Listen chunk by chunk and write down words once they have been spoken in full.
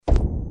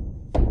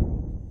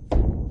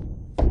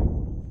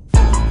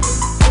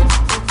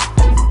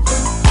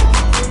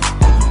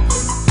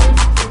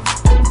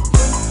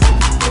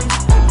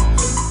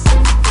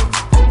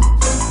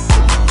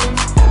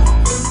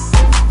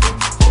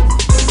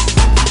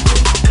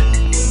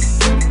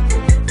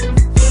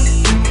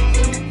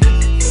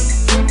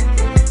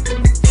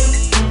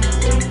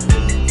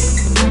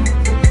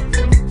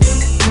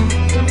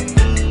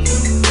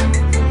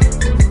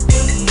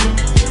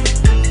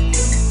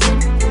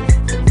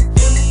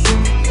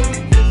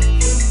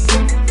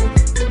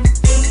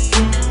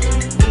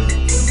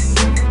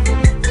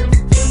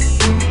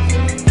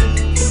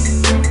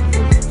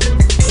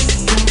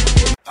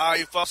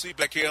Bossy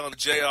back here on the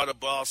JR the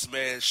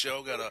Bossman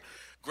Show. Got a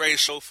great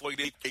show for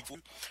you.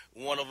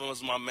 One of them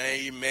is my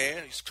main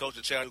man. He's Coach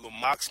of Chattanooga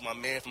Mox, my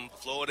man from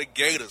Florida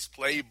Gators.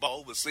 Played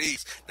ball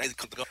overseas.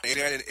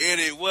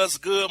 Eddie, what's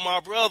good, my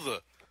brother?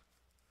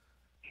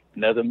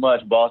 Nothing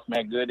much, boss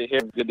man. Good to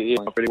hear. Good to hear.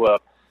 Pretty well.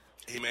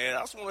 Hey, man, I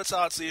just want to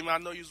talk to you,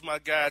 man. I know you was my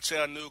guy at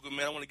Chattanooga,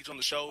 man. I want to get you on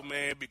the show,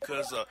 man,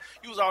 because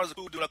you was always a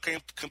cool dude. I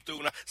come through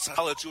and I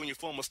hollered at you and your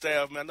former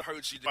staff, man. I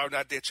heard you probably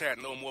not there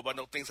chatting no more about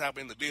no things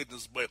happening in the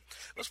business, but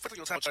let's take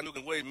your time at Chattanooga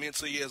and what it meant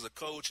to you as a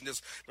coach and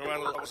just around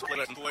I was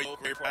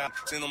very proud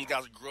seeing them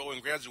guys grow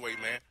and graduate,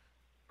 man.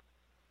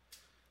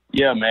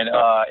 Yeah, man.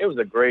 It was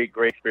a great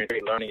experience,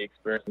 great learning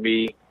experience for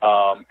me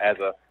as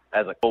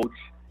a coach,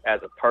 as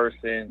a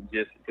person,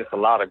 just a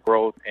lot of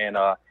growth and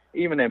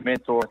even in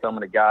mentoring some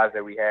of the guys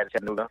that we had at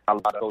Chattanooga, a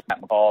lot of Coach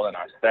Matt McCall and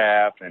our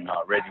staff and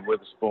Reggie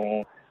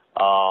Witherspoon.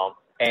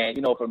 And,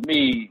 you know, for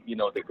me, you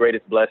know, the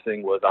greatest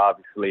blessing was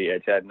obviously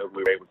at Chattanooga.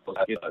 We were able to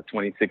play a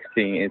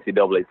 2016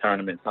 NCAA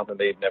tournament, something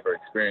they've never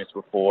experienced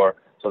before.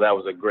 So that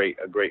was a great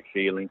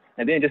feeling.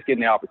 And then just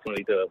getting the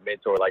opportunity to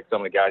mentor like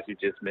some of the guys you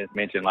just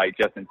mentioned, like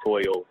Justin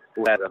Toyo,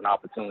 who had an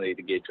opportunity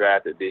to get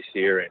drafted this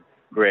year, and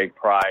Greg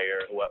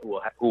Pryor,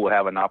 who will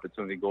have an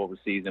opportunity to go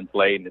overseas and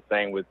play. And the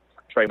same with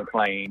Trey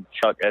McClain,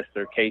 Chuck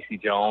Esther, Casey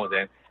Jones,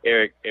 and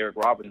Eric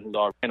Robertson, who's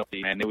our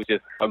penalty. And it was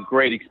just a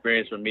great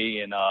experience for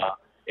me. And,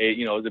 it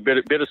was a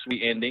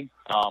bittersweet ending,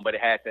 but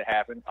it had to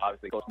happen.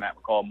 Obviously, Coach Matt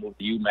McCall moved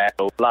to UMass,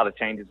 so a lot of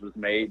changes was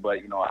made.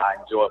 But, you know, I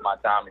enjoyed my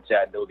time in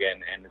Chattanooga,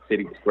 and the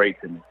city was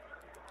great to me.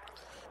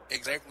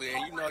 Exactly.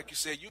 And, you know, like you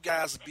said, you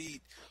guys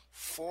beat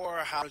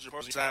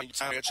 400 time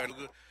at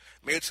Chattanooga.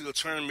 Made it to the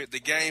tournament. The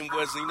game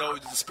wasn't, you know,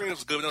 the experience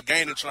was good. The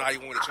game didn't turn out how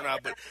you wanted to turn out,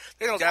 but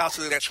they don't get out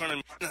to that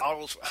tournament. All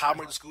those high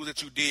major schools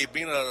that you did,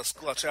 being a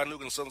school like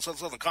Chattanooga and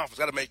Southern Conference,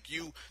 got to make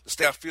you, the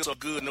staff, feel so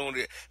good knowing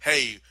that,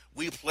 hey,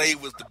 we played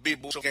with the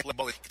big boys.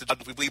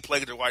 We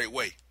played the right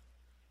way.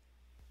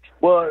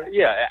 Well,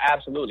 yeah,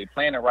 absolutely.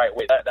 Playing the right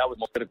way. That was the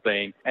most critical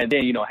thing. And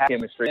then, you know, have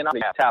chemistry and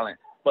have talent.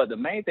 But the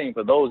main thing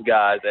for those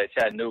guys at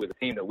Chattanooga, the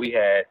team that we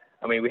had,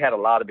 I mean, we had a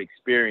lot of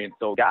experience,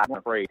 so guys weren't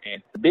afraid.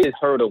 And the biggest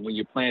hurdle when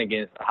you're playing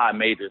against high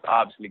majors,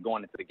 obviously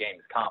going into the game,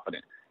 is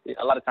confidence.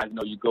 A lot of times, you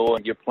know, you go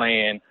and you're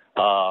playing,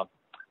 the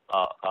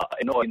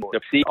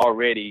seat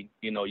already,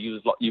 you know,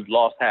 you've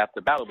lost half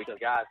the battle because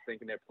guys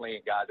thinking they're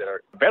playing guys that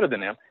are better than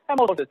them. And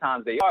most of the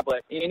times they are,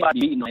 but anybody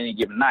beating on any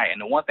given night.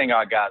 And the one thing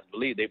our guys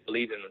believe, they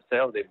believe in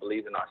themselves, they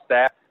believe in our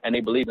staff, and they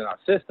believe in our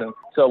system.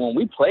 So when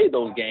we played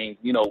those games,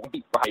 you know, we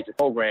beat major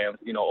programs,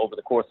 you know, over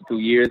the course of 2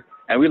 years,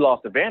 and we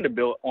lost to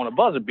Vanderbilt on a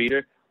buzzer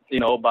beater, you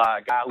know, by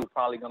a guy who's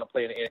probably going to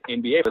play in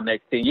the NBA for the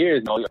next 10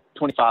 years, you know,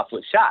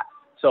 25-foot shot.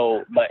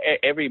 So, but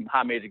every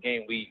high major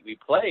game we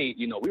played,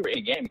 you know, we were in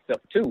the game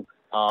except for two.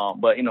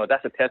 But, you know,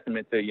 that's a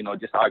testament to, you know,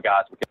 just our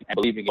guys and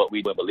believing what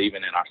we were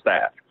believing in our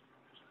staff.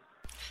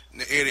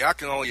 Now, Eddie, I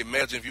can only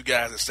imagine if you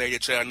guys had stayed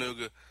at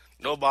Chattanooga,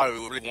 nobody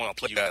would really want to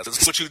play you guys.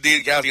 That's what you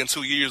did, guys, in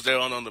 2 years there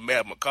on the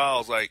Matt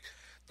McCall's. Like,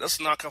 that's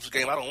not a conference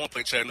game. I don't want to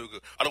play Chattanooga.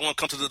 I don't want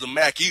to come to the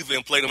MAC either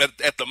and play them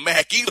at the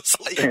MAC either.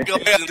 So, like, you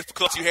can imagine the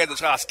difficulty you had to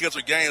try to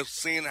schedule games,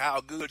 seeing how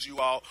good you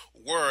all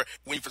were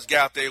when you first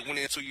got out there, went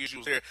in 2 years you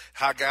was there.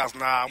 How guys, we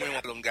don't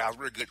want them guys.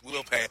 We're good.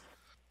 We'll pass.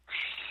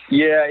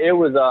 Yeah, it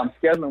was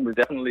scheduling was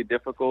definitely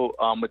difficult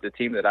with the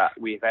team that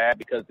we've had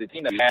because the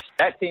team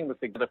that team was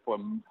together for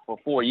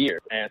 4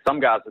 years, and some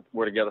guys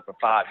were together for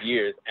 5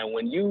 years. And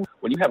when you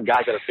have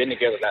guys that have been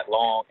together that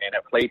long and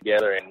have played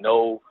together and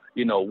know,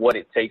 you know, what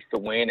it takes to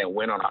win and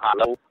win on a high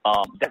level,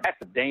 that's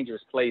a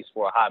dangerous place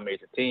for a high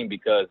major team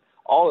because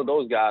all of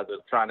those guys are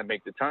trying to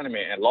make the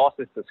tournament, and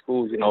losses to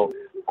schools, you know,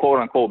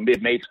 quote unquote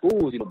mid-major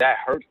schools, you know, that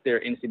hurts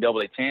their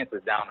NCAA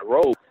chances down the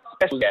road,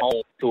 especially at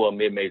home to a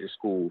mid-major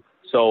school.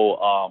 So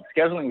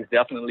scheduling is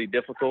definitely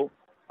difficult,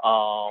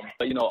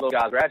 but, you know, those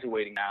guys are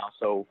graduating now,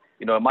 so,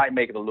 you know, it might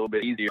make it a little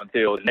bit easier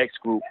until the next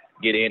group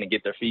get in and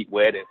get their feet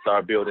wet and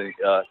start building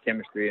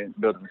chemistry and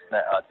building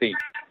a team.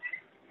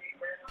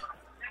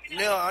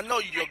 Now, I know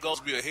your goal is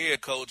to be a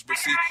head coach, but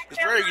see, it's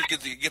very easy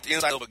to get the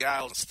insight of a guy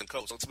who's an assistant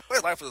coach. So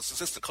what's life as an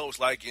assistant coach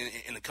like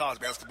in the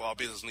college basketball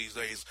business these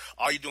days?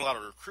 Are you doing a lot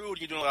of recruiting?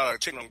 Are you doing a lot of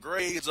checking on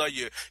grades? Are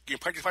you getting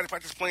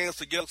practice plans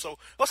together? So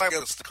what's life as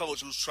an assistant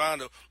coach who's trying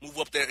to move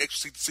up that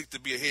extra seat to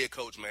be a head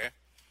coach, man?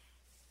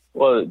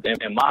 Well,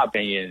 in my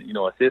opinion, you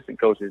know, assistant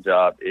coach's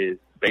job is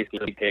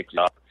basically head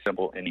job,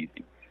 simple and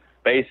easy.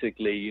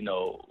 Basically, you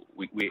know,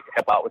 we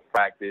help out with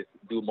practice,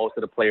 do most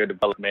of the player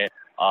development,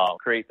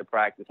 create the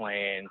practice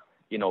plans,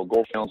 you know,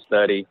 go film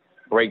study,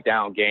 break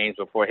down games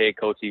before head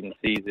coach even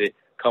sees it,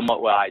 come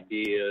up with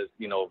ideas,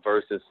 you know,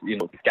 versus, you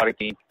know, scouting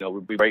team, you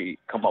know, we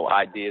come up with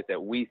ideas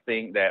that we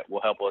think that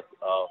will help us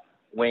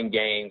win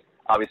games,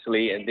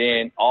 obviously, and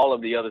then all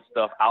of the other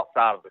stuff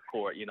outside of the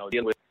court, you know,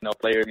 dealing with, you know,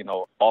 players, you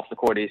know, off the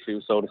court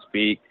issues, so to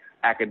speak,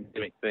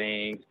 academic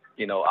things,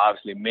 you know,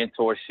 obviously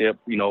mentorship,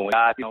 you know, when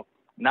guys, you know,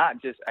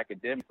 not just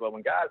academics, but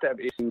when guys have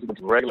issues with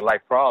regular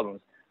life problems,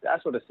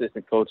 that's what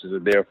assistant coaches are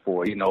there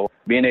for, you know,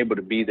 being able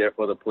to be there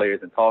for the players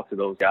and talk to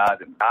those guys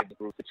and guide them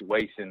through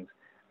situations.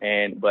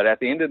 But at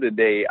the end of the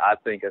day, I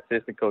think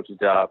assistant coach's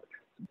job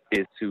is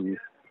is to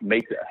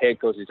make the head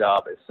coach's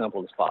job as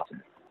simple as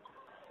possible.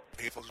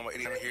 Hey, folks, I'm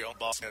Eddie here on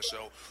Bossman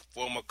Show.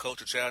 Former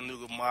coach of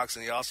Chattanooga Mox,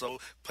 and he also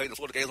played the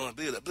Florida Gators on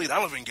the Bleed. I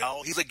don't even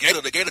go. He's a Gator,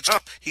 the Gator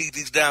chump.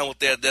 He's down with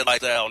that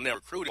lifestyle now,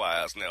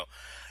 recruiting-wise now.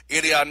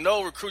 Eddie, I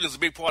know recruiting is a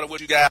big part of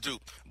what you guys do,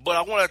 but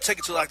I want to take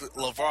it to like the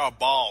LeVar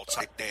Ball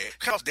type dad.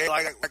 Kind of dad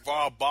like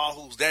LeVar Ball,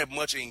 who's that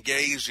much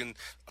engaged and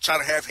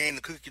trying to have hand in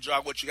the cookie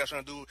jar what you guys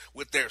trying to do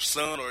with their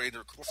son or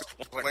either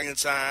playing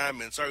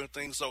time and certain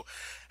things. So,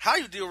 how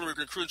you deal with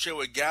recruiting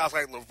with guys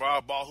like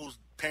LeVar Ball, whose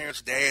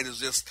parents' dad is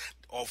just,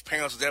 or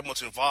parents are that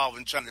much involved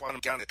in trying to find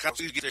them down to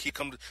get their kid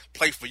come to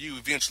play for you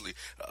eventually.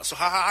 So,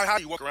 how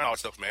you work around all that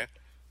stuff, man?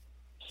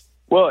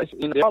 Well,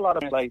 there are a lot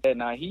of things like that.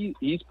 Now,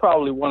 he's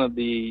probably one of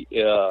the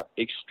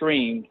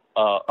extreme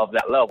of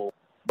that level,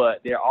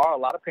 but there are a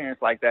lot of parents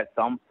like that,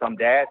 some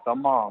dads,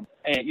 some moms.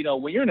 And, you know,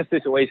 when you're in a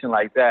situation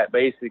like that,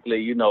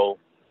 basically, you know,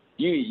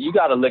 you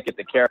got to look at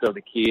the character of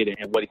the kid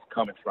and what he's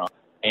coming from.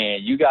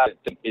 And you got to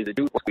think, is it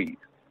due to squeeze?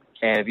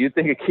 And if you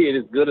think a kid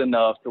is good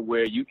enough to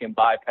where you can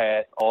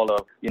bypass all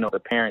of, you know, the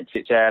parent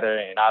chit-chatter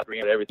and I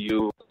bring everything to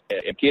you,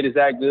 if a kid is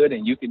that good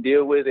and you can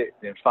deal with it,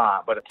 then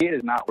fine. But if a kid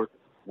is not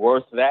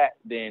worth that,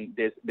 then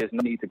there's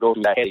no need to go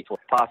through that headache for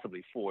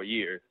possibly 4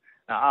 years.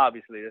 Now,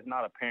 obviously, there's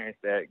not a parent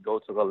that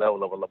goes to the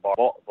level of a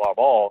LeVar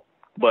Ball,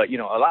 but, you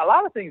know, a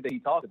lot of things that he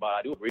talks about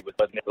I do agree with,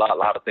 but there's a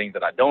lot of things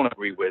that I don't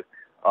agree with,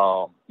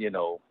 you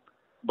know.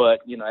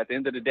 But, you know, at the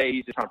end of the day,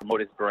 he's just trying to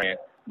promote his brand.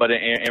 But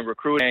in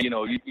recruiting, you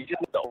know, you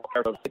just look at the whole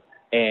character of it,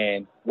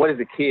 and what is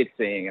the kid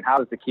saying, and how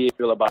does the kid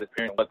feel about his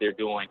parents, what they're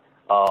doing,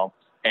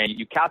 and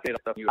you calculate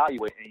stuff, you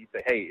evaluate, and you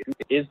say, hey,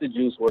 is the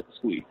juice worth the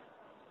squeeze?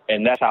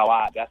 And that's how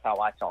I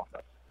talk about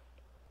it.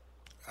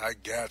 I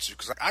got you,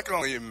 because I can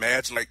only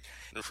imagine, like,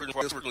 recruiting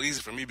was really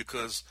easy for me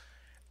because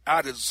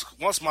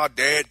once my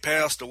dad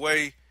passed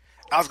away,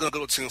 I was going to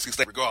go to Tennessee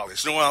State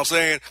regardless. You know what I'm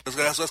saying? Because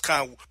that's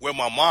kind of where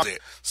my mom's at.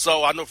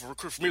 So I know for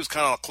me, it was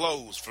kind of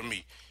closed for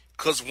me.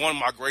 Because, one,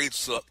 my grades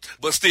sucked.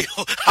 But still,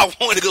 I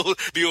wanted to go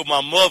be with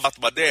my mother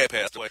after my dad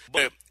passed away.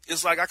 But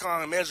it's like I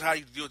can't imagine how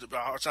you deal with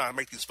trying to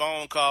make these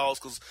phone calls.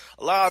 Because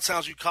a lot of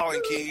times you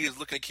calling kids,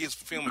 looking at kids,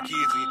 filming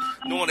kids,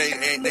 and knowing they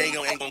ain't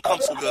going to come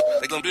to you.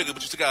 They're going to be good,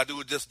 but you still got to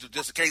do it just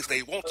in case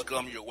they want to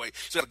come your way. You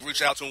still have to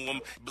reach out to them,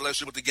 bless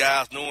you with the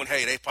guys, knowing,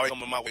 hey, they probably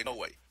coming my way no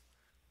way.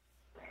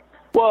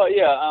 Well,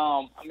 yeah,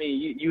 I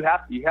mean, you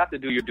have to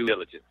do your due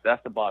diligence.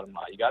 That's the bottom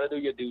line. You got to do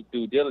your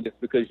due diligence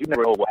because you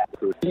never know what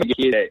happens. You get a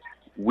kid that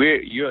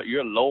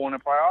you're low on the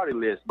priority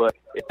list, but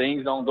if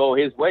things don't go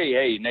his way,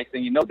 hey, next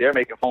thing you know, they're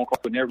making phone calls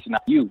and everything,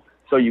 not you.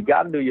 So you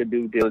got to do your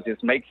due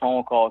diligence, make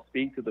phone calls,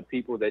 speak to the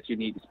people that you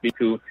need to speak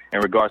to in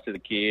regards to the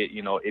kid.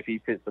 You know, if he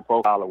fits the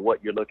profile of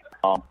what you're looking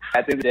for.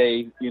 At the end of the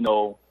day, you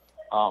know,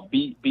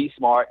 be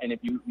smart, and if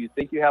you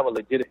think you have a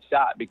legitimate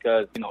shot,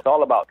 because you know it's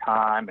all about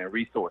time and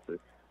resources.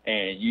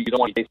 And you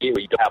don't want to get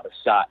where you don't have a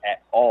shot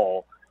at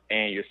all,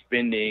 and you're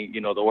spending, you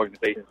know, the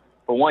organization.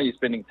 For one, you're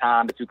spending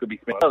time that you could be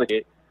spending on other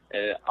kid.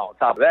 And on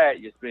top of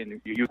that, you're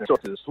using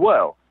resources as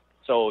well.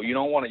 So you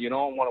don't want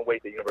to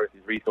waste the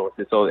university's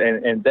resources. So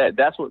and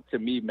that's what to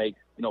me makes,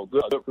 you know,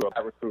 good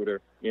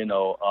recruiter. You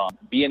know,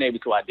 being able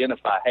to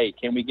identify, hey,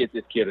 can we get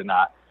this kid or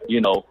not?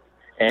 You know,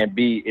 and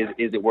B,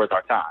 is it worth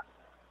our time?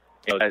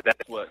 You know,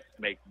 that's what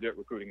makes good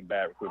recruiting and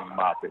bad recruiting, in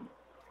my opinion.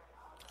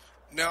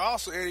 Now,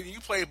 also, Eddie, you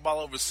played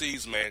ball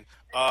overseas, man.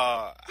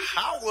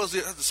 How was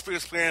it the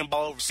experience playing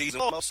ball overseas?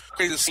 And what was the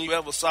craziest thing you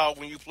ever saw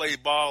when you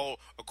played ball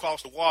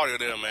across the water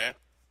there, man?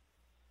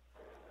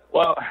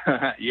 Well,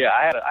 yeah,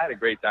 I had a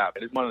great time.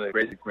 It's one of the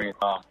greatest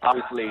experiences.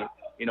 Obviously,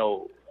 you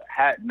know,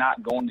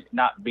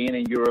 not being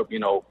in Europe, you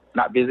know,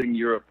 not visiting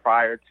Europe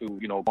prior to,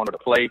 you know, going to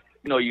play.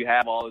 You know, you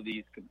have all of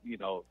these, you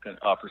know,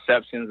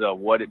 perceptions of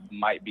what it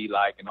might be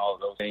like and all of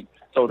those things.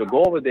 So to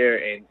go over there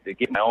and to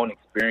get my own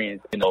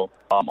experience, you know,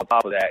 on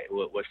top of that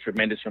was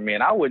tremendous for me.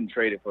 And I wouldn't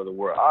trade it for the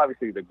world.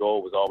 Obviously, the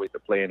goal was always to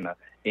play in the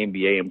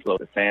NBA and play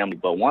with the family.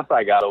 But once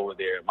I got over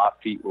there, my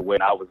feet were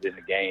when I was in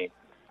the game.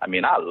 I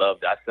mean, I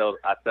loved it.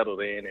 I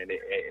settled in, and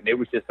it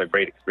was just a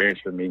great experience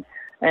for me.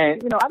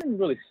 And, you know, I didn't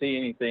really see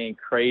anything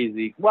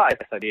crazy. Well,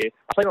 yes, I did.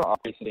 I played on an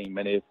operation team,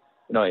 and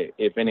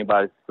if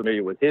anybody's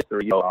familiar with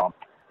history, you know,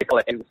 they call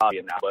it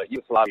Yugoslavia now, but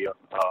Yugoslavia,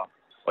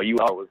 or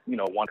UR was, you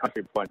know, one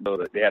country, but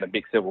so they had a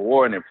big civil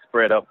war, and it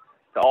spread up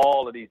to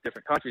all of these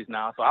different countries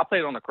now. So I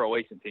played on the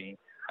Croatian team,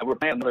 and we were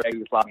playing another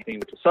Yugoslavian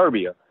team, which was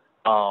Serbia.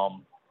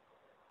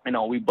 You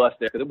know, we bust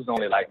there because it was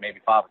only like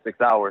maybe 5 or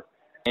 6 hours.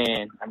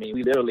 And, I mean,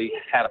 we literally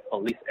had a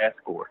police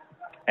escort.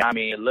 And, I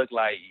mean, it looked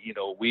like, you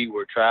know, we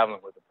were traveling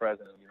with the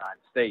President of the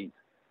United States,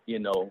 you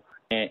know.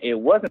 And it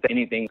wasn't that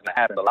anything was going to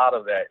happen. A lot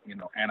of that, you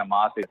know,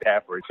 animosity they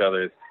have for each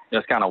other is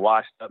just kind of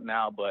washed up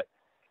now. But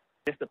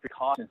it's the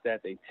precautions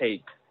that they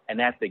take. And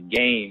that's the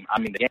game. I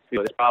mean, the game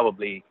field is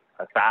probably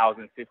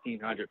 1,000,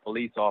 1,500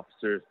 police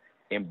officers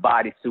in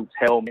bodysuits,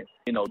 helmets,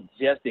 you know,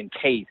 just in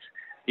case,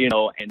 you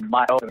know. And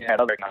my husband had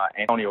other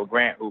Antonio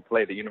Grant, who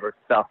played at the University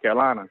of South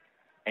Carolina.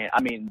 And,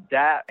 I mean,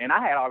 and I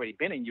had already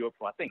been in Europe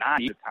for, I think,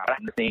 9 years. I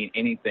hadn't seen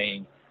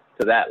anything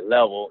to that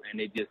level, and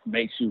it just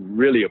makes you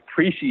really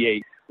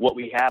appreciate what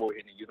we have over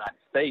here in the United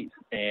States,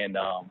 and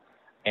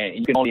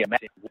you can only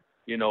imagine,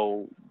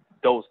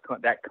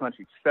 that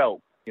country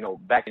felt,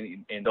 back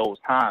in those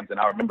times. And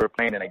I remember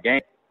playing in a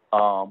game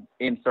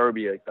in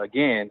Serbia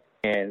again,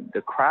 and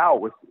the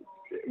crowd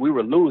we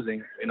were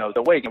losing,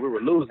 the way we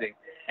were losing,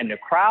 and the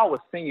crowd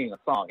was singing a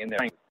song in their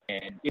language.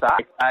 And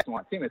I asked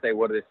my team and say,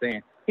 what are they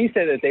saying? He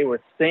said that they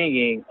were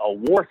singing a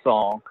war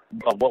song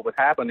of what was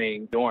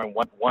happening during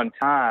one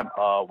time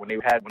when they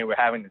were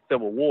having the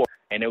Civil War,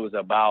 and it was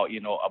about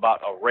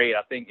a raid.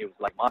 I think it was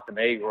like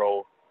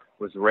Montenegro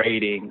was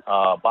raiding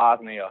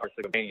Bosnia or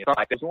Herzegovina.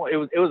 Like this.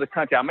 It was a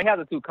country. I may have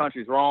the two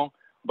countries wrong,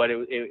 but it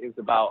was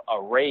about a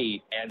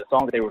raid and the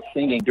song that they were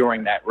singing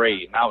during that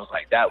raid. And I was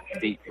like, that was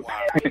deep.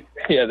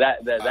 Yeah,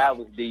 that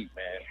was deep,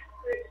 man.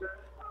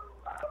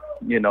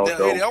 Now,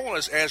 so Eddie, I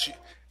want to ask you.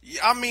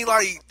 I mean,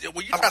 like,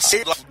 when you got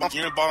scared of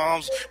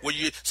bombs, when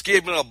you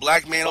scared being a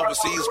black man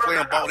overseas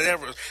playing ball,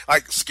 whatever,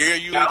 like, scare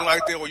you anything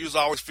like that, or you just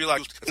always feel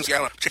like you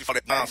got to check for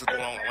that nonsense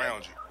going on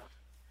around you?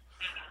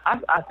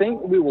 I think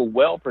we were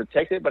well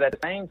protected, but at the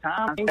same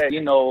time, I think that,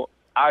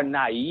 our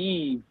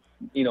naive,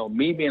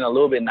 me being a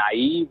little bit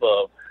naive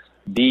of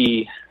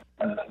the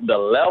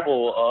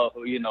level of,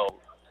 things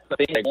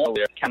that go over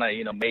there kind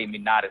of, made me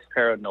not as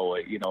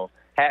paranoid,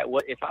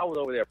 if I was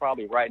over there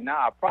probably right now,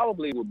 I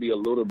probably would be a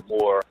little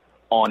more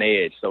on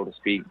edge, so to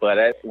speak. But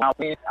I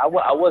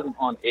wasn't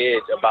on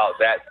edge about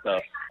that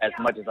stuff as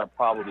much as I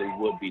probably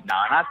would be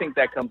now. And I think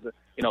that comes to,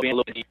 being a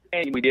little bit,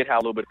 and we did have a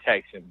little bit of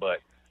protection,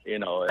 but,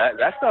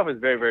 that stuff is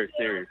very, very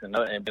serious. And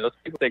those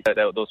people take that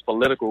those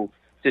political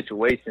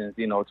situations,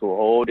 to a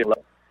whole different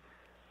level.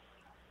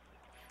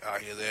 I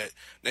hear that.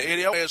 Now,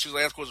 Eddie, I'll ask you the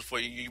last question for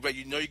you. You're going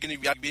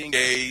to be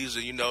engaged,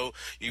 and, you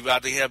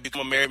about to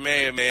become a married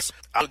man, man.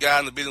 I'm a guy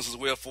in the business as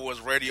well for his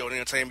radio and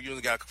entertainment. You're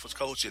the guy for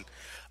coaching.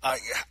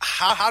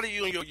 How do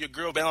you and your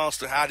girl balance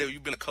to how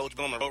you've been a coach,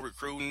 been on the road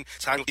recruiting,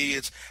 signing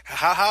kids?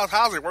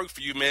 How's it work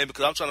for you, man?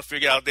 Because I'm trying to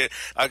figure out that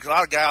a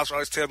lot of guys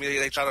always tell me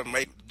they try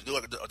to do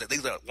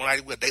things like one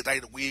night, a date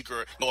night a week,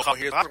 or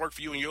how's it work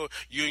for you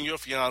and your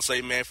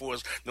fiance, man, for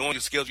us knowing the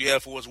skills you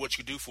have for us, what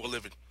you do for a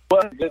living?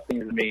 Well, the good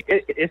thing is me.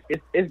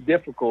 It's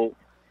difficult,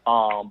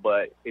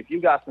 but if you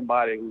got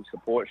somebody who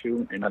supports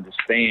you and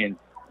understands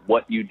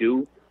what you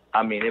do,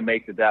 I mean, it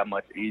makes it that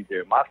much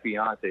easier. My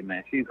fiance,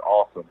 man, she's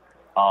awesome.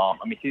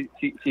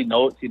 She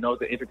knows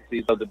the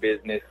intricacies of the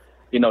business.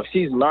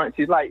 She's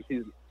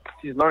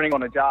learning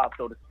on the job,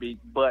 so to speak.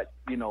 But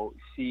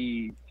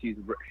she's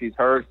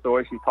heard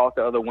stories. She's talked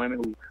to other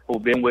women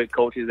who've been with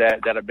coaches that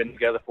have been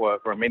together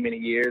for many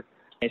years.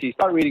 And she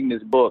started reading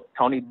this book,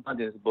 Tony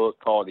Dungy's book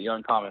called The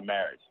Uncommon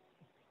Marriage,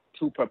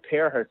 to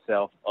prepare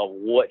herself of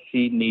what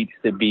she needs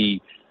to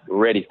be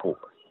ready for.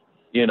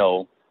 And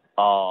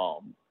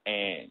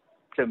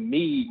to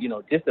me,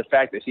 just the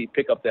fact that she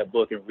pick up that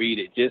book and read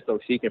it just so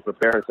she can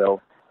prepare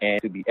herself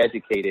and to be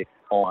educated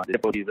on the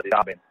difficulties of the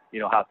job and,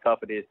 how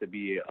tough it is to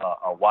be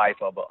a wife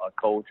of a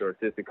coach or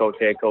assistant coach,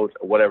 head coach,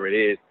 or whatever it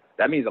is,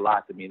 that means a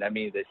lot to me. That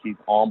means that she's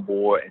on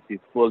board and she's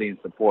fully in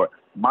support.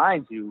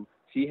 Mind you,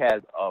 she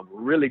has a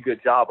really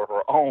good job of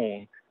her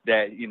own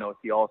that,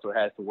 she also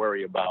has to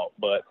worry about.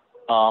 But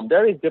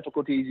there is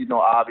difficulties,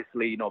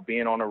 obviously,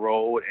 being on the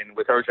road, and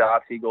with her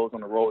job, she goes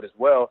on the road as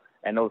well,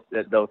 and those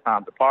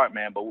times apart,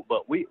 man.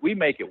 But we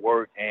make it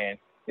work. And,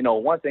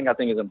 one thing I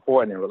think is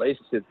important in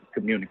relationships is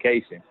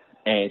communication.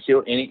 And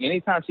she'll,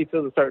 anytime she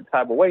feels a certain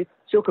type of way,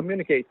 she'll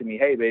communicate to me,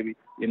 hey, baby,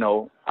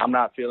 I'm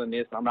not feeling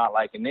this, I'm not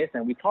liking this,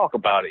 and we talk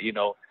about it,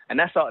 and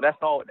that's all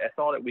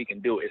that we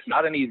can do. It's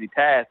not an easy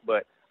task,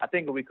 but I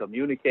think if we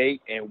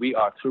communicate and we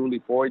are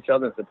truly for each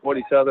other and support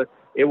each other,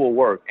 it will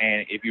work.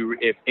 And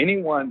if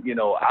anyone,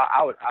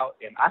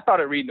 I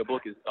started reading the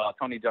book,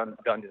 Tony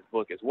Dungy's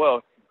book as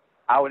well.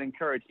 I would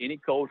encourage any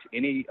coach,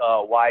 any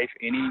wife,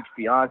 any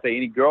fiance,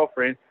 any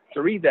girlfriend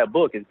to read that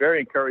book. It's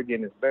very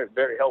encouraging. It's very,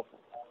 very helpful.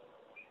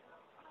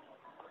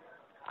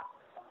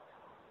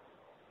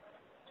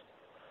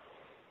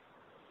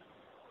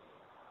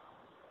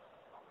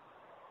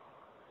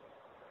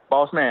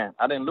 Boss man,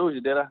 I didn't lose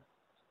you, did I?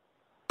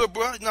 Good,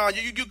 bro. No,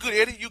 you good,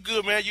 Eddie. You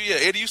good, man.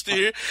 Eddie, you still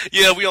here?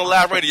 Yeah, we on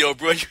live radio,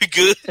 bro. You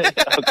good?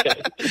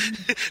 Okay.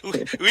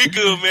 we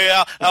good,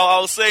 man.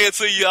 I'll say it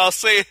to you.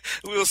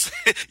 We'll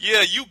say,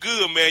 yeah, you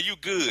good, man. You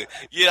good.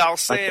 Yeah, I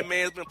was saying,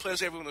 man, it's been a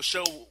pleasure having you on the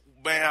show.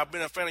 Man, I've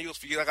been a fan of yours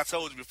for years. Like I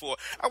told you before,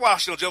 I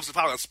watched Jefferson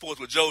Power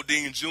Sports with Joe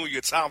Dean Jr.,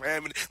 Tom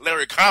Hammond,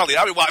 Larry Conley.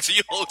 I've been watching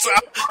you all the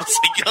time. I was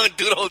a young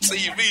dude on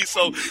TV.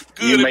 So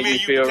good to me.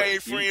 You became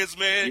friends,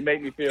 man. You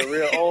make me feel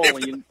real old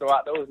when you throw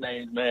out those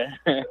names, man.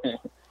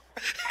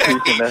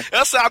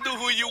 That's how I knew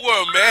who you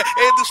were, man.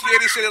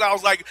 Eddie said that I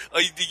was like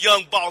the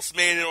young boss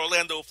man in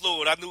Orlando,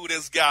 Florida. I knew who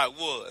this guy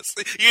was.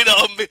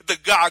 The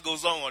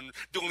goggles on,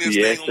 doing this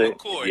thing on the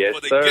court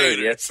for the Gators.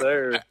 Yes,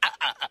 sir.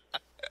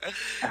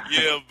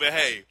 Yeah, but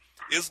hey.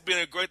 It's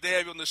been great to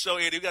have you on the show,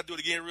 Eddie. We got to do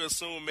it again real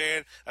soon,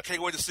 man. I can't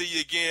wait to see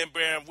you again,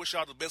 man. Wish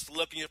y'all the best of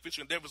luck in your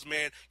future endeavors,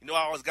 man. I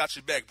always got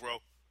your back,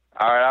 bro.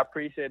 All right, I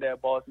appreciate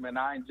that, boss, man.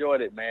 I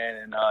enjoyed it, man.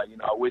 And,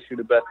 I wish you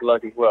the best of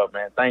luck as well,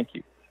 man. Thank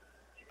you.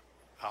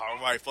 All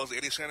right, folks,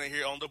 Eddie Shannon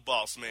here on the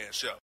Bossman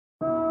Show.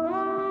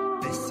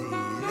 This is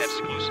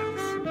exclusive.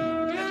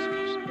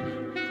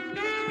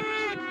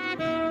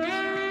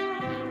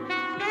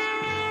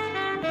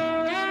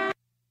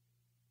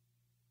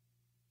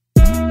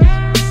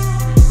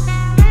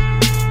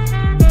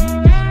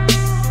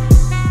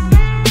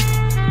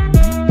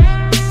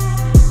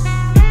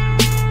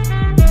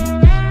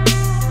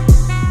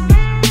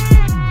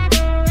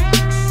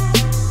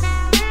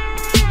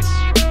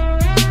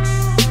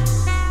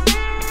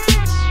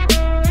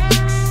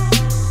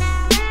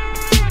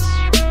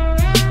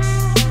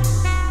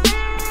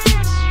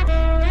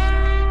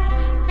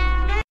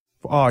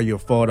 All your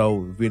photo,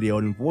 video,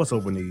 and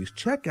voiceover needs,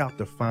 check out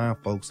the fine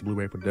folks at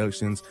Blueberry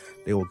Productions.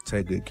 They will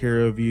take good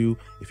care of you.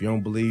 If you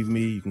don't believe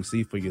me, you can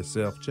see for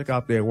yourself. Check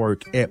out their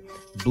work at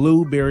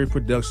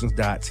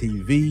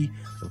blueberryproductions.tv,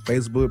 the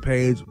Facebook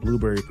page,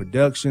 Blueberry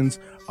Productions,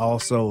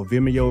 also a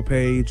Vimeo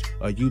page,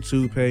 a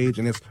YouTube page,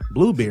 and it's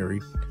Blueberry,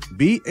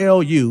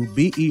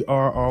 BLUBERRY,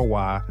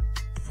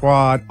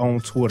 Prod on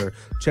Twitter.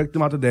 Check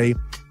them out today.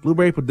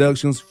 Blueberry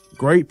Productions,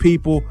 great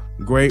people,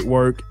 great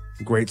work,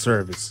 great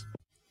service.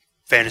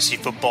 Fantasy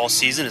football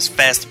season is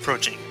fast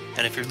approaching,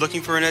 and if you're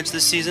looking for an edge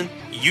this season,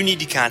 you need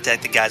to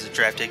contact the guys at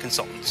Draft Day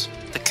Consultants.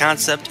 The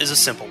concept is a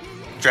simple one.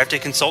 Draft Day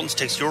Consultants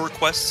takes your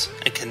requests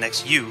and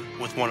connects you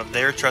with one of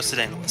their trusted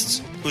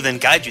analysts, who then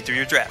guide you through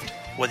your draft,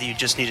 whether you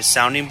just need a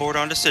sounding board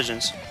on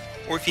decisions,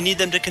 or if you need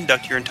them to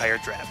conduct your entire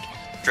draft.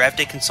 Draft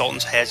Day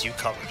Consultants has you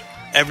covered.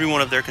 Every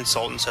one of their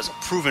consultants has a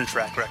proven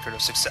track record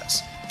of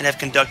success, and have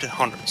conducted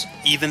hundreds,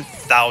 even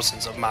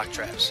thousands of mock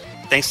drafts.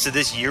 Thanks to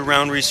this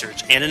year-round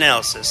research and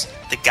analysis,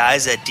 the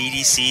guys at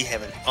DDC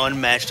have an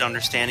unmatched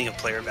understanding of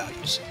player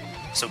values.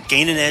 So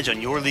gain an edge on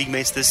your league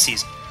mates this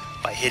season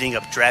by hitting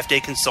up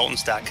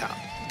draftdayconsultants.com.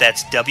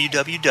 That's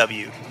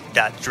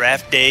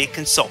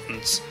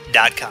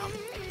www.draftdayconsultants.com.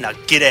 Now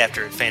get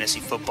after it, fantasy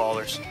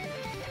footballers.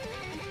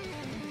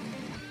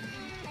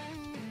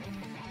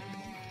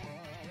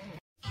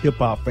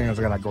 Hip-hop fans,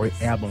 I got a great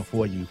album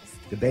for you.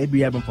 The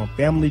debut album from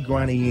Family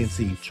Grind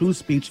ENT, True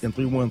Speech and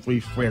 313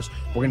 Fresh.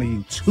 We're going to give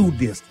you 2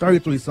 discs,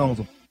 33 songs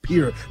of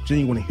pure,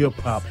 genuine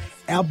hip-hop.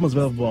 Albums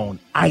available on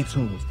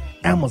iTunes,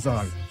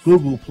 Amazon,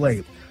 Google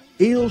Play,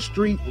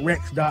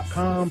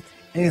 illstreetrex.com,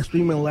 and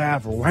streaming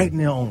live right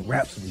now on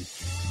Rhapsody,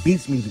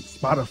 Beats Music,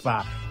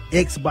 Spotify,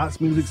 Xbox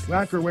Music,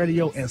 Slacker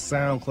Radio, and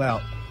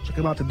SoundCloud. Check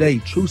them out today,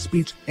 True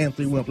Speech and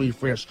 313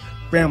 Fresh,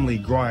 Family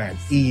Grind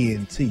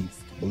ENT.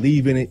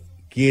 Believe in it,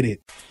 get it.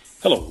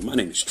 Hello, my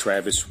name is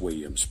Travis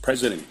Williams,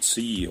 President and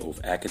CEO of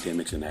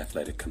Academics and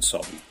Athletic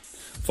Consulting,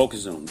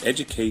 focusing on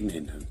educating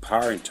and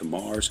empowering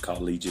tomorrow's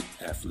collegiate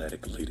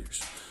athletic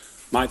leaders.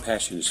 My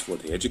passion is for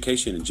the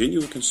education and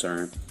genuine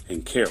concern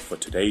and care for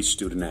today's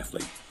student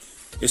athlete.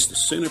 It's the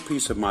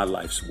centerpiece of my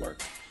life's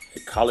work.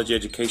 A college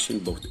education,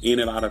 both in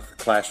and out of the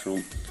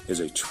classroom, is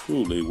a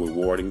truly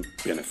rewarding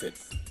benefit.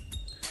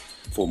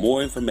 For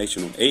more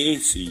information on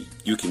AAC,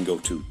 you can go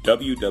to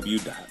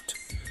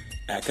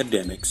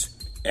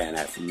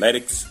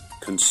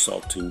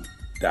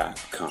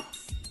www.academicsandathleticsconsulting.com.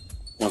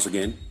 Once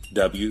again,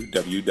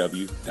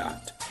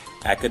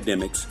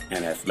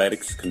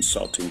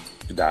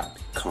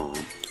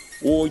 www.academicsandathleticsconsulting.com.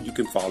 Or you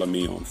can follow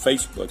me on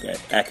Facebook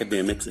at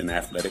Academics and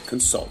Athletic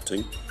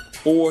Consulting,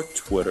 or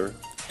Twitter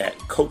at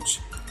Coach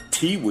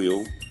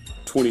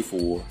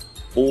TWill24,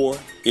 or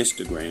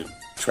Instagram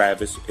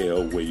Travis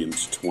L.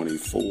 Williams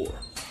 24.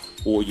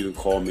 Or you can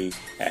call me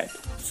at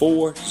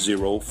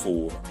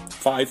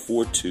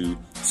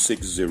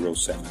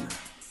 404-542-6079.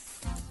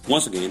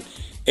 Once again,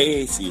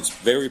 AAC is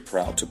very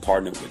proud to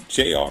partner with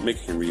J.R.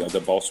 McHenry of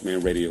the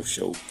Bossman Radio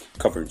Show,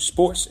 covering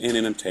sports and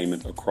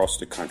entertainment across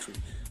the country.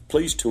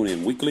 Please tune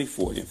in weekly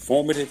for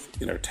informative,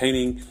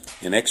 entertaining,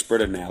 and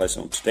expert analysis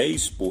on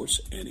today's sports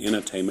and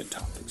entertainment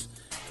topics.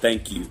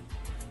 Thank you.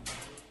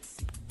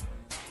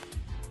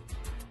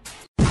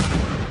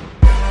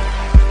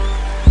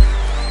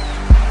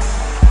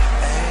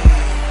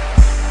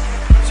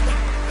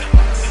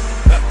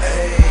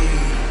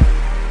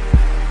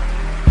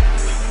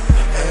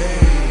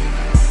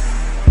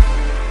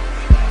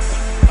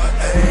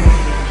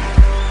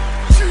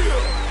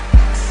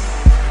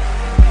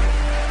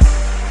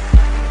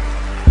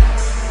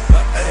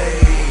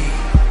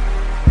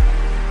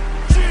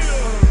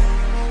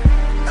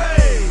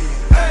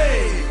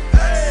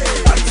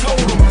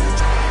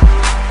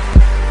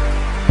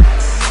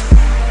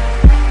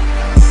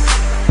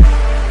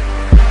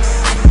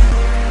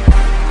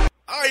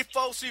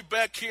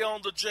 Back here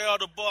on the JR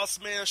the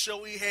Bossman Show.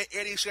 We had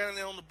Eddie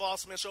Shannon on the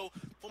Bossman Show.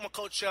 Former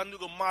coach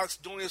Chattanooga Mox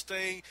doing his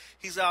thing.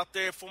 He's out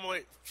there, former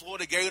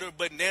Florida Gator,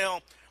 but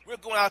now we're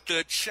going out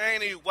to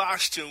Cheney,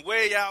 Washington,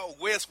 way out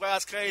west where I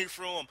came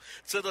from,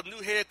 to the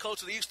new head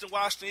coach of the Eastern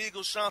Washington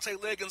Eagles,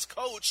 Shante Liggins.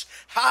 Coach,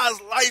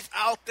 how's life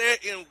out there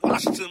in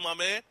Washington, my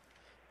man?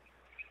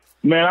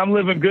 Man, I'm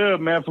living good,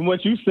 man. From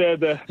what you said,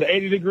 the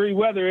 80-degree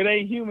weather, it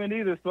ain't humid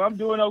either, so I'm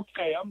doing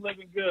okay. I'm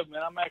living good,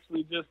 man. I'm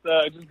actually just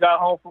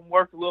got home from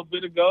work a little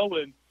bit ago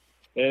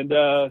and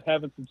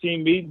having some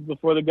team meetings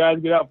before the guys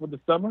get out for the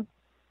summer.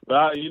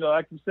 But,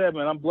 like you said,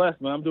 man, I'm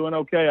blessed, man. I'm doing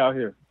okay out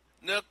here.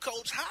 Now,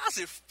 Coach, how does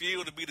it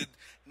feel to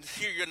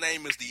hear your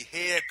name as the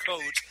head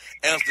coach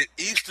as the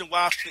Eastern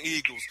Washington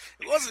Eagles?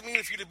 What does it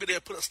mean for you to be there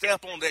to put a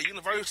stamp on that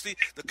university,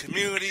 the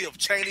community of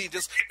Cheney,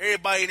 just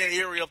everybody in that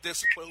area of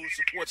this who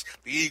supports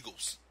the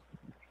Eagles?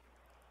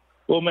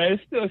 Well, man,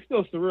 it's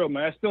still surreal,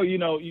 man. It's still,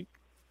 you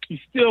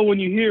still, when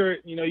you hear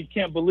it, you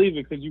can't believe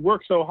it because you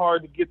work so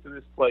hard to get to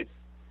this place.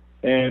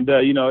 And,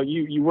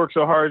 you work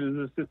so hard as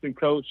an assistant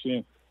coach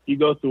and you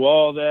go through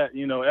all that,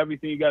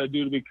 everything you got to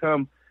do to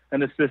become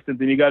an assistant,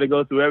 then you got to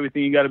go through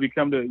everything you got to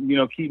become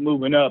to, keep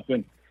moving up.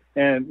 And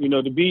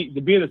to be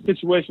in a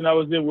situation I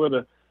was in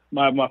where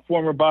my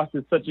former boss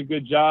did such a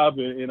good job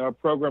and our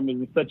program is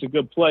in such a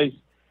good place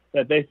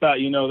that they thought,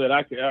 that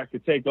I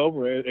could take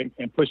over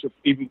and push it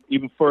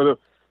even further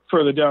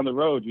down the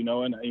road, and,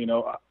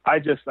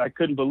 I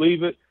couldn't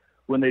believe it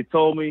when they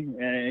told me.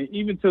 And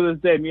even to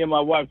this day, me and my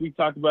wife, we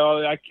talked about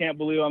all that. I can't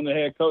believe I'm the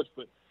head coach,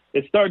 but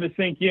it's starting to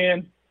sink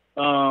in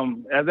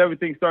as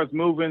everything starts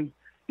moving.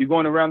 You're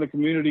going around the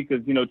community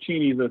because,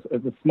 Cheney is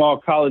a small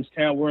college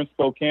town. We're in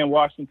Spokane,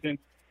 Washington.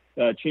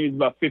 Cheney's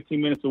about 15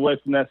 minutes away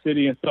from that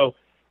city. And so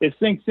it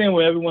sinks in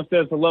when everyone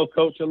says, hello,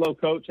 coach.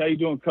 How you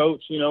doing,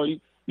 coach?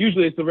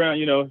 Usually it's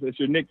around, it's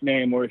your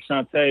nickname or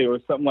Shantae or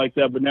something like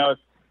that. But now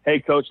it's, hey,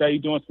 coach, how you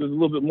doing? So there's a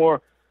little bit more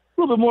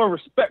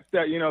respect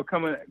that,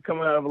 coming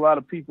out of a lot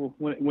of people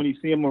when you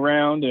see them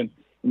around. And,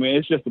 I mean,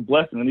 it's just a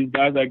blessing. And these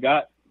guys I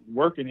got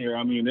working here,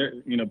 I mean,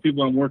 they're,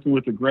 people I'm working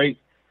with are great.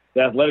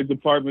 The athletic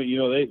department,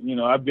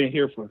 I've been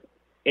here for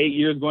 8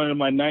 years, going into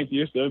my 9th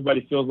year, so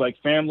everybody feels like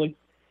family.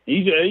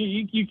 And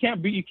you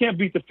can't beat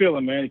the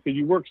feeling, man, because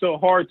you work so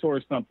hard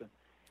towards something.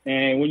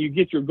 And when you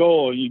get your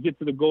goal, you get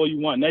to the goal you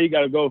want. Now you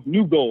got to go with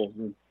new goals,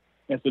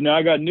 and so now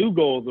I got new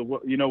goals of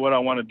what what I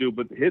want to do.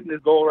 But hitting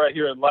this goal right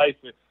here in life,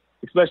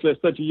 especially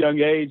at such a young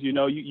age,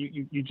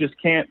 you just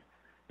can't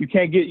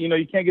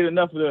get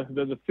enough of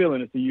the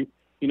feeling.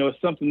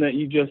 It's something that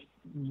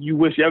you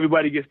wish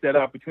everybody gets that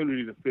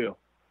opportunity to feel.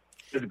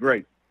 It's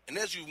great. And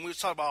as when we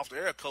talk about off the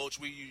air, Coach,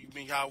 you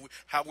mean how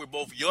we're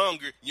both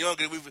younger.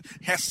 We've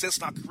had success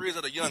in our careers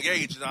at a young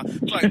age. And I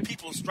feel like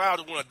people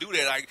strive to want to do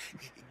that. Like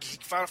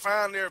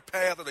find their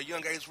path at a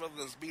young age, rather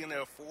than being in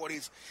their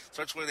 40s,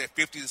 searching in their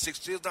 50s and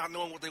 60s, not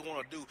knowing what they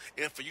want to do.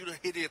 And for you to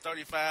hit it at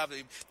 35,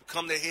 to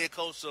become the head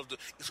coach of the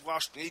East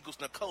Washington Eagles,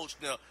 now, Coach,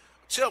 now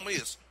tell me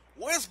this: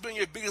 what's been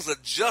your biggest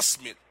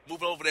adjustment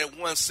moving over that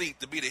one seat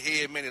to be the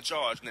head man in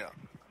charge now?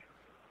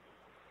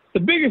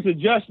 The biggest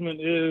adjustment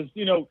is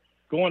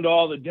going to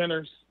all the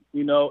dinners,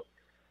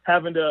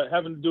 having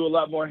to do a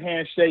lot more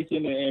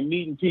handshaking and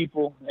meeting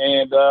people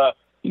and,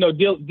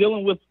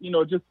 dealing with,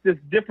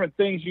 just different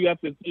things you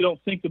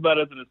don't think about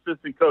as an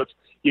assistant coach.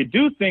 You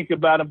do think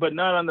about them, but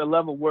not on the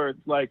level where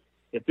it's like,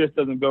 if this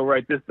doesn't go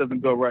right, this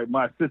doesn't go right.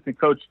 My assistant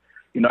coach,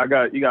 you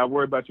got to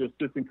worry about your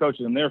assistant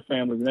coaches and their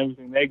families and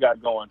everything they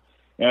got going.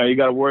 You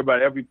got to worry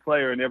about every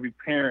player and every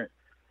parent,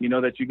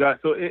 that you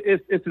got. So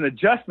it's an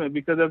adjustment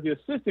because as the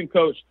assistant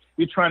coach,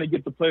 you're trying to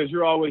get the players.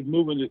 You're always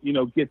moving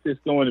to, get this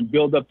going and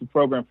build up the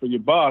program for your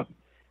boss.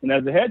 And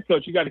as a head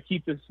coach, you got to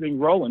keep this thing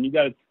rolling. You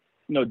got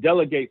to,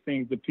 delegate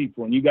things to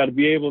people. And you got to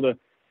be able to,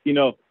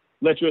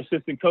 let your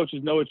assistant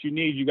coaches know what you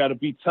need. You got to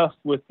be tough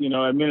with,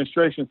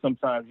 administration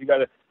sometimes. You got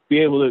to be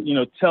able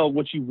to, tell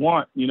what you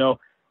want,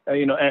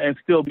 and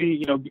still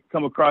be,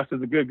 come across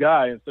as a good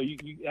guy. And so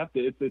you have to,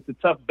 it's a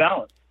tough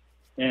balance.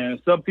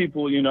 And some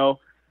people,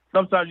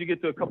 sometimes you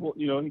get to a couple,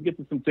 you get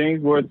to some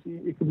things where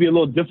it could be a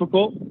little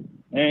difficult,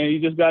 and you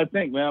just got to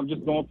think, man, I'm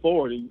just going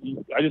forward.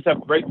 I just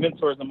have great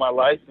mentors in my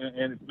life,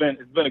 and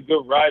it's been a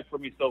good ride for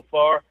me so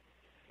far.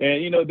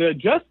 And, the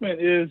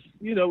adjustment is,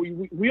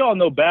 we all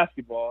know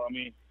basketball. I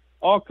mean,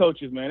 all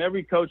coaches, man,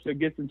 every coach that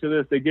gets into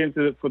this, they get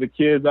into it for the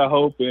kids, I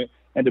hope,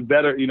 and to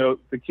better,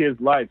 the kids'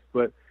 life.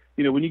 But,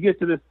 when you get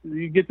to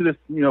this,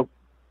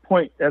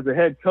 point as a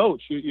head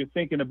coach, you're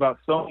thinking about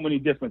so many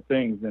different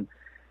things. And,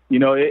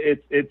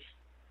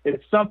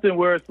 it's something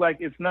where it's like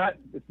it's not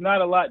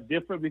a lot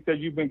different because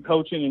you've been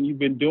coaching and you've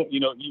been doing,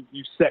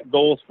 you set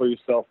goals for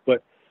yourself.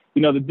 But,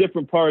 the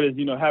different part is,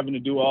 having to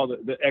do all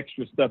the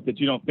extra stuff that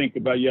you don't think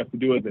about you have to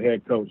do as a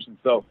head coach. And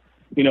so,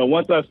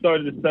 once I've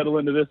started to settle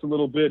into this a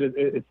little bit,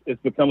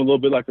 it's become a little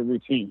bit like a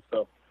routine.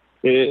 So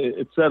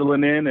it's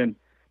settling in. And,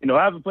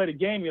 I haven't played a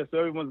game yet, so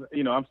everyone's,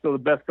 I'm still the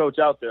best coach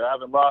out there. I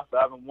haven't lost.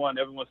 I haven't won.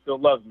 Everyone still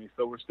loves me.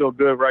 So we're still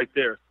good right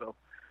there. So.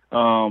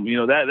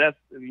 That's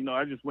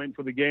I'm just waiting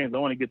for the games. I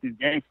want to get these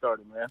games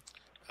started, man.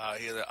 I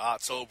hear that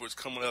October is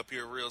coming up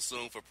here real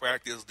soon for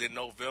practice. Then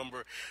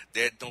November,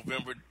 that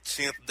November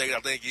 10th date, I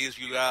think is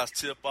you guys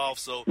tip off.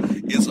 So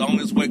it's on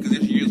its way because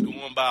this year is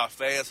going by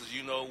fast as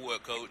you know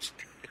what, Coach.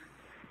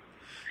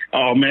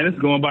 Oh, man, it's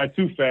going by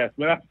too fast.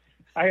 But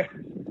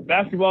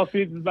basketball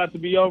season's about to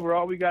be over.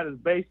 All we got is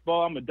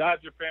baseball. I'm a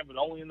Dodger fan, but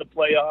only in the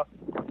playoffs.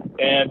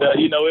 And,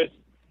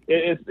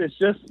 it's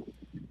just –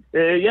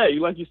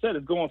 like you said,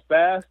 it's going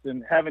fast,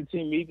 and having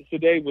team meetings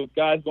today with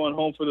guys going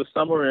home for the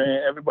summer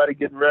and everybody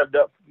getting revved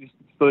up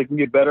so they can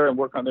get better and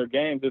work on their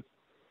games.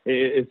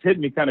 It's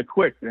hitting me kind of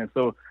quick. And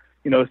so,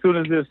 as soon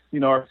as this,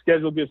 our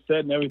schedule gets set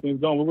and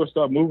everything's going, we're going to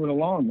start moving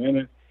along, man.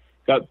 And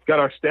got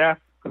our staff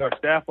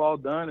all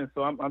done, and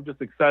so I'm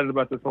just excited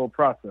about this whole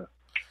process.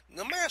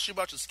 Now, let me ask you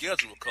about your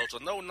schedule, Coach.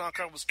 I know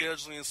non-conference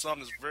scheduling is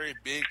something that's very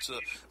big to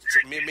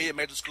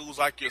major schools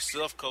like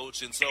yourself,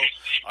 Coach. And so,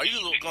 are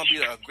you going to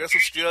be an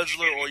aggressive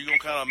scheduler, or are you going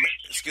to kind of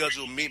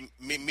schedule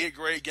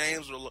mid-grade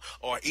games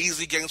or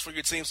easy games for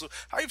your team? So,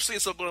 how you see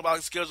yourself going about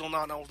scheduling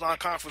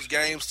non-conference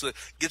games to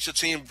get your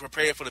team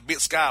prepared for the Big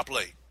Sky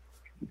play?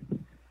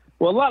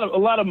 Well, a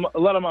lot of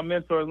my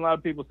mentors and a lot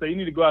of people say you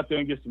need to go out there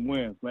and get some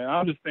wins, man.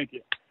 I'm just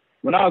thinking,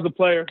 when I was a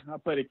player, I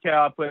played at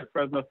Cal, I played at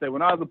Fresno State.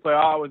 When I was a player,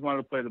 I always wanted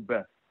to play the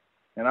best.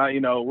 And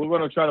we're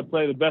going to try to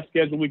play the best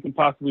schedule we can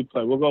possibly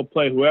play. We'll go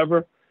play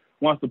whoever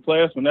wants to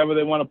play us whenever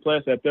they want to play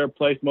us at their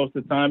place most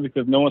of the time,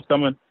 because no one's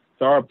coming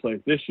to our place.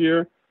 This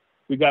year,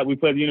 we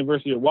played the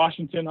University of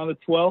Washington on the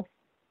 12th.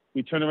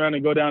 We turn around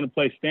and go down and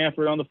play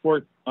Stanford on the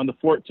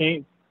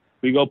 14th.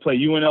 We go play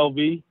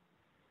UNLV.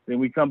 Then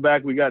we come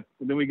back. We got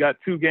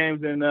 2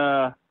 games in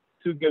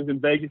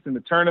Vegas in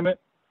the tournament.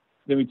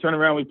 Then we turn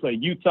around. We play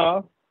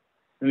Utah.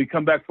 Then we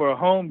come back for a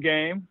home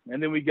game,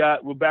 and then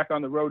we're back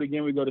on the road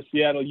again. We go to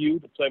Seattle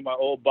U to play my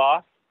old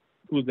boss,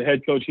 who's the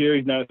head coach here.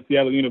 He's now at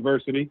Seattle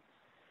University.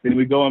 Then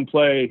we go and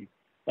play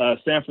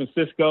San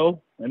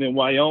Francisco, and then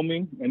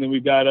Wyoming, and then we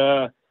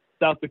got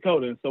South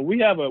Dakota. And so we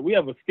have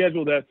a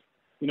schedule that's,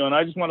 and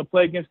I just want to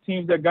play against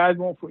teams that guys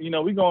won't. We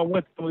go and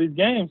win some of these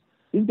games.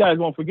 These guys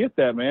won't forget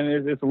that, man.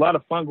 It's a lot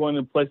of fun going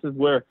to places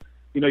where,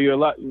 you're a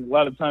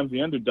lot of times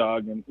the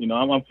underdog, and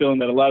I'm feeling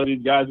that a lot of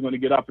these guys are going to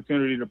get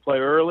opportunity to play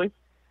early,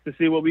 to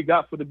see what we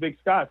got for the Big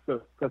Sky.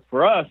 Because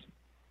for us,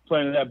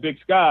 playing in that Big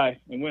Sky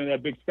and winning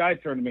that Big Sky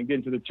tournament,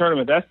 getting to the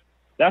tournament,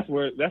 that's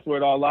where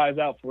it all lies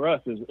out for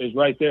us, is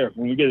right there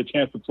when we get a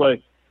chance to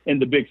play in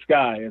the Big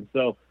Sky. And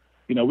so,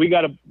 we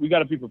gotta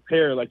be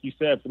prepared, like you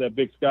said, for that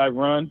Big Sky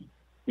run,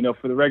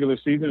 for the regular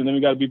season, and then we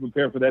got to be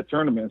prepared for that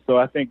tournament. So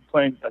I think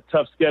playing a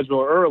tough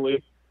schedule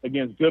early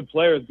against good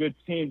players, good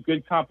teams,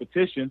 good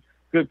competition,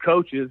 good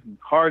coaches,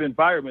 hard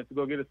environment to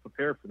go get us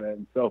prepared for that.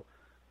 And so,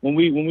 when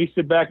we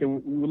sit back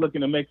and we're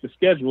looking to make the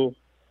schedule,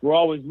 we're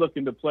always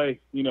looking to play,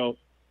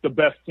 the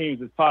best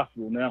teams as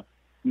possible.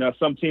 Now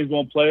some teams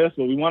won't play us,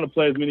 but we want to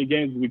play as many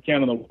games as we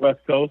can on the West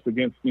Coast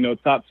against,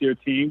 top tier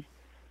teams.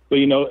 But,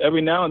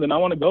 every now and then I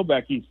want to go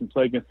back east and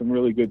play against some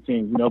really good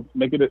teams,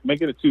 make it a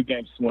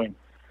 2-game swing.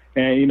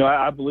 And,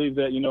 I believe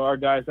that, our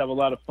guys have a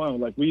lot of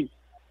fun. Like a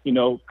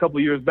couple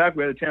of years back,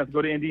 we had a chance to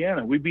go to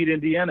Indiana. We beat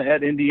Indiana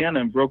at Indiana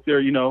and broke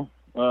their,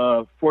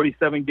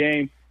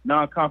 47-game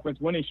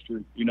non-conference winning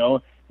streak, And I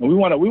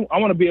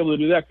want to be able to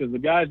do that, because the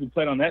guys who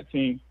played on that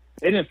team,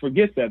 they didn't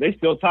forget that. They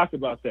still talk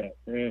about that.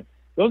 And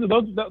those are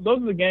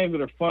the games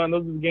that are fun.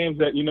 Those are the games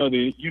that,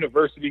 the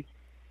university,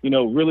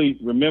 really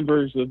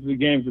remembers. Those are the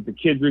games that the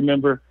kids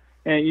remember.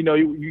 And, you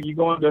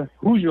go into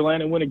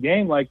Hoosierland and win a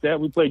game like that.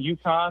 We played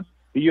UConn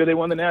the year they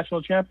won the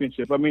national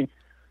championship. I mean,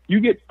 you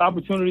get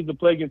opportunities to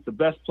play against the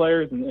best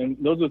players, and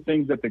those are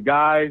things that the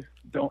guys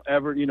don't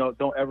ever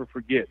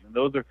forget. And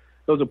those are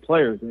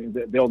players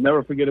that they'll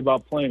never forget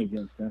about playing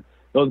against. And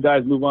those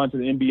guys move on to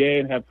the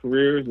NBA and have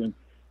careers, and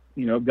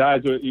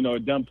guys are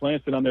done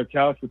playing, sit on their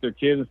couch with their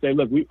kids and say,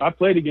 "Look, I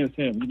played against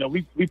him.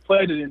 We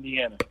played at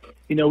Indiana.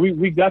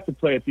 We got to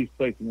play at these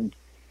places." And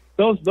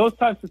those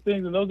types of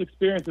things and those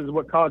experiences are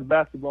what college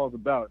basketball is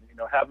about.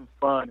 Having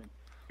fun and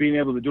being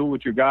able to do it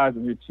with your guys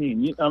and your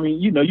team. You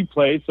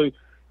played, so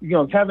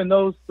having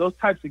those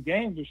types of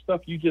games are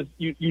stuff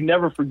you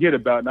never forget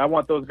about. And I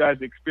want those guys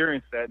to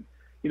experience that.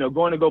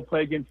 Going to go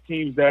play against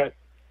teams that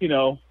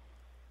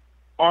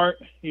aren't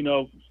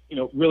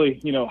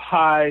really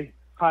high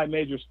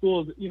major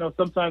schools,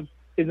 sometimes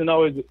isn't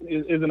always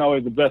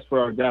the best for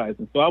our guys.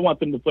 And so I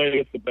want them to play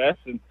against the best,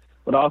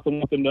 but I also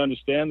want them to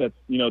understand that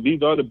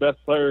these are the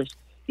best players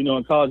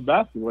in college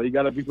basketball. You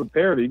got to be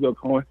prepared, or you go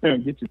in there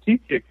and get your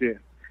teeth kicked in.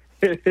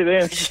 So if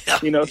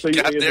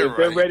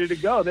they're ready to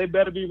go, they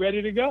better be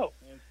ready to go.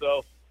 And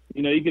so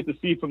you get to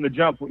see from the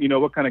jump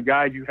what kind of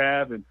guys you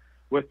have and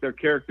what's their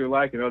character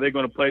like, and are they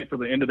going to play till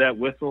the end of that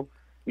whistle,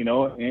 and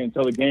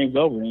until the game's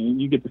over, and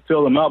you get to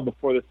fill them out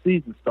before the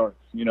season starts,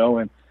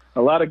 and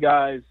a lot of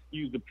guys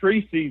use the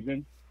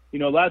preseason, a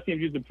lot of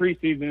teams use the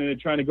preseason and they're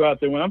trying to go out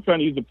there. When I'm trying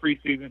to use the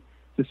preseason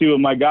to see what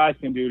my guys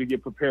can do to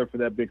get prepared for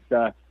that Big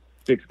Sky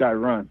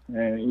run.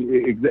 And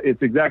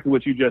it's exactly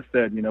what you just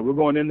said. We're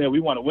going in there, we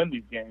want to win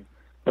these games,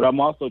 but I'm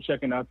also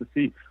checking out to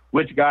see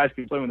which guys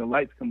can play when the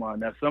lights come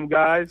on. Now, some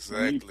guys,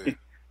 exactly.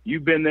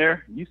 You've been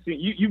there,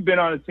 you've been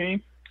on a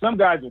team. Some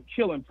guys will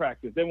kill in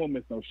practice. They won't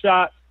miss no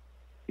shots.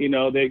 They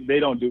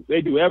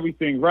do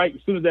everything right.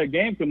 As soon as that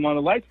game comes on,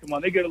 the lights come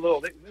on, they get a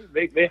little,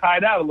 they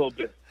hide out a little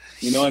bit,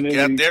 and then you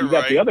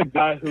got the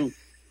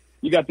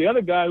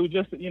other guy who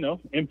just,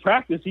 in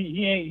practice,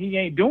 he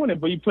ain't doing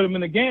it, but you put him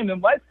in the game, then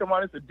lights come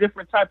on, it's a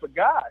different type of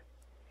guy.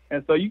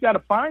 And so you got to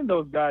find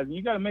those guys, and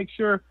you got to make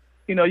sure,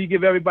 you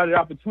give everybody the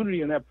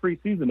opportunity in that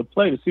preseason to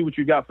play, to see what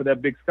you got for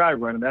that Big Sky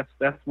run. And that's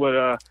what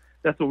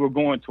we're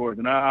going towards.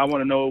 And I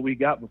want to know what we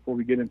got before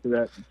we get into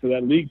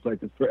that league play.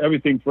 Because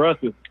everything for us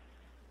is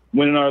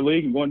winning our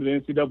league and going to the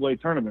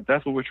NCAA tournament.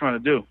 That's what we're trying to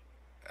do.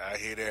 I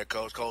hear that,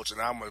 Coach,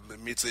 and I'm going to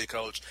admit to you,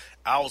 Coach,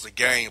 I was a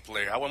game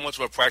player. I wasn't much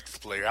of a practice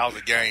player. I was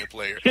a game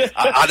player.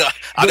 I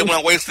didn't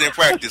want to waste it in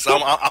practice.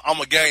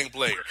 I'm a game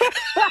player.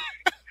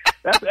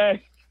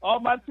 Hey, all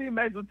my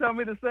teammates will tell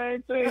me the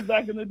same thing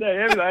back in the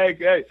day. They be like,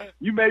 hey,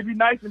 you may be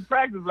nice in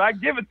practice, but I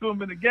give it to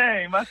them in the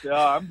game. I said,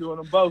 I'm doing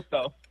them both,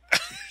 though.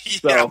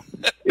 Yeah. So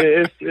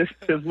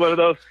it's one of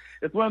those.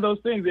 It's one of those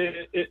things.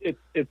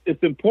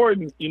 It's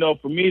important,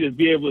 for me to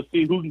be able to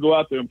see who can go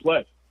out there and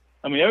play.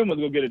 I mean, everyone's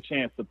going to get a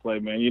chance to play,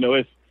 man.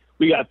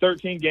 We got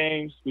 13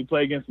 games. We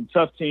play against some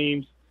tough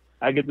teams.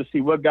 I get to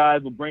see what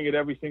guys will bring it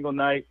every single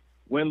night,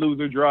 win, lose,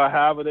 or draw,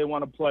 however they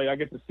want to play. I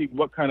get to see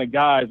what kind of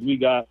guys we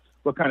got,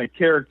 what kind of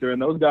character,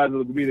 and those guys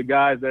will be the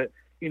guys that,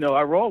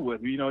 I roll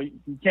with. You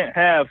can't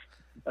have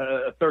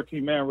a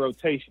 13-man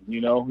rotation.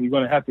 You're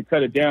going to have to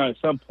cut it down at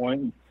some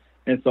point.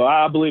 And so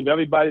I believe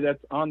everybody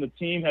that's on the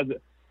team has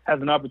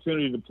an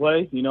opportunity to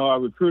play. I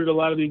recruited a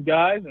lot of these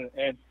guys,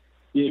 and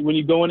when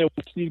you go in and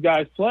watch these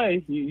guys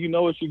play, you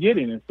know what you're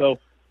getting. And so,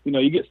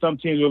 you get some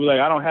teams who will be like,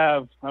 I don't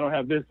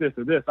have this,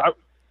 or this.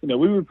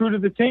 We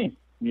recruited the team,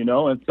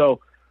 and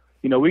so,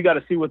 we got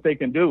to see what they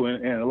can do.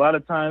 And a lot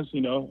of times,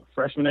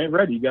 freshmen ain't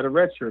ready. You got to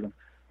redshirt them.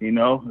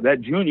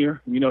 That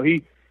junior,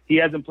 he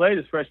hasn't played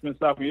his freshman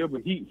sophomore year,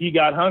 but he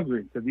got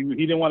hungry because he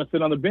didn't want to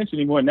sit on the bench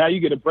anymore. Now you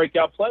get a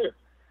breakout player.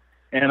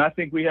 And I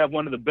think we have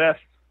one of the best.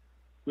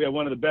 We have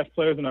one of the best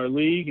players in our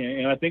league,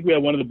 and I think we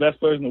have one of the best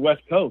players in the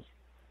West Coast.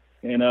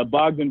 And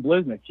Bogdan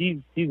Bliznik,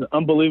 he's an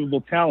unbelievable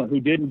talent who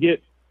didn't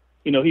get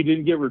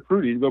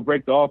recruited. He's going to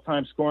break the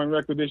all-time scoring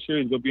record this year.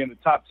 He's going to be in the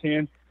top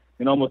 10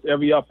 in almost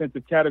every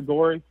offensive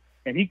category,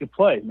 and he could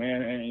play,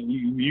 man. And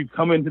you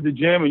come into the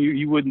gym and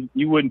you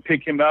wouldn't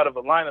pick him out of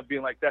a lineup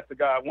being like, that's the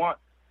guy I want.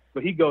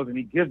 But he goes and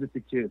he gives it to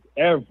kids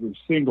every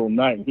single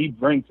night. He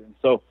brings it.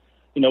 So,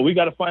 we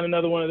got to find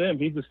another one of them.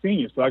 He's a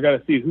senior, so I got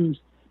to see who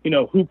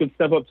can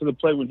step up to the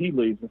plate when he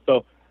leaves. And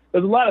so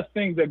there's a lot of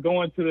things that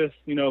go into this,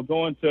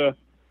 going to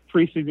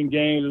preseason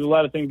games. There's a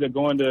lot of things that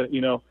go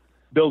into,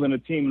 building a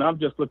team. And I'm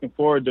just looking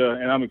forward to,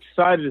 and I'm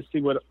excited to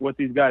see what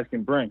these guys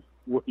can bring.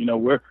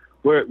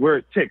 Where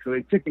it ticks. Are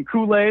they ticking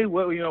Kool-Aid?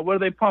 What are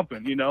they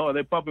pumping? Are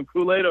they pumping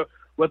Kool-Aid or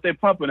what they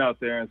pumping out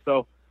there? And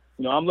so,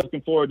 I'm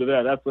looking forward to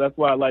that. That's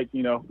why I like,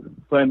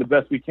 playing the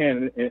best we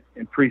can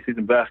in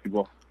preseason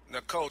basketball. Now,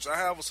 Coach, I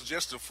have a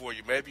suggestion for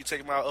you. Maybe you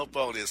take my up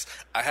on this.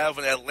 I have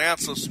an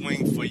Atlanta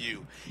swing for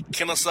you.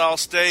 Kennesaw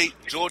State,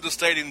 Georgia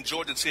State, and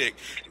Georgia Tech.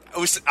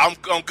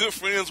 I'm good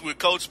friends with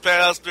Coach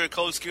Pastor,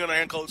 Coach Skinner,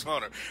 and Coach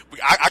Hunter.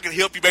 I can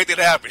help you make that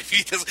happen.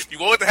 If you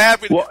want it to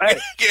happen, I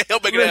can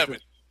help make it happen.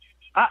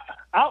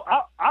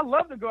 I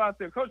love to go out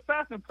there. Coach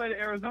Pastor played at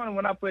Arizona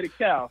when I played at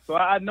Cal, so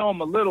I know him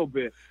a little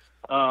bit.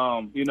 But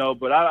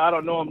I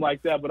don't know him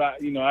like that. But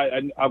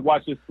I've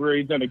watched his career.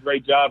 He's done a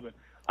great job. And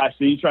I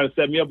see you trying to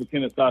set me up with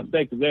Kennesaw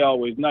State because they're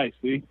always nice.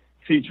 See,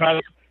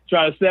 trying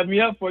to set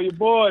me up for your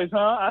boys, huh?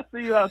 I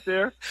see you out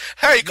there.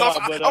 Hey, Coach,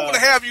 I want to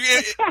have you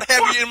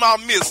in my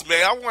midst,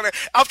 man.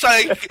 I'm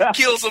trying to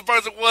kill some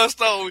birds with one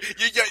stone.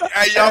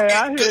 Y'all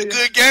get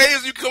good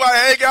games. You come out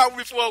and hang out with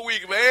me for a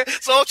week, man.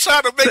 So I'm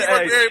trying to make it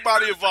work for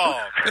everybody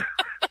involved.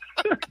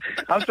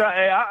 I'm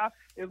trying.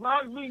 As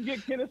long as we can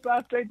get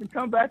Kennesaw State to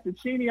come back to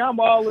Cheney, I'm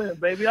all in,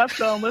 baby. I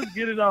tell them, let's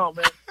get it on,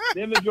 man.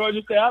 Them and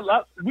Georgia State,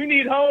 we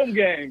need home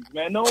games,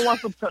 man. No one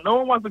wants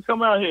to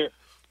come out here.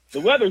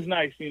 The weather's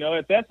nice,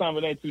 at that time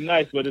it ain't too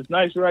nice, but it's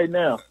nice right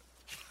now.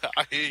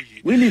 I hear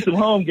you. We need some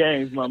home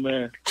games, my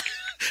man.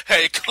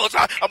 Hey, Coach,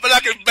 I bet I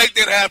can make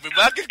that happen,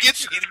 but I can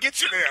get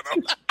you there.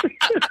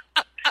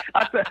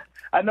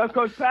 I know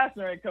Coach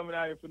Pastor ain't coming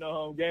out here for no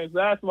home games, so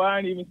that's why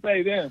I didn't even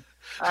say them.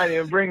 I didn't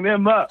even bring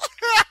them up.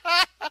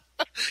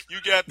 You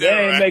got that They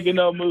ain't right. making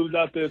no moves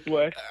out this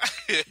way.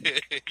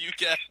 You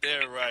got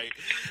that right.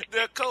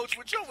 Now, Coach,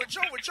 with your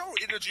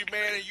energy,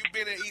 man, and you've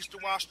been in Eastern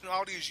Washington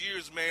all these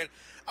years, man,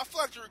 I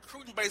feel like the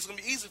recruiting base is going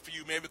to be easy for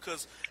you, man,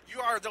 because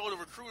you already know the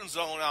recruiting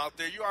zone out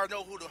there. You already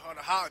know who the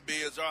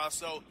hotbeds are.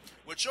 So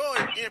with your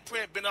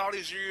imprint been all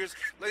these years,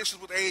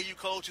 relations with AAU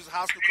coaches,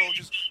 high school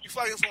coaches, you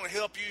feel like it's going to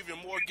help you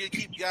even more,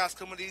 keep guys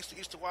coming to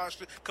Eastern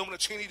Washington, coming to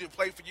Cheney to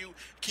play for you,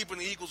 keeping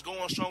the Eagles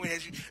going strong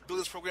as you build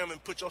this program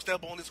and put your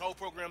step on this whole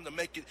program to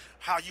make it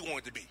how you want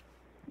it to be.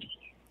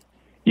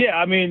 Yeah,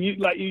 I mean,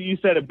 you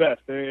said it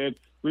best.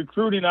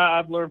 Recruiting,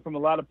 I've learned from a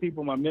lot of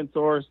people, my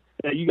mentors,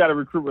 that you got to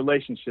recruit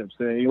relationships.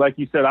 And like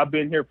you said, I've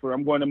been here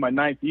I'm going to my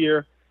 9th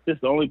year. This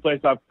is the only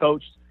place I've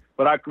coached.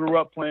 But I grew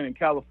up playing in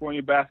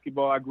California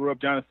basketball. I grew up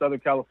down in Southern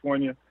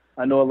California.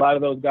 I know a lot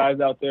of those guys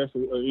out there.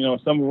 So,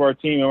 some of our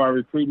team and our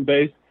recruiting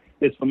base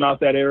is from out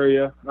that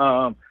area.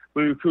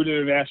 We recruited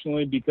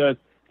internationally because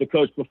the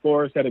coach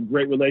before us had a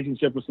great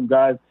relationship with some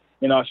guys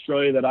in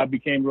Australia that I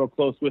became real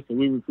close with. So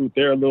we recruit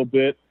there a little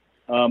bit.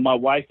 My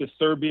wife is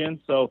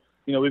Serbian, so,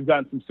 we've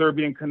gotten some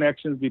Serbian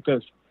connections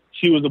because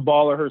she was a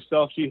baller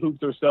herself. She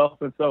hoops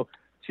herself, and so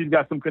she's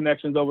got some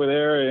connections over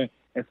there.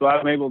 And so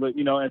I'm able to,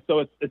 and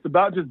so it's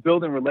about just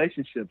building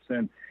relationships.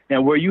 And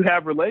where you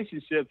have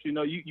relationships,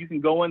 you can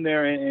go in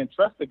there and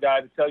trust the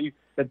guy to tell you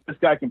that this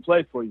guy can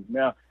play for you.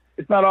 Now,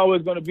 it's not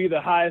always going to be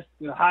the highest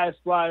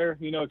flyer,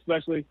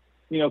 especially,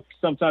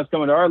 sometimes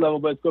coming to our level,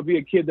 but it's going to be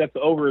a kid that's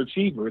an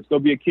overachiever. It's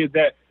going to be a kid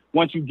that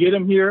once you get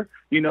them here,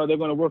 they're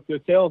going to work their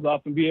tails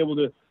off and be able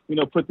to,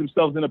 put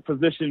themselves in a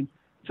position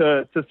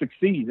to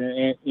succeed.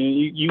 And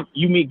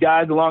you meet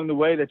guys along the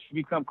way that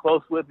you become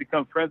close with,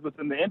 become friends with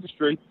in the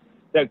industry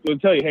that will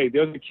tell you, hey,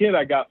 there's a kid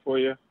I got for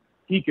you.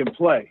 He can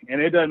play. And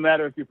it doesn't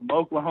matter if you're from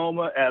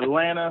Oklahoma,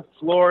 Atlanta,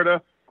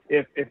 Florida.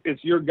 If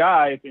it's your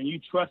guy and you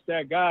trust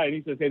that guy and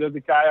he says, hey, there's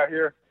a guy out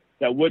here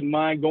that wouldn't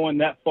mind going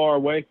that far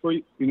away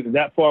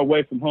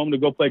from home to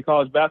go play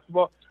college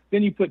basketball,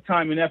 then you put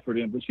time and effort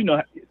in. But,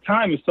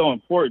 time is so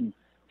important,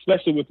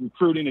 especially with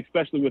recruiting,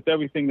 especially with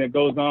everything that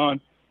goes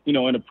on, in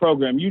a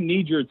program. You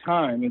need your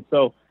time. And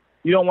so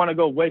you don't want to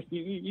go waste.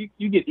 You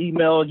get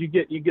emails, you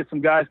get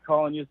some guys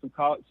calling you, some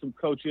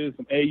coaches,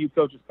 some AU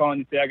coaches calling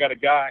you, say, I got a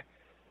guy.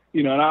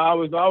 And I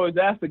always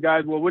ask the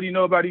guys, well, what do you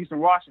know about Eastern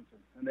Washington?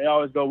 And they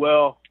always go,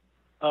 well,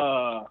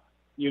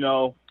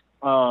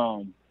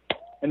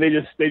 and they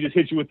just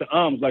hit you with the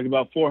like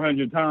about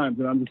 400 times.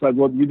 And I'm just like,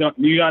 well, you not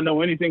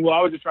know anything. Well,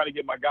 I was just trying to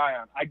get my guy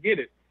on. I get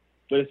it.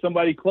 But if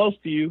somebody close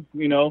to you,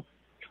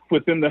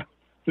 within the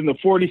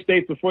 40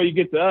 states before you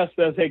get to us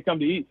says, hey, come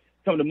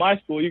to my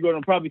school, you're going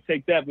to probably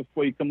take that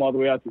before you come all the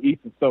way out to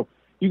Eastern. So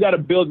you got to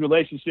build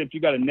relationships. You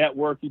got to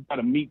network. You got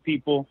to meet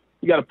people.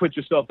 You got to put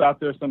yourself out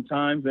there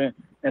sometimes. And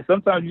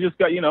sometimes you just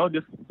got,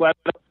 just flat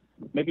up,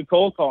 make a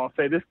cold call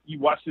and say, you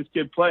watch this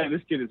kid play and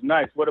this kid is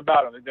nice. What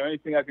about him? Is there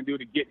anything I can do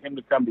to get him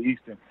to come to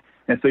Eastern?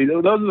 And so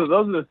those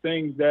are the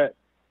things that,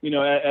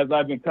 as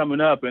I've been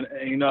coming up and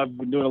I've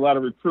been doing a lot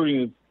of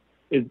recruiting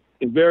is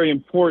very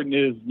important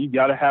is you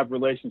got to have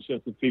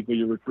relationships with people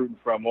you're recruiting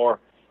from or,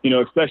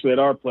 especially at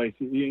our place.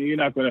 You're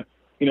not going to,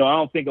 I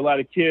don't think a lot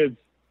of kids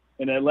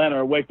in Atlanta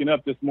are waking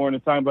up this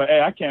morning talking about,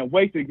 hey, I can't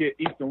wait to get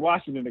Eastern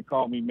Washington to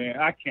call me, man.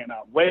 I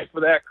cannot wait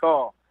for that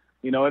call.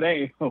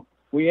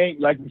 We ain't,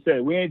 like you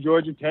said, we ain't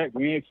Georgia Tech.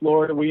 We ain't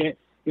Florida. We ain't,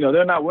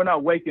 we're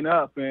not waking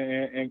up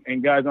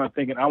and guys aren't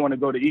thinking, I want to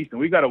go to Eastern.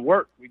 We got to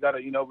work. We got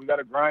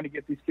to grind to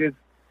get these kids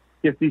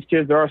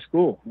to our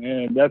school.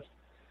 And that's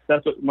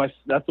what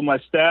my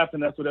staff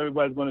and that's what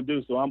everybody's going to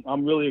do. So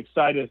I'm really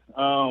excited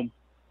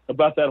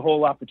about that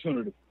whole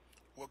opportunity.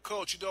 Well,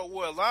 Coach, a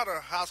lot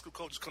of high school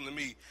coaches come to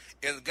me,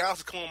 and the guys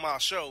that come on my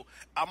show,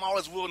 I'm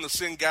always willing to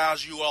send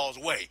guys you all's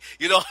way.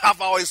 I've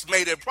always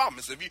made that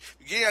promise. If you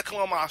come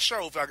on my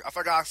show, if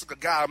I got a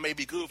guy that may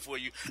be good for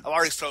you, I've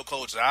always told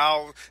coaches,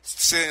 I'll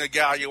send a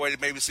guy your way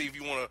to maybe see if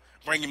you want to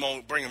bring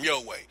him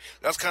your way.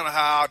 That's kind of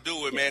how I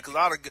do it, man, because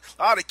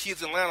a lot of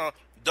kids in Atlanta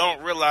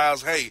don't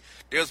realize, hey,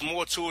 there's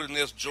more to it than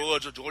this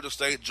Georgia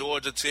State,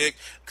 Georgia Tech,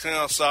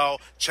 Kennesaw,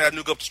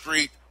 Chattanooga up the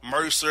street,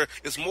 Mercer.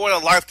 It's more to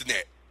life than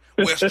that.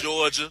 West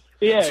Georgia.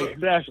 Yeah,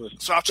 exactly.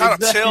 So I try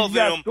to tell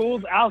them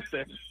schools out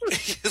there.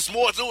 It's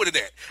more to it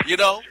than that,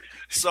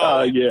 So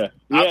I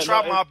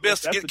try my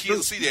best to get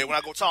kids to see that when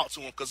I go talk to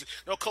them. Because,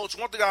 Coach,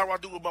 one thing I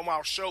want to do about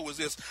my show is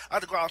this. I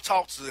have to go out and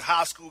talk to the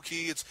high school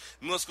kids,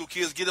 middle school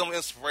kids, get them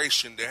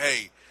inspiration that,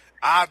 hey,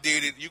 I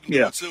did it, you can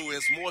do it too. And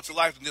it's more to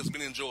life than just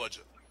being in Georgia.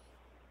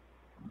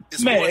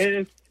 It's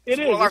a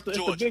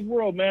big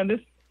world, man.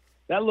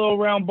 That little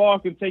round ball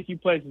can take you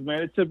places,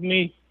 man.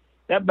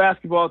 That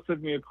basketball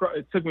took me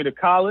to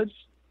college,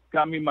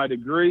 got me my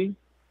degree.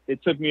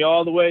 It took me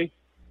all the way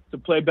to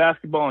play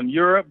basketball in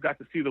Europe, got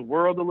to see the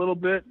world a little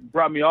bit,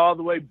 brought me all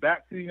the way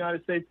back to the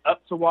United States,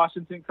 up to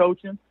Washington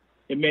coaching.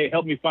 It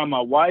helped me find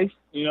my wife.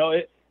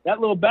 That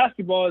little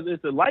basketball is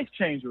a life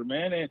changer,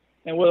 man.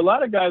 And what a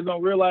lot of guys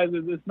don't realize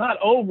is it's not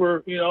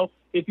over.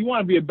 If you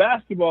want to be a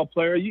basketball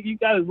player, you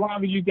got as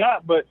long as you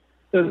got, but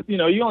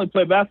you only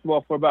play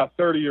basketball for about a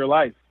third of your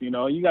life. You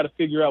got to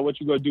figure out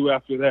what you're going to do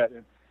after that.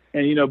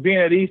 And being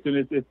at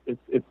Eastern,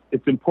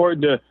 it's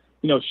important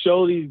to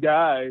show these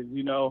guys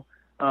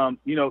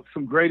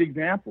some great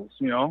examples.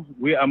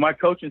 My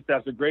coaching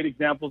staff's are great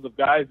examples of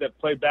guys that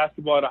play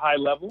basketball at a high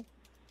level,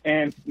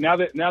 and now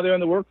they're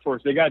in the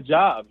workforce. They got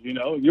jobs.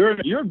 You're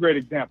a great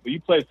example. You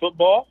played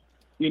football,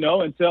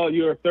 until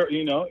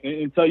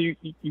until you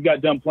got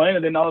done playing,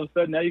 and then all of a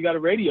sudden now you got a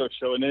radio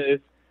show, and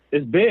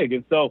it's big.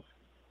 And so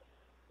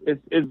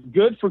it's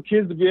good for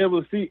kids to be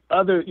able to see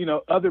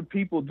other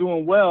people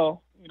doing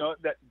well.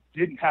 That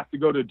didn't have to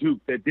go to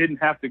Duke, that didn't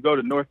have to go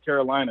to North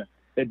Carolina,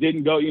 that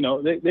didn't go,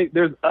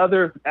 there's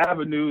other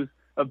avenues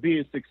of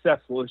being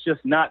successful. It's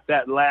just not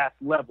that last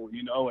level,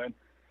 and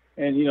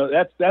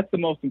that's the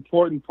most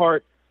important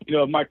part,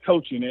 of my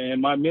coaching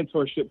and my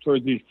mentorship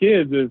towards these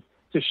kids is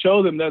to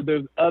show them that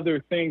there's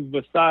other things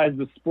besides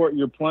the sport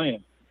you're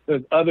playing.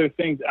 There's other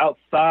things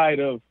outside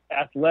of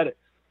athletics,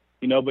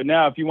 but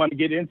now if you want to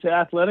get into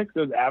athletics,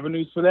 there's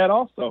avenues for that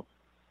also.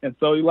 And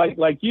so,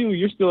 like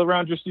you're still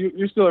around.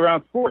 You're still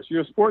around sports.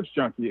 You're a sports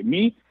junkie.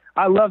 Me,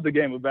 I love the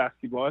game of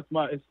basketball. It's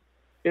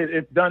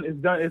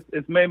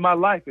made my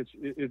life.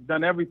 It's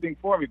done everything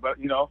for me. But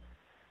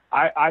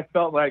I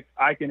felt like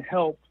I can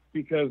help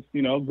because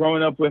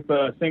growing up with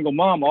a single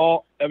mom,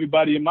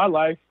 everybody in my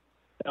life,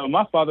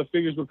 my father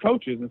figures were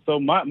coaches, and so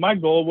my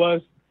goal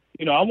was,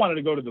 I wanted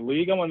to go to the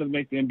league. I wanted to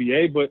make the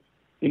NBA, but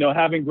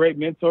having great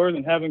mentors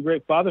and having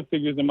great father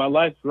figures in my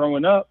life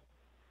growing up,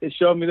 it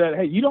showed me that,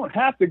 hey, you don't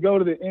have to go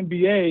to the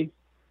NBA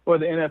or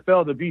the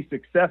NFL to be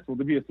successful,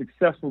 to be a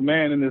successful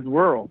man in this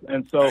world.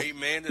 And so,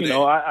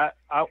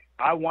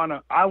 I want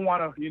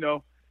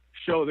to,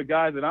 show the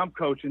guys that I'm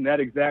coaching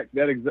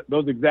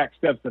those exact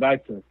steps that I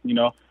took.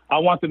 I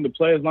want them to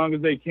play as long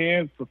as they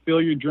can,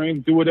 fulfill your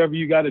dreams, do whatever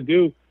you got to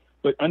do,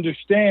 but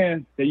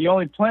understand that you're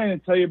only playing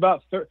until you're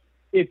about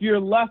if you're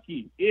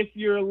lucky,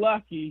 you're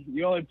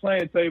only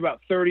playing until you're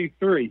about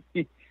 33,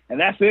 and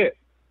that's it.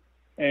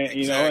 And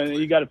and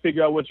you got to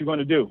figure out what you're going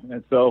to do.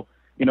 And so,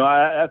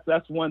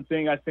 that's one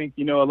thing I think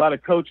a lot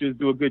of coaches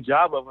do a good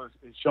job of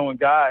is showing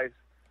guys,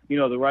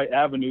 the right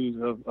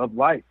avenues of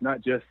life,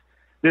 not just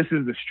this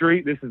is the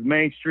street, this is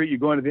Main Street, you're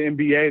going to the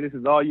NBA, this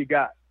is all you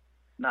got.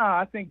 No,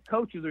 I think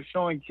coaches are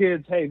showing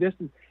kids, hey, this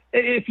is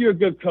if you're a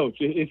good coach,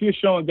 if you're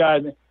showing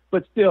guys,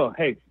 but still,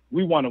 hey,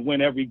 we want to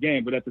win every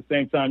game, but at the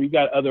same time, you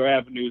got other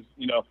avenues,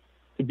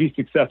 to be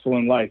successful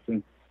in life.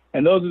 And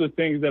those are the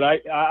things that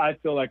I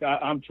feel like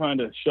I'm trying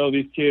to show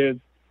these kids,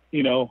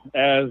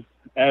 as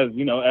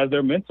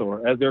their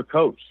mentor, as their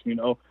coach.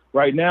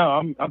 Right now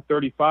I'm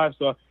 35,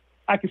 so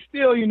I can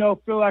still,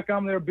 feel like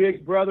I'm their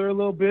big brother a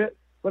little bit,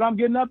 but I'm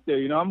getting up there.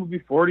 I'm gonna be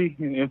 40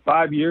 in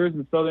 5 years,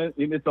 and so then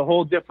it'll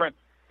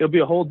be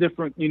a whole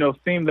different,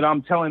 theme that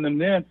I'm telling them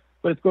then,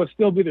 but it's going to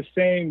still be the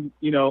same,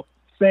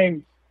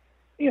 same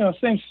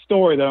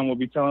story that I'm going to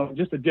be telling them,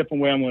 just a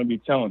different way I'm going to be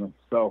telling them.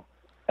 So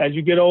as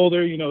you get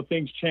older,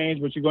 things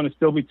change, but you're going to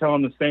still be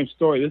telling the same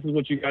story. This is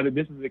what you got to,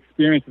 this is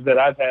experiences that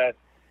I've had,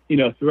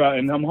 throughout.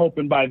 And I'm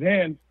hoping by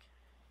then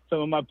some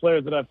of my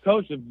players that I've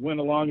coached have went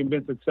along and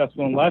been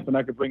successful in life, and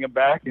I could bring them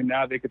back, and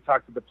now they could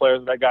talk to the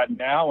players that I got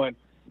now. And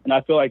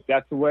I feel like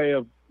that's a way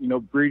of,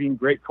 breeding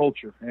great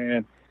culture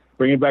and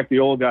bringing back the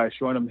old guys,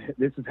 showing them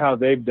this is how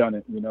they've done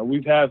it.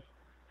 We've had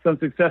some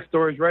success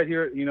stories right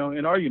here,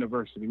 in our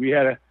university. We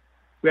had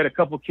a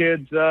couple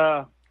kids.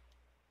 Right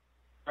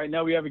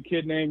now we have a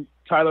kid named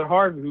Tyler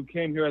Harvey who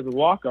came here as a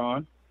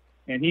walk-on,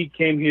 and he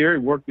came here,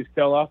 worked his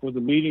tail off, was the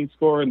leading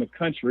scorer in the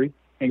country,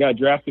 and got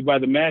drafted by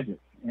the Magic.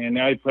 And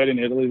now he played in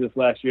Italy this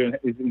last year, and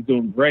he's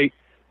doing great.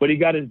 But he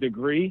got his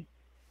degree.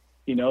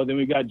 Then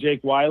we got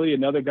Jake Wiley,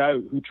 another guy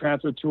who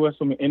transferred to us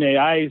from an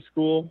NAIA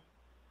school,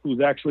 who's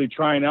actually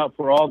trying out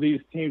for all these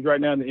teams right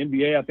now in the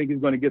NBA. I think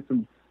he's going to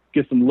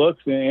get some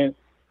looks, and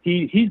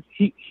he's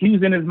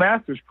in his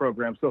master's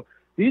program. So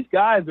these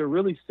guys are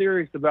really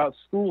serious about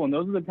school, and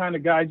those are the kind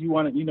of guys you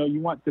want to, you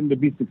want them to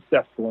be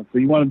successful. And so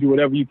you want to do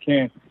whatever you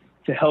can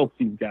to help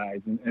these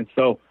guys. And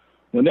so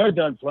when they're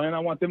done playing, I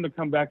want them to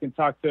come back and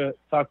talk to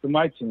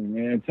my team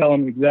and tell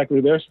them exactly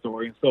their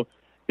story. And so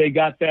they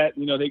got that,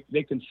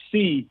 they can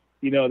see,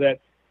 that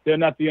they're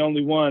not the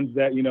only ones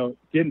that,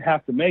 didn't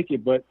have to make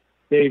it, but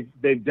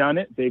they've done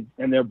it,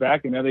 and they're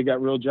back, and now they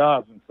got real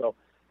jobs. And so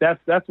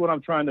that's what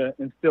I'm trying to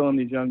instill in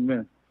these young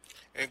men.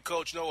 And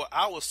Coach,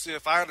 I would say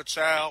if I had a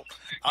child,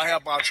 I'd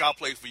have my child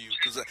play for you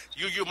because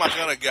you're my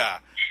kind of guy.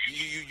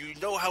 You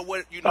know how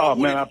what you know. Oh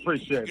man, I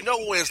appreciate it. You know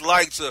what it's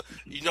like to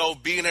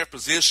be in that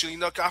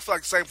position. I feel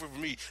like the same for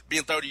me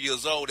being 30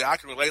 years old. That I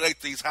can relate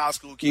to these high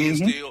school kids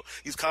still,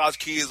 these college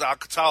kids I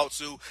could talk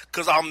to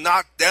because I'm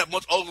not that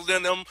much older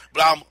than them,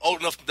 but I'm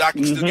old enough that I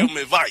can still give them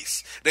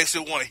advice. They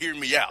still want to hear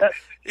me out.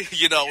 And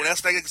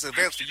that's the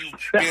advantage for you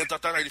being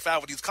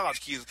 35 with these college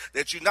kids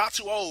that you're not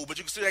too old, but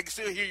they can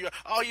still hear you.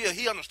 Oh yeah,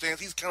 he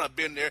understands. He's kind of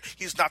been there.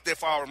 He's not that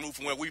far removed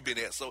from where we've been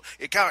at. So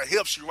it kind of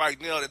helps you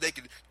right now that they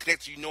can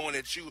connect to you, knowing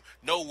that you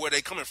know where they're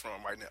coming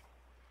from right now.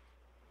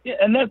 Yeah,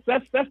 and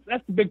that's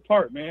the big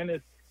part, man.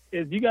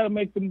 Is you got to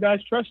make them guys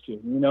trust you.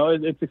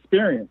 It's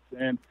experience,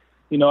 and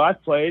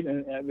I've played,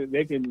 and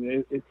they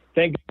can.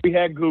 Thank God we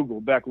had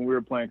Google back when we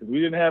were playing because we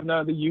didn't have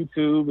none of the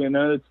YouTube and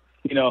none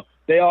of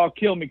They all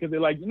kill me because they're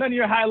like, none of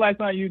your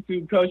highlights on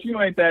YouTube, Coach. You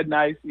ain't that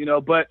nice,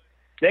 But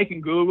they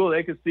can Google,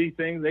 they can see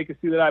things, they can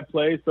see that I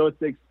play. So it's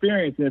the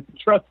experience and it's the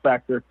trust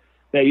factor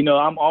that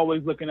I'm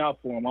always looking out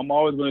for them. I'm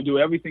always going to do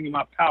everything in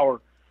my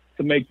power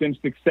to make them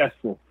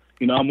successful.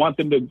 I want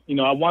them to,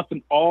 I want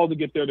them all to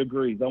get their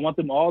degrees. I want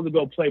them all to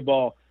go play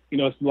ball,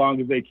 as long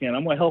as they can.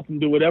 I'm going to help them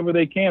do whatever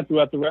they can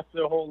throughout the rest of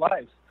their whole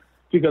lives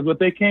because when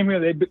they came here,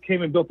 they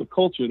came and built a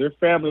culture. They're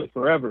family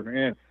forever,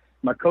 and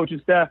my coaching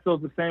staff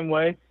feels the same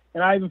way.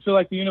 And I even feel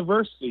like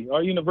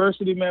our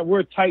university, man,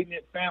 we're a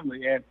tight-knit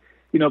family. And,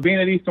 being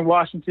at Eastern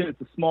Washington,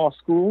 it's a small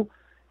school.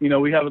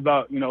 We have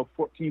about,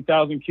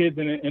 14,000 kids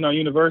in our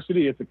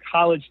university. It's a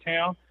college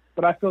town.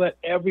 But I feel that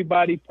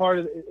everybody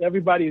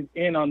is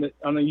in on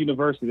the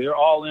university. They're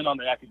all in on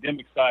the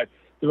academic side.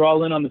 They're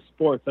all in on the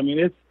sports. I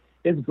mean,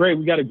 it's great.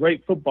 We got a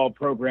great football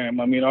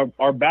program. I mean,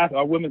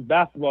 our women's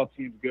basketball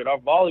team's good. Our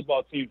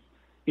volleyball team's,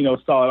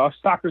 solid. Our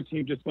soccer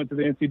team just went to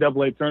the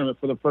NCAA tournament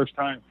for the first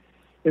time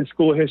in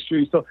school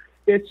history. So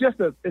it's just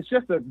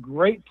a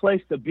great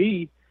place to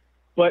be,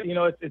 but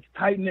it's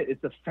tight knit.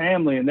 It's a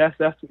family, and that's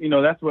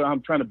what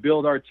I'm trying to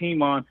build our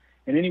team on.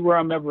 And anywhere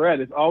I'm ever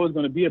at, it's always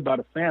going to be about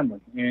a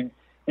family. And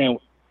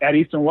at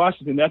Eastern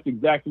Washington, that's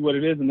exactly what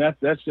it is. And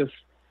that's just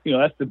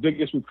that's the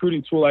biggest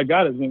recruiting tool I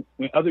got is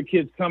when other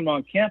kids come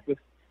on campus,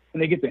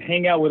 and they get to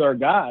hang out with our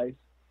guys,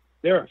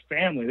 they're a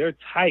family. They're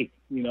tight,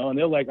 you know, and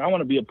they're like, I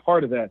want to be a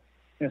part of that.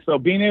 And so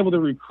being able to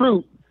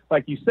recruit,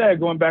 like you said,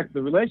 going back to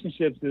the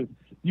relationships, is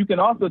I can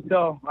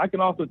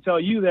also tell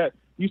you that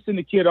you send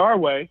a kid our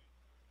way,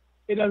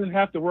 it doesn't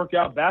have to work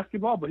out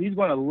basketball, but he's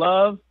going to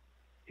love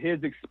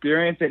his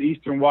experience at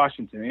Eastern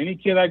Washington. Any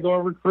kid I go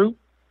and recruit,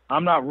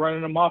 I'm not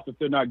running them off if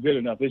they're not good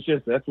enough. It's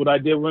just that's what I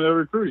did when they were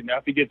recruiting. Now,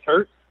 if he gets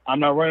hurt, I'm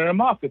not running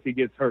him off if he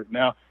gets hurt.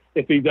 Now,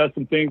 if he does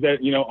some things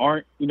that, you know,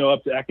 aren't, you know,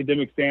 up to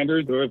academic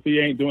standards, or if he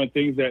ain't doing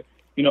things that,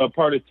 you know, are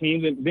part of the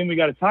team, then we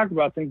got to talk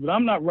about things. But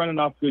I'm not running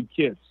off good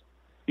kids.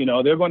 You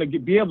know, they're going to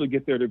be able to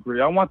get their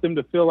degree. I want them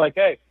to feel like,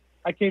 hey,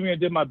 I came here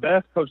and did my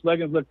best. Coach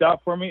Leggins looked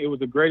out for me. It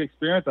was a great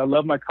experience. I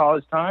love my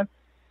college time.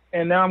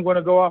 And now I'm going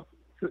to go off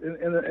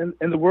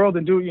in the world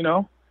and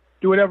do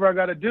whatever I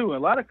got to do. And a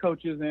lot of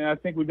coaches, and I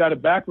think we got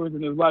it backwards,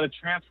 and there's a lot of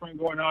transferring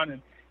going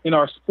on in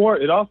our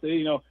sport. It also,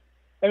 you know,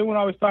 everyone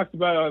always talks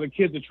about the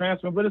kids are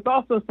transferring, but it's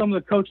also some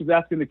of the coaches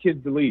asking the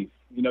kids to leave.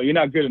 You know, you're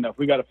not good enough.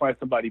 We got to find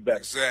somebody better.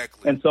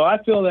 Exactly. And so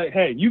I feel that,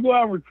 hey, you go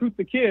out and recruit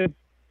the kids,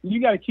 you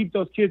got to keep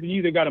those kids, and you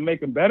either got to make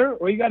them better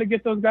or you got to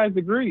get those guys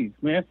degrees,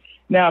 man.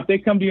 Now, if they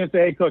come to you and say,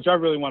 hey, Coach, I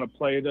really want to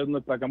play. It doesn't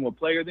look like I'm going to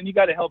play, then you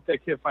got to help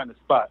that kid find a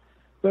spot.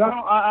 But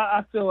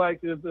I feel like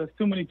there's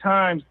too many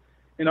times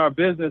in our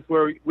business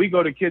where we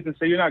go to kids and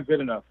say, you're not good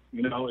enough.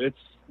 You know, it's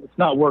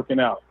not working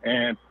out.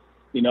 And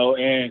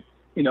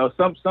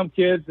some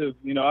kids have,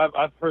 you know,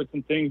 I've heard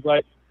some things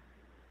like,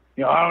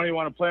 you know, I don't even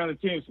want to play on the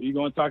team. So you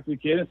go and talk to the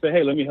kid and say,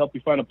 hey, let me help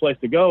you find a place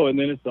to go. And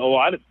then it's, oh,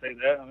 I didn't say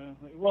that. I mean,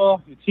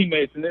 well, your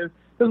teammates, and there's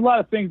a lot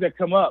of things that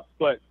come up,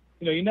 but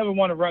you know, you never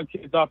want to run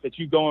kids off that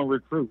you go and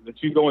recruit,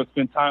 that you go and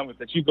spend time with,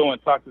 that you go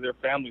and talk to their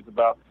families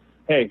about.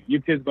 Hey,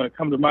 your kid's going to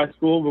come to my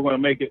school. We're going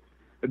to make it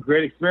a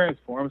great experience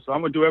for him. So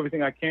I'm going to do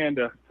everything I can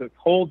to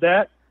hold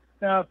that.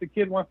 Now, if the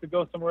kid wants to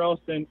go somewhere else,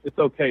 then it's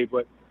okay.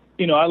 But,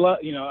 you know,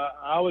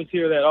 I always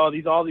hear that all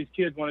these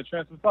kids want to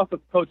transfer. It's also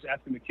the coach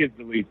asking the kids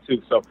to leave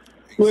too. So,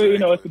 you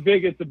know, it's a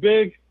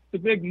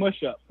big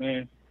mush up,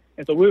 man.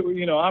 And so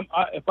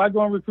if I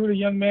go and recruit a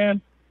young man,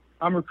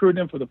 I'm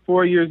recruiting him for the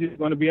 4 years he's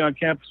going to be on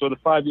campus, or the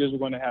 5 years we're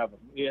going to have him.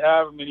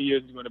 However many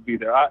years he's going to be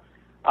there.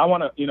 I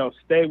want to, you know,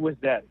 stay with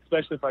that,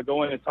 especially if I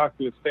go in and talk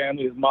to his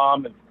family, his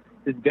mom and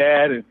his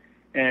dad,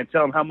 and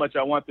tell him how much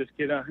I want this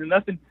kid. And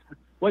nothing,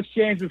 what's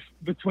changed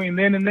between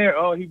then and there?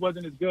 Oh, he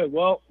wasn't as good.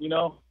 Well, you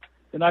know,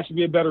 then I should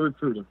be a better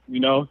recruiter, you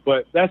know.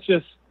 But that's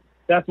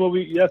what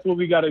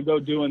we got to go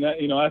do. And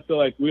that, you know, I feel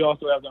like we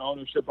also have the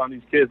ownership on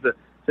these kids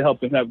to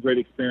help them have great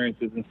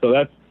experiences. And so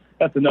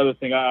that's another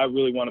thing I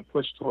really want to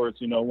push towards,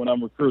 you know, when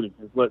I'm recruiting,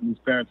 is letting these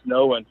parents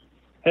know, and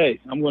hey,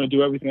 I'm going to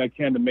do everything I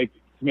can to make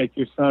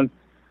your son's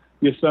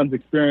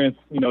experience,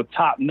 you know,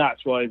 top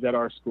notch while he's at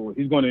our school.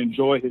 He's going to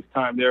enjoy his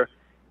time there,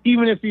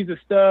 even if he's a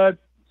stud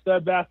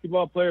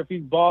basketball player, if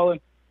he's balling,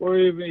 or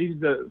even he's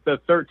the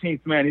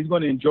 13th man. He's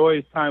going to enjoy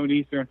his time at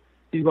Eastern.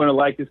 He's going to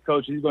like his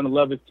coach. He's going to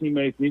love his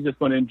teammates, and he's just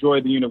going to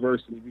enjoy the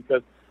university,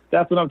 because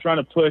that's what I'm trying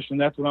to push,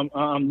 and that's what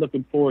I'm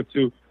looking forward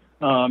to.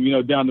 You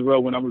know, down the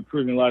road when I'm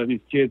recruiting a lot of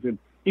these kids. And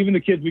even the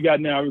kids we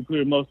got now, I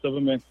recruited most of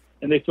them, and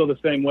they feel the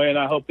same way, and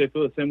I hope they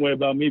feel the same way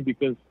about me,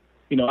 because,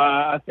 you know,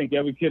 I think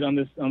every kid on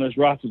this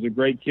roster is a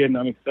great kid, and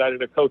I'm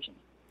excited to coach them.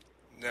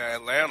 Now,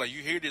 Atlanta,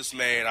 you hear this,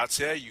 man. I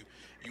tell you,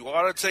 you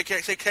ought to take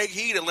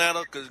heed,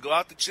 Atlanta, because go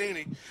out to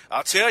Cheney.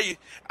 I'll tell you,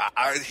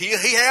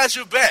 he has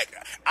your back.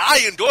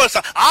 I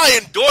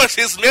endorse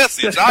his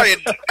message. I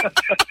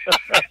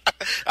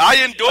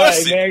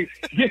endorse it.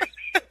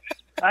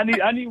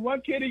 Man, I need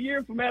one kid a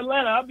year from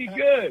Atlanta. I'll be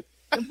good.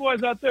 Them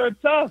boys out there are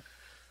tough.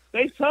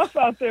 They tough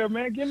out there,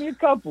 man. Give me a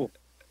couple.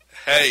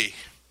 Hey,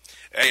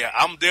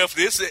 I'm there for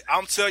this.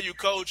 I'm telling you,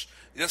 Coach,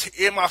 just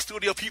in my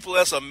studio, people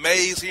that's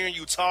amazed hearing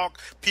you talk.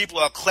 People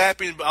are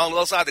clapping on the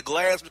other side of the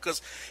glass,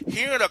 because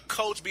hearing a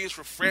coach be as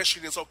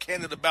refreshing and so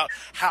candid about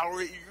how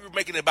you're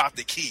making it about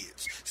the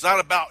kids. It's not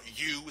about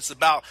you. It's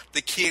about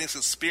the kid's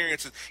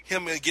experience and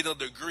him getting a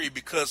degree,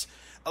 because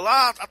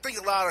I think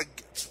a lot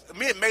of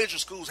mid-major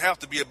schools have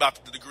to be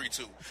about the degree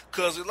too,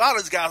 because a lot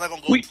of these guys are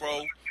going to go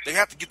pro. They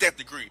have to get that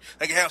degree.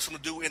 They can have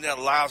something to do in their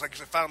lives. Like you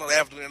said, find another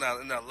avenue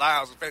in their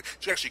lives. In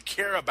fact, to actually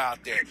care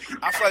about that.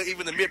 I feel like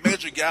even the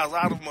mid-major guys, a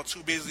lot of them are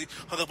too busy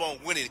hung up on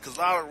winning, because a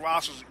lot of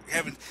rosters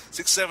having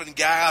 6-7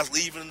 guys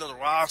leaving the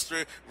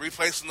roster,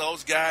 replacing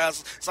those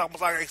guys. It's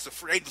almost like it's a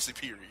free agency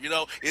period. You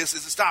know,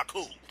 it's not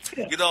cool.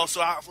 Yeah. You know,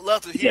 so I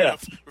love to hear,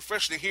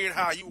 refreshing to hear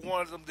how you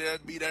wanted them to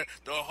be there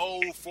the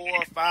whole 4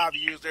 or 5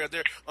 years they're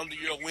there under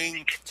your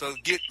wing, to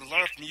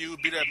learn from you,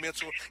 be their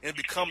mentor, and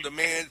become the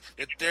man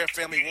that their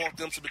family wants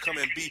them to become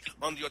and be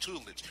under your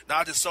tutelage. Now,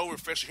 it's just so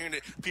refreshing hearing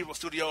that people in the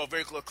studio are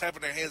very close,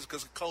 clapping their hands,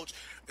 because a coach,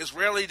 it's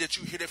rarely that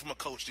you hear that from a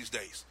coach these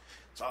days.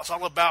 So it's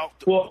all about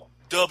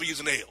W's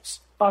and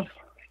L's.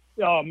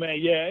 Oh man,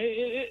 yeah.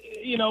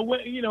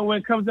 When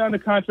it comes down to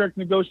contract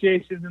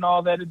negotiations and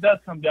all that, it does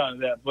come down to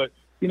that. But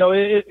you know,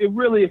 it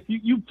really, if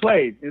you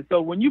played, and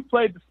so when you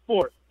played the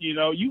sport, you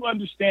know, you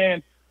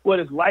understand what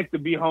it's like to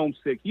be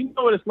homesick. You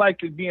know what it's like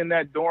to be in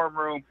that dorm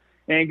room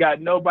and got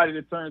nobody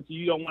to turn to.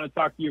 You don't want to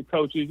talk to your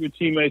coaches, your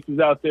teammates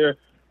is out there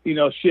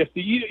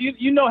shifty.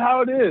 You know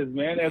how it is,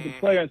 man, as a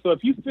player. And so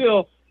if you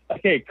feel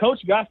like, hey,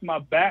 coach got my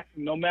back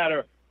no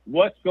matter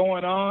what's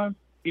going on,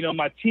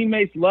 my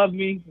teammates love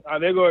me,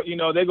 they're going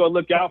to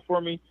look out for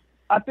me.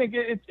 I think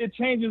it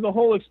changes the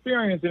whole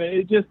experience, and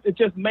it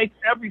just makes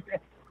everything.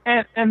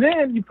 And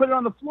then you put it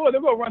on the floor,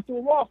 they're going to run through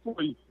a wall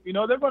for you.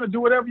 They're going to do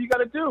whatever you got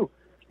to do.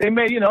 They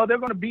may, they're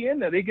going to be in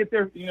there. They get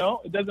their,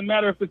 it doesn't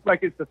matter if it's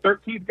the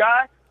 13th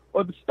guy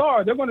or the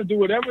star. They're going to do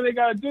whatever they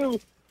got to do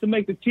to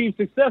make the team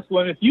successful.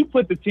 And if you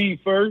put the team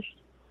first,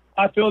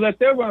 I feel that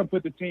they're going to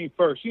put the team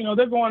first.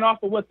 They're going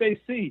off of what they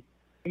see.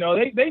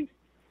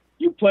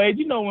 You played.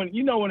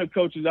 When a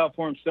coach is out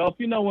for himself.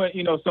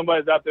 When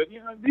somebody's out there.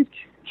 These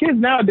kids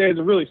nowadays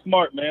are really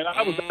smart, man.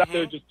 I was out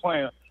there just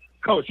playing.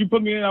 Coach, you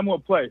put me in, I'm going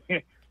to play.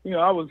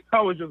 I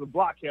was just a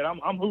blockhead.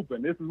 I'm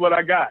hooping. This is what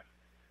I got.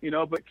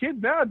 But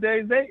kids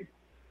nowadays,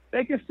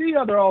 they can see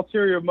other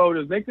ulterior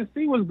motives. They can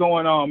see what's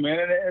going on, man.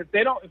 And if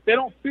they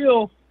don't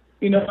feel,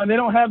 and they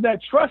don't have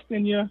that trust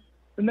in you,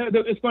 then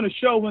it's going to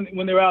show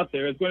when they're out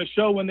there. It's going to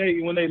show when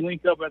they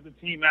link up as a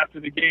team after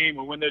the game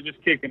or when they're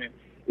just kicking it.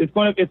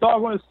 It's all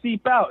going to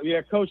seep out.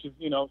 Yeah, coaches,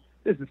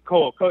 this is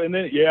cold. And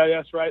then, yeah,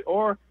 that's right.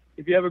 Or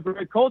if you have a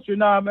great culture,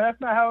 nah, man,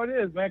 that's not how it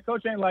is, man.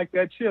 Coach ain't like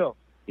that. Chill.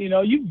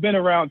 You've been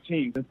around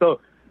teams. And so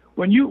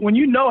when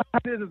you know how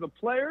it is as a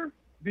player,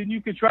 then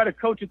you can try to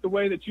coach it the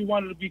way that you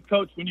wanted to be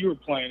coached when you were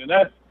playing. And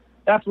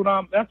that's what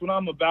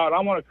I'm about. I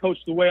want to coach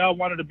the way I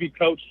wanted to be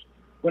coached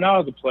when I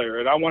was a player.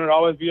 And I wanted to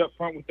always be up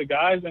front with the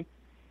guys.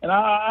 And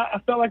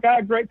I felt like I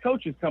had great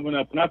coaches coming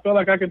up, and I felt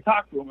like I could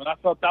talk to them, and I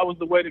felt that was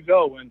the way to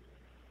go. And,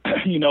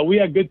 we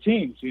had good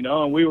teams,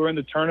 and we were in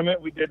the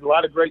tournament. We did a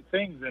lot of great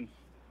things. And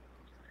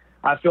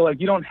I feel like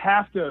you don't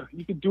have to –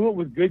 you can do it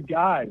with good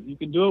guys. You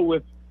can do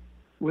it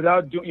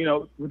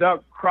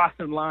without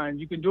crossing lines.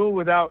 You can do it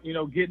without,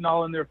 getting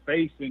all in their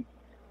face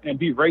and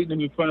berating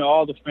them in front of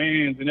all the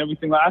fans and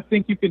everything. I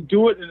think you can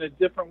do it in a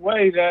different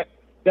way that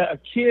a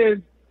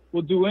kid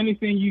will do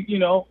anything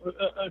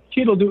a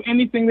kid will do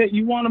anything that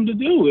you want them to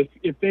do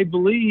if they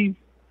believe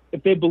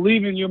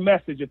in your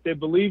message, if they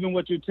believe in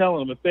what you're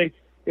telling them,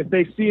 if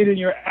they see it in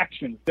your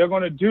actions, they're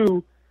going to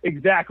do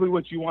exactly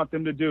what you want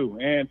them to do.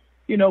 And,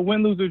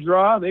 win, lose, or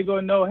draw, they're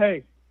going to know,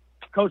 hey,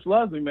 Coach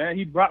loves me, man.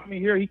 He brought me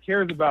here. He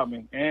cares about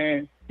me.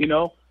 And,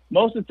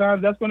 most of the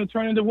time that's going to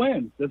turn into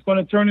wins. That's going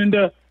to turn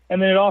into –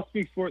 and then it all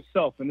speaks for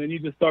itself. And then you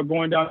just start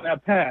going down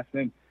that path.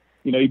 And,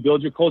 you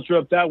build your culture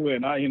up that way.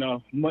 And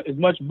as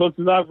much books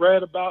as I've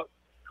read about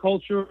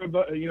culture,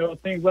 about,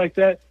 things like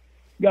that,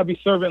 you got to be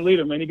servant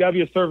leader, man. You got to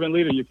be a servant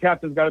leader. Your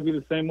captain's got to be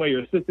the same way.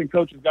 Your assistant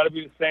coach has got to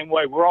be the same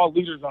way. We're all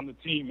leaders on the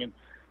team. And,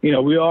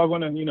 we all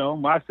going to,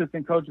 my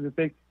assistant coaches, if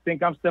they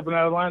think I'm stepping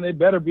out of line, they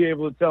better be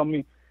able to tell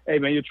me, hey,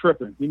 man, you're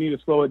tripping. You need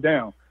to slow it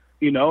down.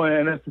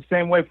 And it's the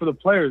same way for the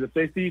players. If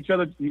they see each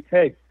other,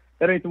 hey,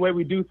 that ain't the way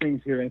we do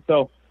things here. And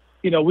so,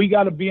 we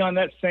got to be on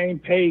that same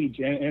page.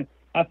 And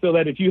I feel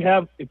that if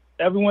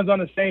everyone's on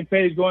the same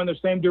page, going the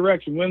same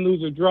direction, win,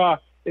 lose, or draw,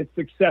 it's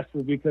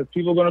successful because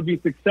people are going to be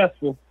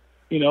successful.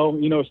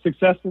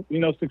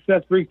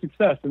 Success breeds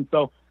success. And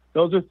so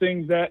those are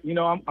things that,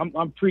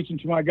 I'm preaching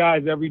to my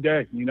guys every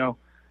day.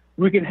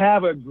 We can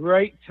have a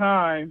great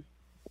time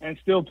and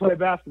still play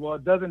basketball.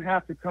 It doesn't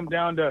have to come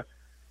down to,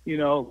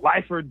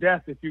 life or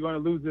death if you're going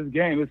to lose this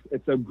game.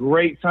 It's a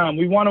great time.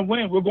 We want to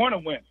win. We're going to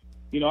win.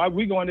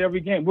 We go into every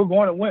game. We're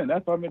going to win.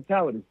 That's our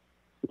mentality.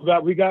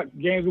 We got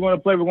games we want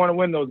to play. We want to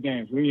win those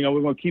games. We're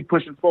going to keep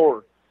pushing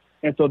forward.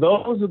 And so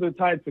those are the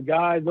types of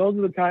guys, those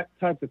are the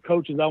types of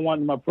coaches I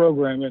want in my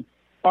program. And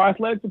our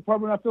athletic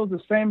department, I feel, is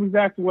the same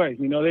exact way.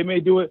 They may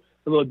do it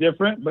a little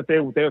different, but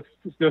they're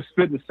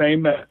spitting the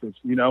same message.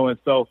 And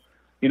so,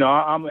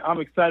 I'm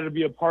excited to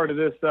be a part of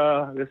this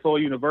whole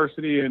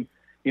university. And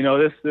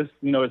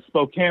it's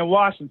Spokane,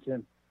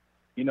 Washington.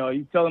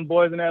 You tell them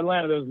boys in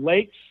Atlanta, there's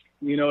lakes.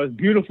 It's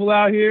beautiful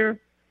out here.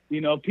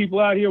 People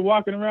out here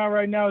walking around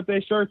right now with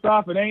their shirts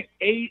off. It ain't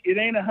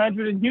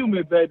 100 and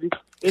humid, baby.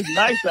 It's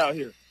nice out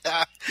here.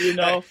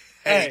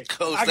 Hey,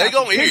 Coach, I got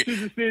some pictures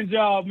to send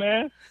y'all,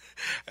 man.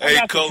 I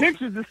got some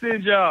pictures to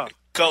send y'all.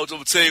 Coach, I'm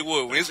gonna tell you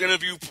what. When this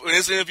interview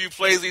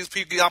plays these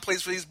people, y'all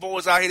plays for these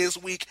boys out here this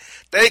week,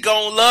 they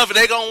gonna love it.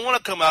 They gonna want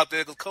to come out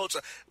there because Coach,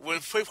 when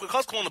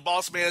Coach come on the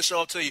Bossman Show,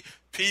 I'll tell you,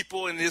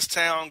 people in this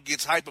town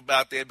gets hype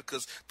about that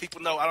because people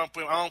know I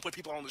don't put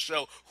people on the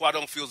show who I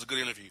don't feel is a good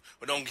interview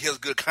or don't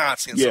get good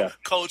content. Yeah. So,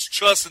 Coach,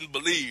 trust and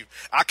believe.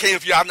 I came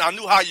for you. I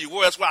knew how you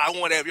were. That's why I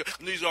wanted to have you.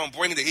 I knew you were gonna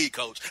bring the heat,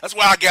 Coach. That's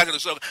why I got to the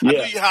show.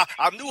 Yeah.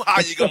 I knew how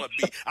you gonna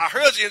be. I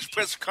heard you in the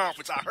press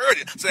conference. I heard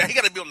it. Said he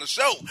got to be on the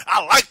show.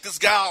 I like this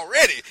guy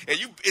already, and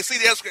you see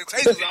the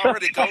expectations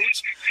already,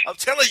 Coach. I'm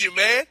telling you,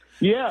 man.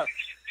 Yeah,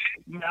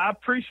 man, I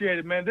appreciate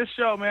it, man. This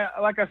show, man,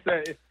 like I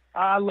said,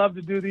 I love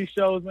to do these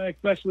shows, man.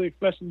 Especially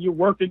you're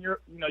working your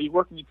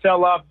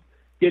tail off,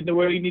 getting to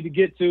where you need to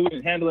get to,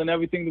 and handling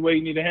everything the way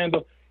you need to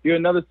handle. You're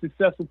another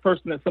successful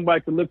person that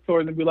somebody could look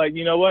towards and be like,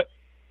 you know what,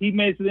 he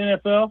made it to the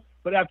NFL,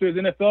 but after his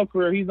NFL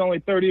career, he's only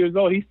 30 years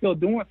old. He's still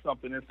doing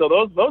something, and so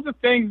those are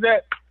things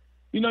that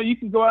you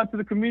can go out into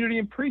the community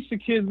and preach to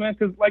kids, man,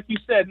 because like you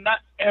said, not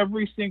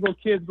every single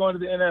kid's going to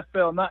the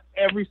NFL. Not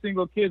every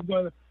single kid's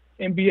going to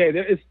the NBA.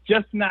 It's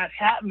just not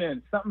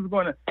happening. Something's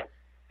going to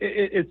 –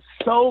 it's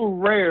so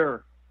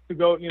rare to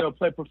go,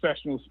 play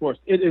professional sports.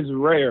 It is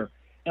rare.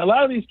 And a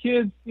lot of these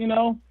kids,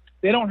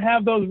 they don't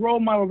have those role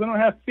models. They don't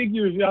have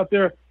figures out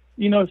there,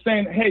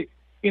 saying, hey,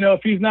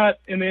 if he's not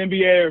in the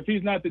NBA or if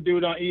he's not the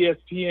dude on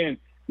ESPN,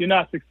 you're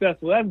not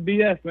successful. That's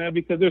BS, man,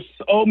 because there's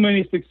so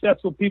many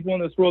successful people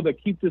in this world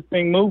that keep this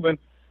thing moving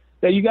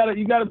that you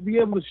gotta be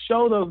able to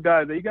show those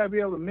guys that. You gotta be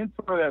able to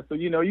mentor that. So,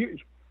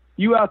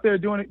 you out there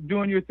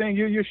doing your thing,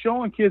 you're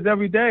showing kids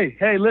every day,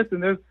 hey, listen,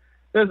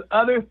 there's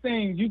other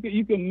things.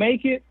 You can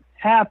make it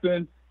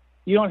happen.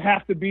 You don't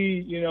have to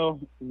be,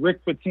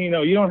 Rick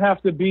Pitino. You don't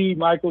have to be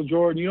Michael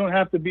Jordan. You don't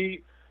have to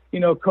be,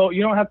 Cole.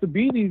 You don't have to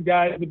be these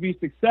guys to be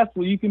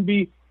successful. You can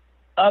be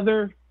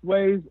other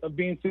ways of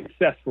being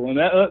successful, and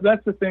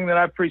that's the thing that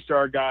I preach to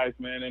our guys,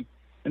 man.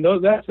 And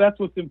that's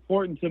what's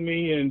important to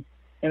me, and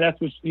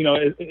that's what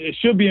it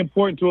should be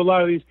important to a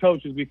lot of these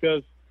coaches,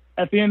 because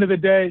at the end of the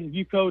day, if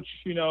you coach,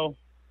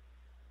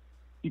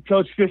 you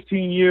coach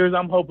 15 years.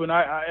 I'm hoping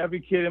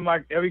every kid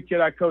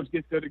I coach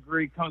gets their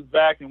degree, comes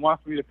back and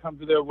wants me to come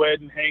to their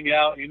wedding, hang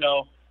out,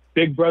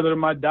 big brother to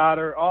my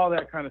daughter, all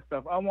that kind of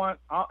stuff.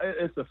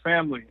 It's a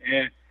family,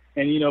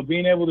 and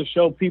being able to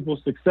show people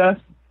success.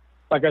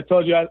 Like I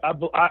told you,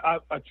 I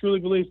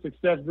truly believe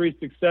success breeds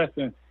success,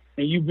 and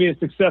you being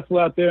successful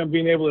out there and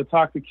being able to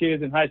talk to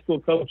kids and high school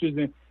coaches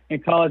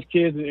and college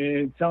kids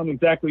and tell them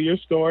exactly your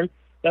story.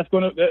 That's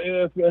gonna,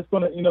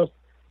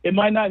 it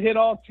might not hit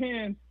all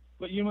 10.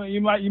 But you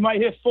might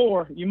hit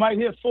 4. You might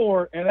hit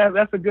 4, and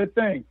that's a good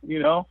thing.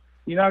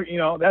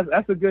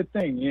 That's a good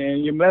thing.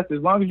 And your message,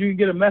 as long as you can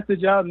get a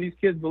message out and these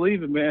kids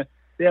believe it, man,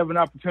 they have an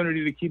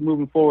opportunity to keep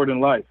moving forward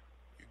in life.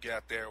 You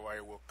got there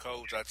right. Well,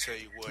 Coach, I tell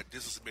you what,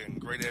 this has been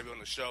great to have you on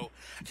the show.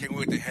 I can't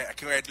wait to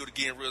do it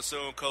again real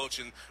soon, Coach.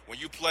 And when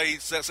you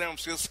played San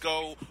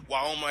Francisco,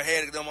 Wyoming, I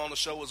had them on the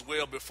show as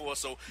well before,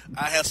 so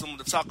I have something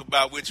to talk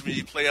about with you when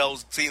you play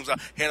those teams I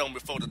had on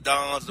before, the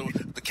Dons,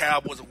 the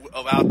Cowboys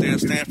of out there,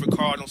 Stanford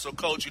Cardinals. So,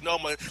 Coach, I'm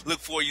going to look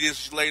for you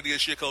later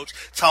this year, Coach.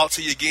 Talk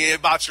to you again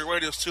about your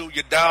Raiders, too,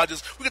 your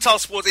Dodgers. We can talk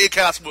sports and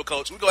college sports,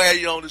 Coach. We're going to have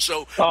you on the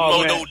show,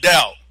 no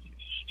doubt.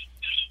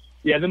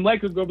 Yeah, them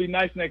Lakers going to be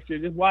nice next year.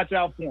 Just watch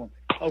out for them.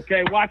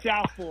 Okay, watch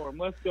out for them.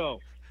 Let's go.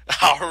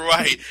 All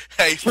right.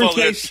 Hey,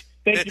 folks.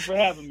 Thank you for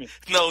having me.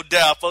 No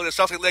doubt, folks.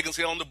 Celtic Legends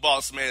here on the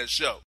Bossman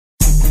Show.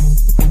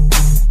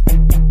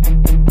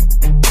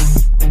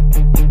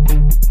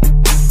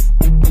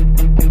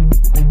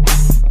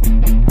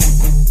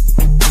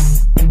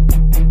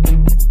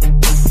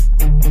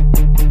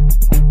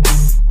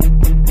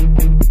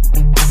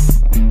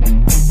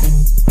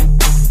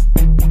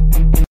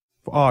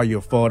 For all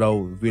your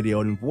photo,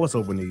 video, and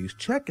voiceover needs,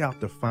 check out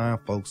the fine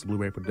folks at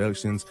Blueberry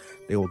Productions.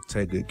 They will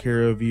take good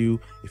care of you.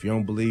 If you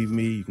don't believe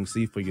me, you can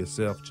see for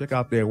yourself. Check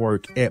out their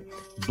work at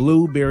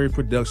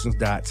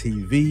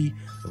blueberryproductions.tv,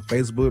 the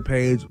Facebook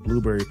page,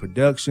 Blueberry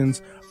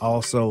Productions,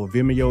 also a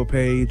Vimeo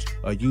page,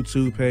 a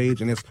YouTube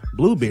page, and it's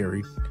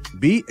Blueberry,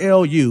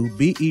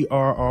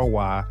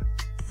 BLUBERRY,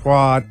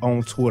 Prod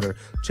on Twitter.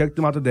 Check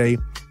them out today.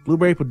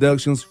 Blueberry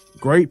Productions,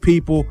 great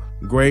people,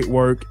 great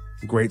work,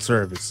 great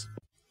service.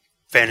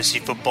 Fantasy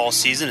football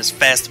season is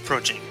fast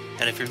approaching,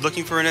 and if you're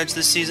looking for an edge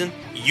this season,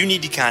 you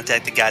need to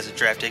contact the guys at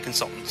Draft Day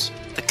Consultants.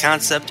 The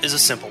concept is a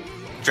simple one.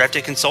 Draft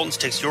Day Consultants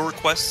takes your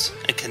requests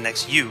and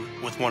connects you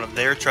with one of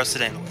their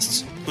trusted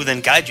analysts, who then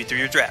guide you through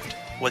your draft.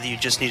 Whether you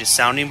just need a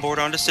sounding board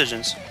on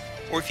decisions,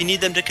 or if you need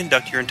them to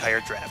conduct your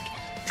entire draft,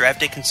 Draft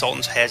Day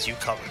Consultants has you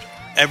covered.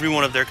 Every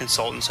one of their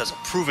consultants has a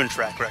proven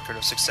track record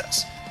of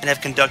success, and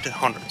have conducted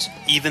hundreds,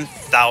 even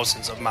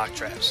thousands of mock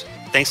drafts.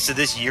 Thanks to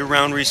this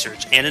year-round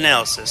research and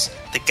analysis,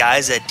 the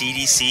guys at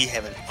DDC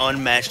have an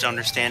unmatched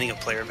understanding of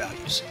player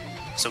values.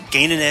 So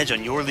gain an edge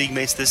on your league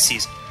mates this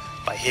season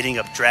by hitting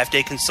up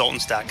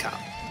draftdayconsultants.com.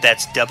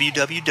 That's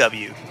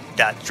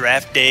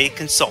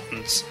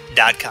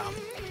www.draftdayconsultants.com.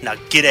 Now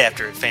get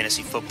after it,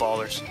 fantasy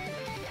footballers.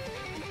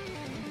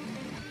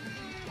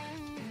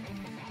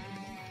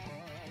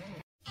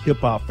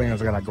 Hip-hop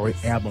fans, I got a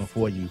great album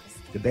for you.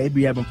 The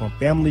debut album from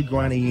Family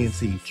Grind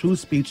ENT, True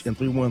Speech and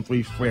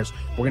 313 Fresh.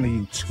 We're going to give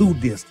you 2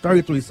 discs,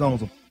 33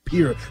 songs of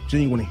pure,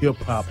 genuine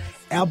hip-hop.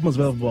 Albums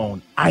available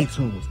on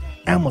iTunes,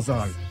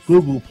 Amazon,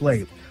 Google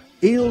Play,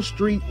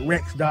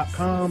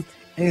 illstreetrex.com,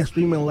 and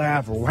streaming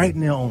live right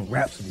now on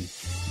Rhapsody,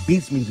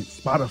 Beats Music,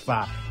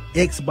 Spotify,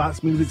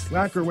 Xbox Music,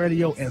 Slacker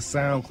Radio, and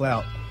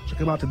SoundCloud. Check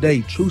them out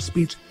today, True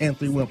Speech and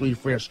 313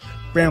 Fresh,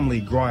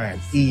 Family Grind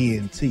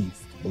ENT.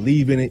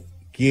 Believe in it,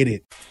 get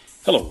it.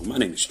 Hello, my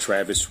name is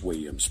Travis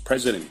Williams,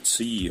 President and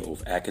CEO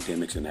of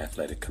Academics and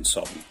Athletic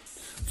Consulting,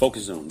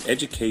 focusing on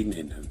educating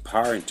and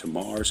empowering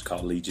tomorrow's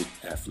collegiate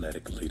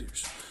athletic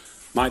leaders.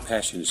 My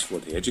passion is for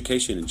the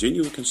education and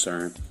genuine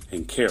concern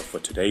and care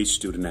for today's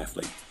student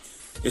athlete.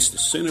 It's the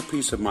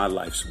centerpiece of my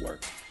life's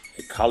work.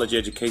 A college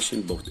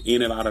education, both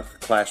in and out of the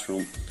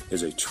classroom,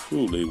 is a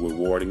truly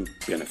rewarding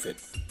benefit.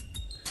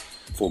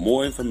 For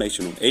more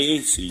information on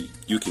AAC,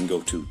 you can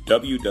go to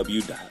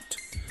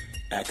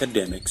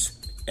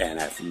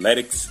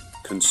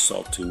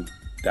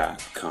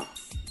www.academicsandathleticsconsulting.com.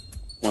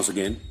 Once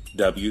again,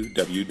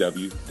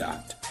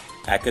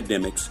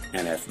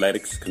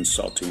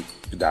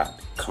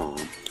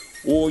 www.academicsandathleticsconsulting.com.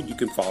 Or you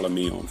can follow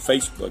me on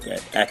Facebook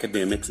at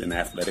Academics and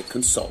Athletic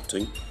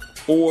Consulting,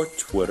 or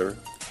Twitter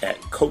at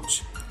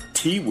Coach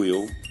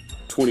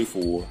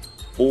TWill24,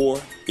 or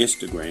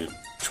Instagram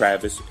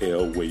Travis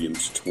L.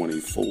 Williams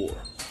 24.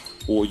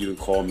 Or you can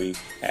call me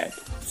at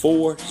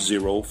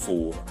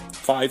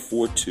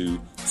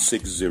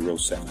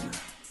 404-542-6079.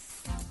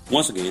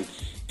 Once again,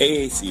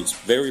 AAC is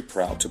very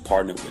proud to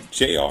partner with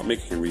J.R.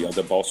 McHenry of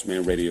the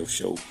Bossman Radio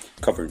Show,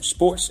 covering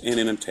sports and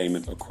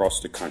entertainment across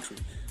the country.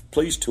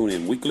 Please tune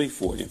in weekly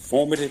for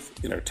informative,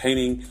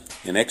 entertaining,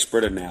 and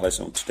expert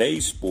analysis on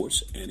today's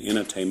sports and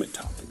entertainment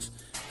topics.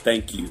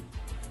 Thank you.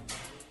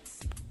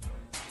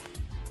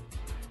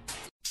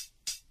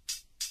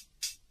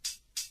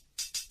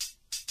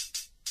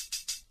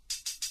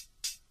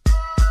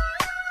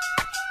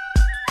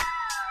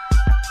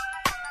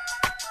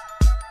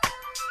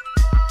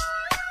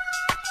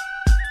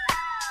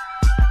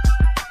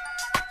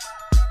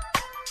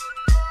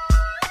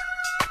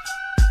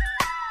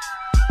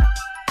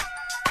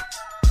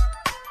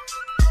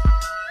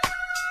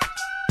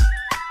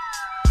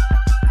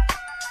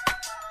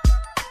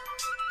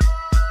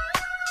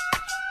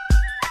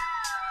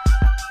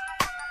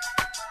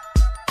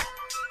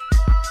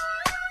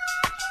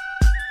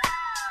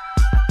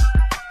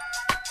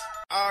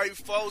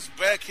 Folks,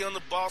 back here on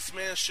the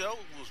Bossman Show,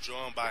 we was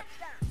joined by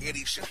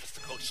Eddie Shepard,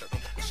 the coach of the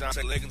John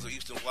Legends of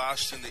Eastern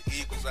Washington, the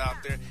Eagles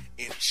out there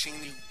in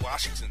Cheney,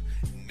 Washington.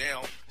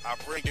 Now, I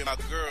bring in my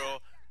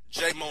girl,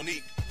 Jay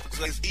Monique, for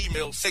today's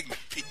email segment,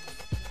 people.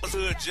 What's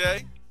good,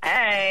 Jay?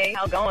 Hey,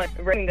 how's it going?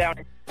 Raining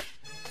down.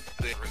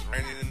 It's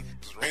raining.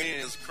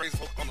 It's crazy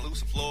folk on the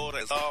loose in Florida.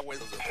 As always,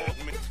 there's a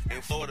women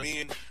in Florida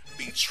men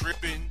be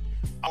tripping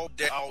all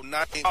day, all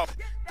night.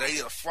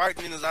 They are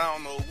frightening as I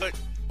don't know what.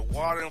 The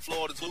water in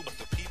Florida is blue, but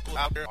the people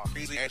out there are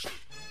crazy actually.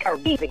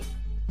 Crazy.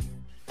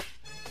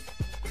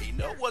 You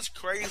know what's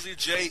crazy,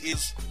 Jay,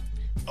 is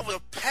over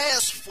the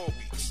past 4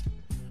 weeks,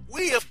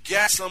 we have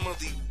got some of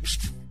the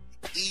worst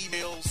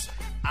emails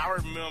I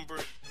remember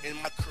in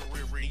my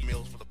career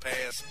emails for the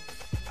past,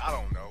 I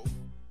don't know,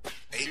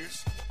 8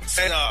 years.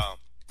 And,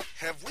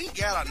 have we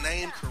got our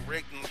name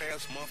correct in the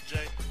past month,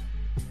 Jay?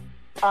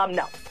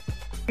 No.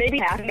 Maybe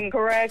half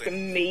incorrect,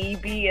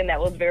 maybe, and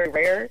that was very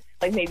rare.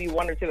 Like maybe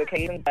 1 or 2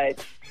 occasions,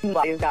 but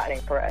nobody's gotten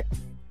it correct.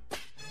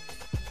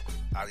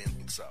 I didn't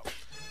think so.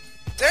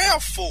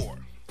 Therefore,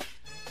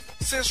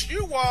 since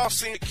you all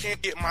seem to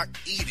can't get my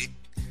edict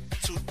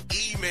to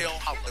email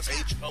Holla,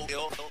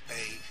 HOLLA,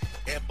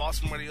 at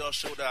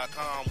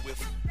BossmanRadioShow.com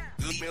with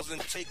good emails and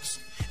takes.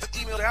 The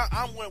email that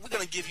we're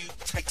going to give you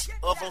takes of,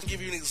 I'm going to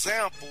give you an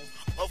example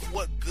of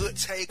what good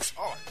takes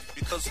are.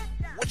 Because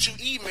what you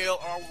email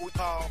are what we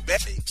call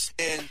bad takes.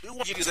 And we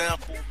want to give you an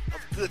example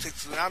of good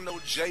takes. And I know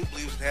Jay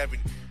believes in having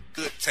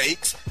good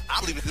takes. I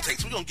believe in good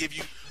takes. We're going to give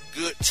you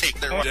good takes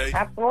there, Jay.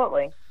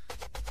 Absolutely.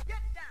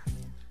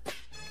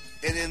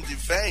 And in the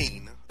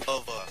vein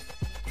of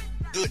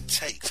good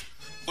takes,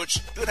 which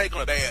good take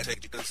on a bad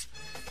take, because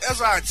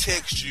as I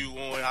text you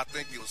on, I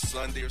think it was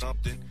Sunday or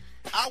something,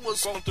 I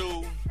was going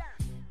through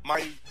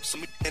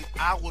and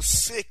I was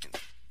sickened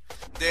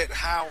that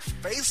how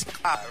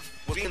Facebook Live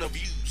was being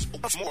abused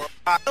once more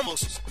by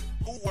Muslims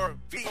who were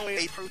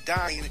videoing a person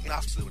dying in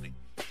our facility.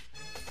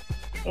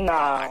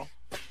 No.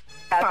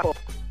 That's not cool.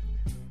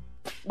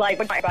 Like,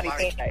 what's my body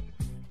saying?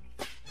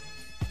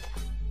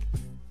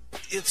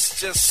 It's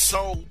just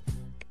so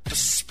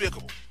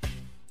despicable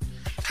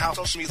how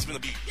social media has been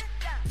abused.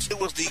 It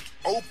was the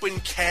open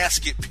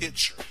casket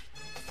picture.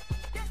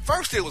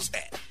 First it was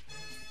that.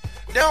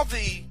 Now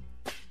the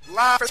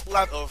live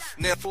of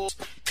Netflix,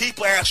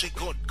 people actually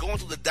going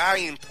through the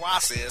dying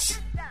process,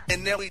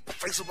 and now we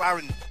face live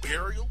in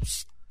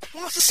burials. Who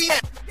wants to see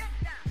that?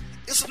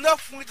 It's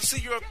enough for me to see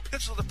your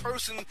picture of the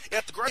person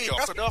at the grave.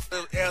 That's enough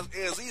as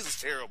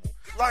is terrible.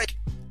 Like,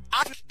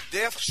 I think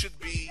death should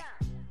be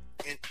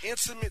an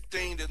intimate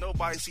thing that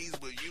nobody sees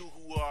but you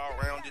who are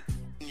around it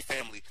in your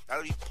family.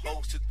 That'll be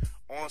posted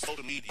on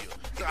social media.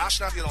 You know, I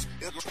should not get on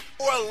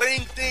or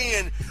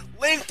LinkedIn.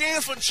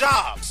 LinkedIn's for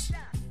jobs.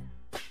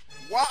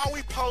 Why are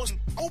we posting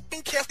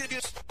open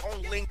caskets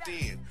on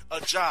LinkedIn,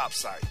 a job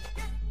site?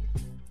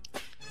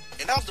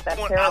 And that was the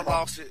point terrible. I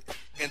lost it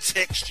and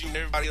text you and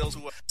everybody else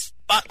who was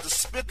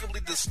despicably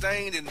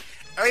disdained and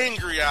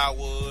angry I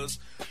was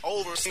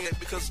over seeing it,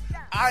 because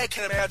I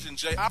can imagine,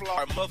 Jay, I saw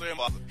our mother and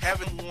father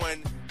having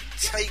one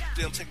tape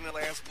them taking their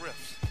last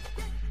breaths.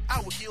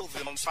 I would kill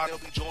them on the side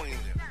of me joining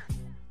them.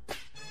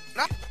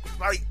 Not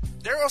like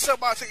they were upset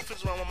about taking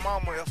pictures of my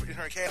mom in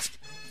her casket.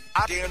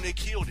 I damn near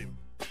killed him.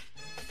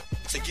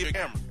 To give a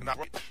camera, and I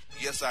wrote,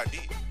 yes, I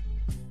did.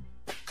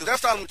 Because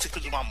that's not only take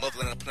pictures of my mother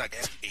and I put that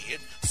gas head.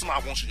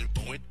 Somebody wants you to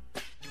do it.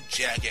 You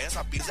jackass,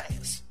 I'll beat his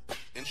ass.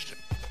 Interesting.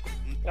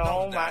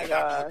 Oh my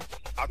God.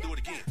 I'll do it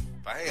again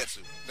if I had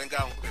to. Thank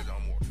God I don't do that no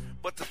more.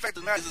 But the fact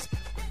of the matter is,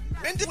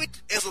 And then we,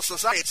 as a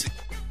society,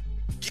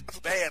 get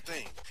the bad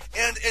thing.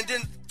 And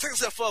then take a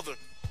step further.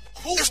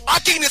 Who is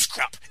liking this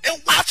crap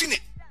and watching it?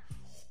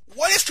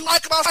 What is to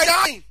like about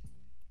dying?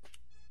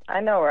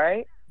 I know,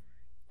 right?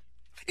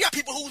 You got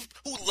people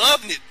who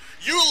loving it.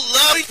 You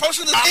love each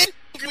person that's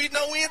angry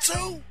no end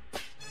too.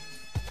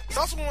 So I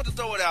also wanted to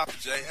throw it out there,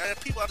 Jay. And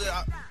people out there,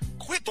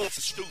 quit doing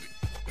this stupid.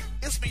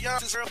 It's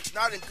beyond this. It's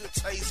not in good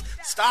taste.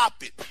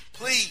 Stop it,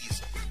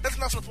 please. That's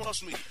not something on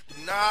social media.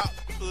 Do not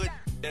put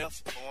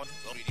death on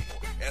social media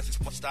anymore. That's just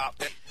gonna stop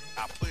that.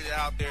 I put it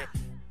out there.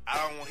 I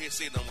don't want to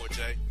hear it no more,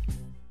 Jay.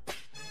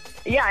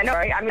 Yeah, I know,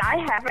 right? I mean, I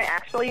haven't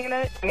actually seen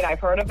it. I mean, I've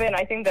heard of it, and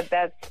I think that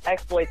that's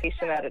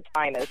exploitation at its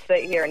finest.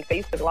 Sit here and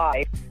face the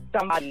life,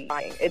 somebody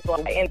dying. It's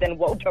like, and then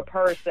woke a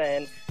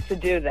person to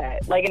do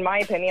that. Like, in my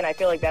opinion, I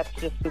feel like that's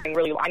just something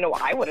really, I know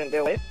I wouldn't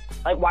do it.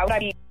 Like, why would I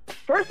be,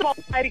 first of all,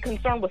 I'd be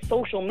concerned with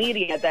social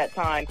media at that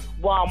time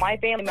while my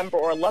family member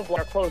or loved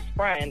one or close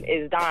friend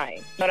is dying.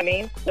 You know what I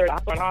mean? There's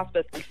a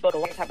hospice, Facebook,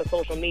 what type of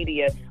social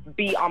media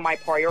be on my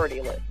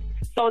priority list.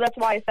 So that's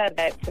why I said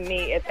that, to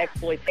me, it's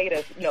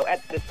exploitative, you know,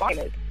 at its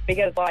finest.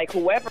 Because, like,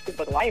 whoever is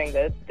lighting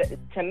this,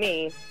 to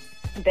me,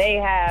 they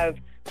have,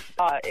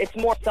 it's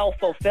more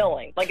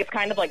self-fulfilling. Like, it's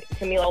kind of like,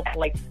 to me,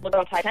 like look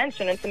on high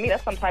tension, and to me,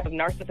 that's some type of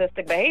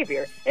narcissistic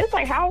behavior. It's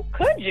like, how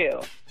could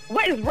you?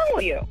 What is wrong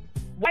with you?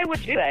 Why would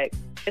you do that?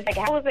 It's like,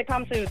 how does it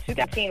come to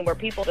 2015 where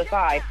people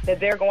decide that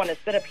they're going to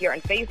sit up here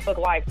and Facebook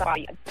Live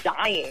somebody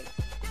dying?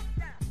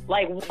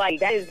 Like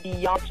that is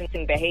beyond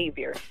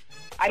behavior.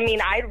 I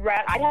mean, I'd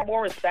have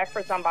more respect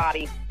for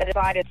somebody that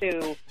decided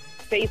to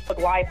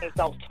Facebook Live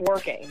themselves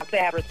twerking. I'd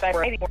have respect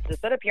for anyone to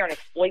sit up here and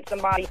exploit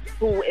somebody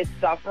who is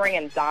suffering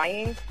and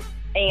dying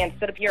and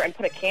sit up here and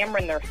put a camera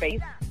in their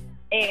face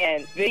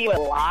and video it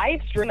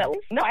live, stream it.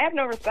 No, I have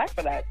no respect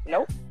for that.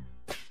 Nope.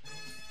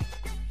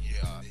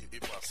 Yeah,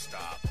 it must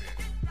stop.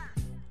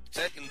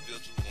 Take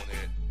individuals on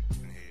that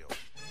in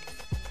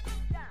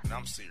hell. And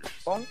I'm serious.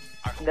 Well,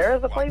 there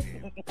is a place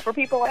for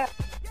people at.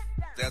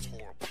 That's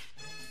horrible.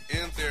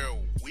 In their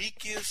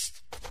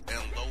weakest and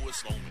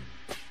lowest moment,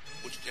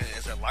 which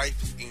as their life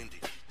is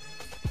ending,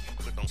 you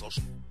put on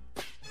social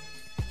media.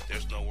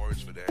 There's no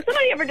words for that.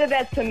 Somebody ever did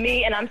that to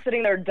me, and I'm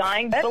sitting there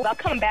dying. I'm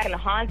coming back and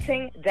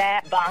haunting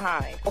that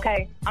behind.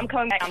 Okay, I'm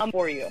coming back. I'm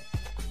for you.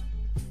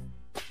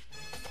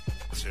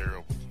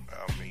 Terrible.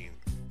 I mean,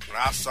 when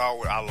I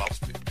saw it, I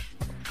lost it.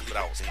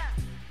 I was in.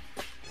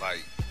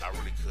 Like, I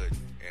really couldn't,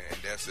 and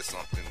that's just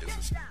something that's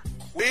just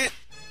quit.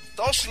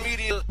 Social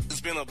media has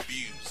been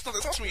abused.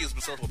 Social media has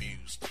been so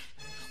abused.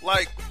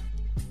 Like,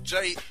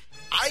 Jay,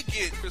 I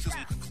get criticism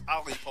because I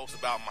only post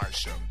about my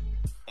show.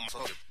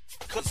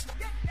 Because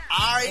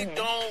I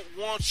don't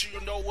want you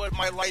to know what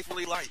my life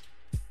really like.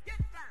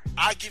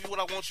 I give you what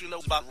I want you to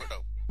know about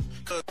it.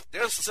 Because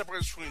there's a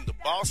separation between the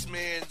boss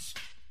man's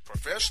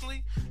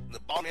professionally and the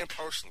boss man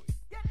personally.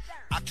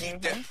 I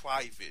keep that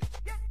private.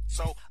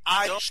 So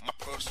I don't share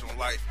my personal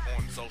life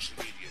on social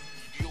media.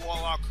 You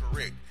all are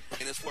correct.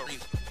 And it's for a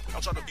reason.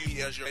 I'm trying to be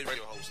here as your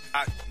radio host.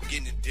 I'm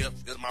getting in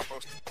depth as my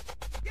person.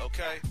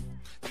 Okay?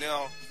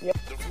 Now,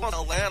 the ones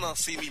in Atlanta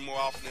see me more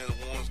often than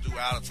the ones do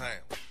out of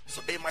town.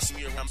 So they might see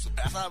me around. So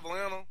outside of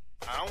Atlanta,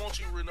 I don't want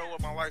you to really know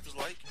what my life is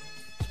like.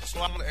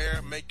 So I'm on the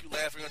air, make you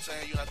laugh and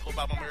entertain you, and I go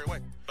about my merry way.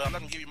 But I'm not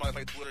going to give you my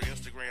like, Twitter,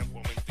 Instagram,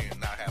 or LinkedIn.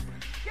 Not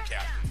happening.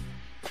 Captain.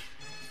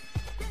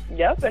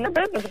 Yep, in a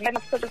business,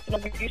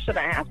 you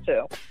shouldn't have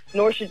to.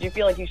 Nor should you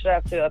feel like you should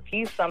have to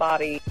appease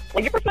somebody.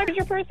 Like, your personal is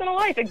your personal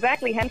life.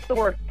 Exactly, hence the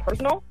word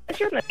personal. It's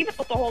your business. Even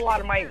post a whole lot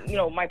of my,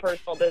 my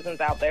personal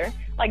business out there.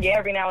 Like, yeah,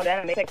 every now and then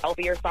I may take a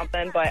selfie or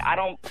something, but I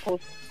don't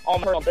post all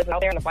my personal business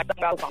out there. And if I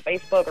something else on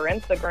Facebook or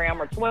Instagram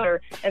or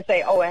Twitter and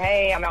say, oh,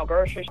 hey, I'm out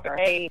grocery shopping, or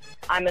hey,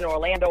 I'm in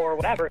Orlando or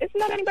whatever, it's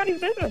not anybody's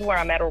business where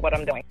I'm at or what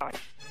I'm doing.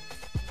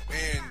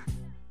 And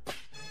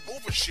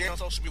oversharing on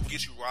social media will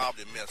get you robbed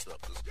and messed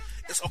up. Cause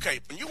it's okay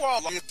when you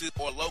are located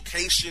or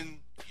location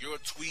your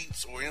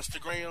tweets or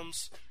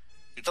Instagrams,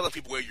 you're telling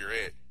people where you're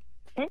at,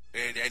 and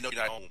they know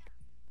you're not home.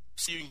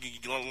 So you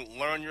can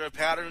learn your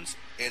patterns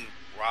and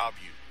rob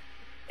you.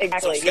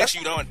 Exactly. So yes,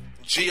 you don't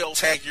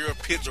geotag your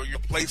picture or your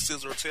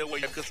places or tell where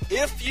you're. Because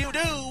if you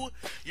do,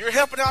 you're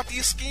helping out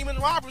these scheming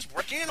robbers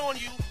break in on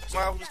you. So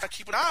I'm just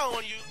keep an eye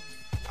on you.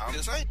 I'm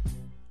just saying.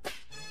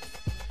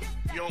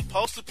 If you don't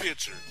post a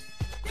picture,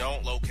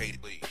 don't locate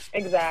it, please.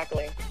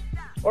 Exactly.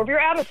 Or if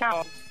you're out of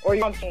town or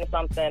you're doing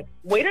something,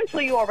 wait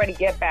until you already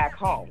get back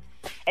home,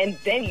 and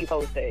then you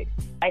post it.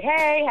 Like,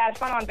 hey, had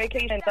fun on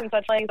vacation in such and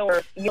such place,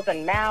 or you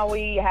in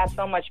Maui, you had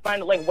so much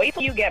fun. Like, wait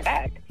till you get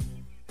back.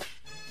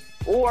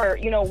 Or,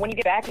 when you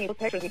get back and you post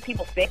pictures, and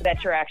people think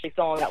that you're actually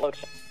still on that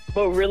location.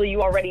 But really,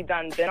 you already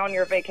been on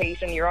your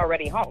vacation, you're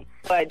already home.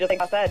 But just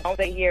like I said, don't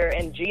sit here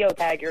and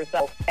geotag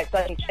yourself at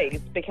such and chase,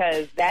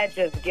 because that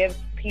just gives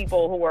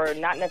people who are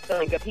not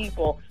necessarily good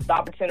people the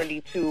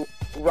opportunity to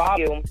rob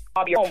you,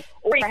 rob your home,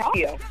 or help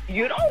you.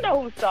 You don't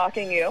know who's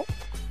stalking you.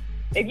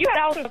 If you had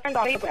thousands of friends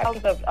on Facebook,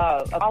 thousands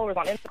of followers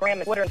on Instagram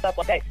and Twitter and stuff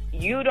like that,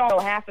 you don't know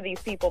half of these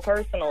people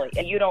personally,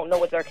 and you don't know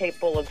what they're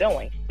capable of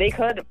doing. They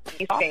could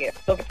be stalking you.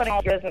 So if you're putting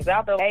all your business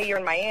out there, hey, you're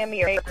in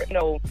Miami, or hey,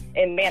 you're,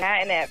 in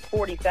Manhattan at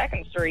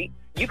 42nd Street,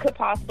 you could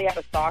possibly have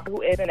a stalker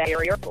who is in that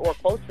area or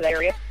close to that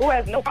area who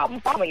has no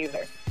problem following you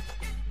there.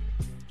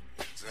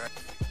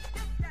 Exactly.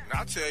 And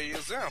I'll tell you an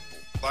example.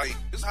 Like,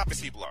 this is how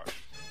busy people are.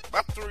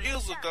 About 3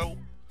 years ago,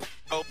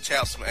 I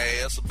chopped some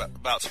ass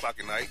about 2 o'clock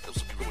at night.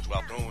 This was what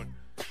I was doing.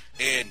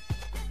 And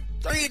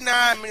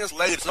 39 minutes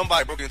later,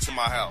 somebody broke into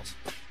my house.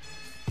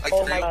 Like,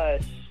 oh, my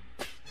gosh.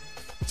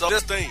 So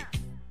this thing,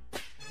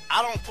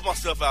 I don't put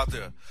myself out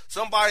there.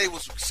 Somebody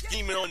was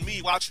scheming on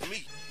me, watching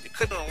me. It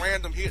could have been a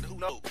random hit, who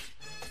knows.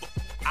 But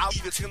I'll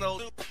leave it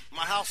 10:02.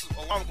 My house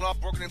alarm went off,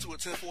 broken into at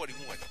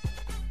 10:41.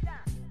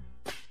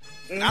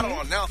 And I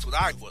don't announce what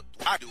I do when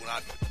I do.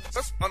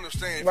 Let's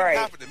understand, if it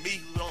happened to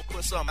me who don't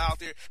put something out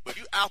there, but if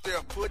you out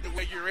there putting it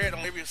where you're at on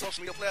every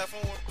social media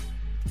platform,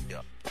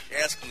 yeah, your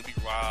ass going to be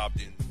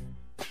robbed, and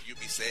you'll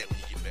be sad when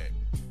you get back.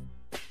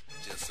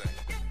 Just saying.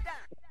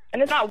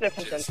 And it's not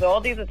different. So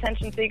all these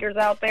attention seekers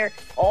out there,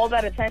 all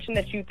that attention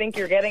that you think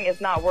you're getting is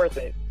not worth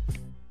it.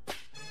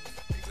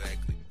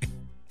 Exactly.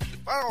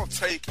 If I don't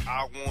take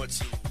I want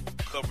to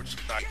coverage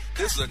tonight,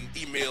 this is an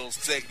email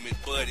segment,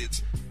 but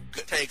it's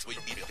good takes for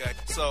your email, okay?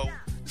 So,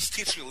 this is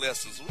teaching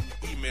lessons. When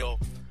you email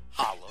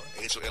holla,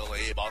 HOLA,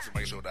 at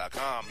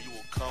BossmanShow.com, you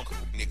will come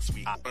next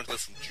week. I'm going to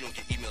listen, you don't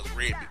get emails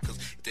read, because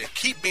if they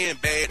keep being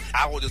bad,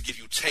 I will just give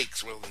you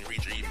takes rather than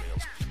read your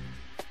emails.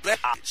 But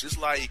it's just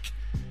like,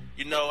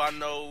 I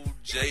know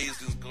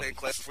Jay's is in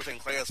classes, 14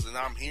 classes, and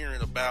I'm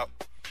hearing about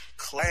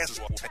classes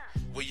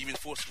where you've been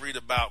forced to read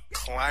about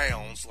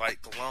clowns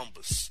like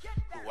Columbus,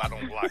 who I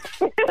don't like.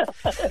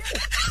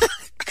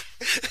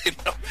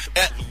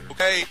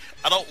 Okay?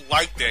 I don't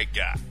like that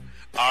guy.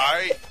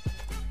 Alright?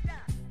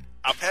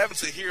 I'm having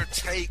to hear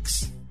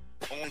takes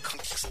on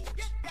consoles.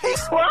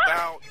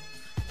 About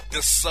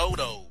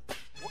DeSoto.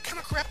 What kind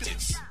of crap is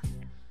this?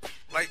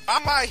 Like,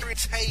 I'm out hearing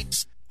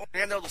takes on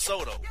Daniel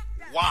DeSoto.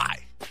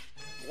 Why?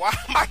 Why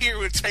am I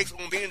hearing takes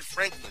on Ben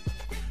Franklin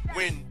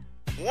when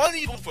one of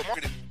these for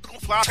marketing,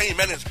 supply chain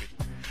management,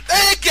 they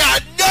ain't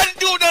got nothing to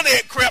do with none of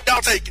that crap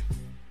y'all taking?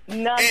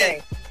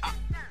 Nothing. And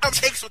I'm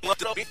taking some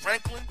Ben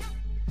Franklin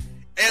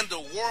and the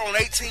war on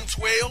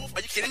 1812.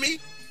 Are you kidding me?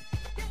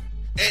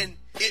 And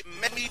it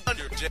made me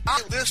wonder,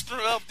 a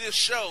listener of this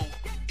show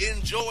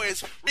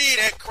enjoys reading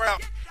that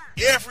crap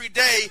every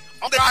day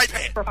on their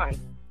iPad. For fun.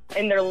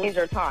 In their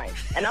leisure time.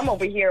 And I'm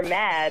over here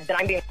mad that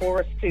I'm being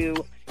forced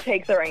to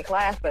take certain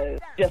classes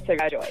just to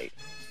graduate.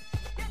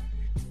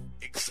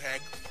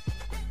 Exactly.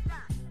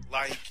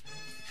 Like,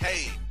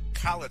 hey,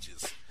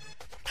 colleges,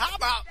 how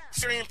about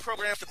certain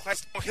programs to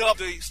class to help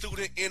the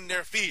student in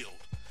their field?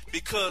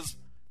 Because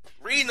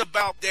reading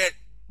about that,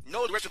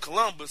 the rest of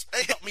Columbus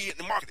ain't help me in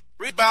the marketing.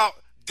 Read about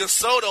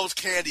DeSoto's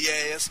candy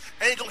ass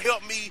ain't gonna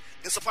help me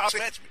in supply chain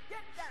management.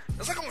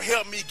 It's not gonna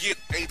help me get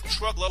a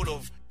truckload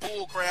of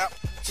bull crap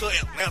to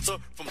Atlanta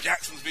from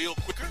Jacksonville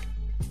quicker.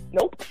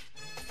 Nope.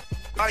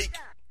 Like,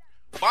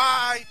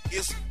 why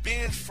is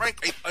Ben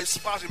Frank a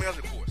supply chain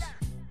management course?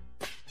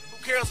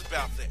 Who cares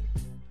about that?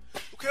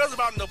 Who cares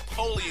about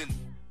Napoleon?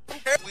 Who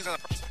cares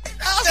about that?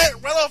 How's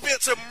that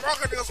relevant to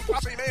marketing and supply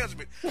chain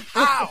management?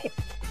 How?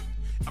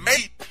 I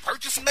may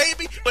purchase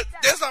maybe, but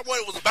that's not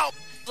what it was about.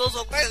 Those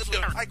are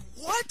like,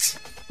 what?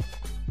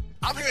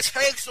 I'm here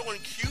takes on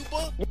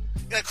Cuba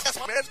in a class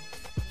of management.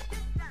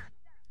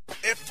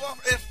 And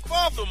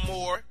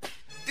furthermore,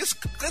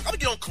 let me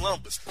get on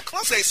Columbus.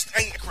 Columbus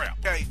ain't crap,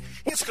 okay?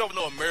 He's discovered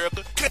no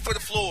America. Came from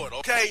Florida,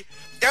 okay?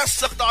 That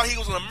sucker thought he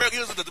was in America. He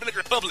was in the Dominican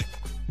Republic.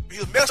 He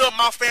was messing up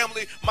my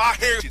family, my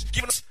heritage,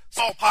 giving us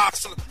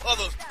smallpox and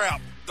other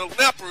crap. The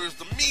lepers,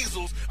 the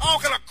measles, all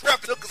kind of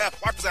crap that took us out,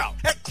 wiped us out.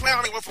 That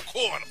clown ain't went for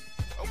quarter,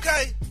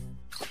 okay?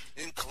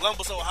 In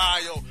Columbus,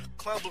 Ohio,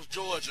 Columbus,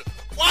 Georgia.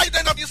 Why you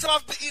think I'm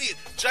yourself the idiot?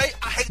 Jay,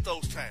 I hate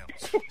those towns.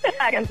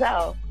 I can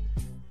tell.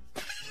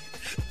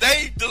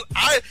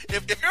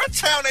 If your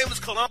town name is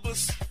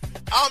Columbus,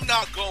 I'm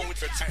not going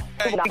with your town.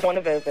 I'm not going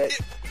to visit.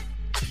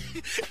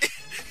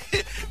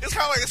 It's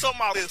kind of like it's on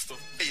my list of,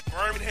 hey,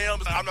 Birmingham,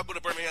 I'm not going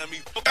to Birmingham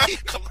either. Okay?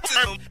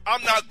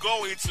 I'm not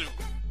going to.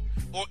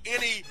 Or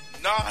any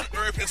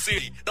non-urban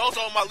city. Those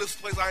are on my list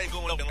of places I ain't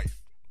going to. And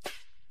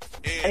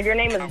if your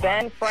name is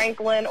Ben,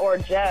 Franklin, or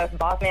Jeff,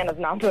 Bossman is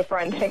not the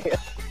friend to you.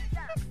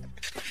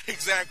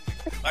 Exactly.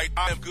 Like,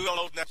 I am good on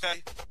those now.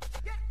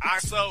 I'm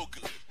so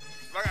good.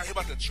 I got to hear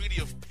about the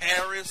Treaty of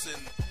Paris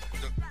and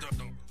the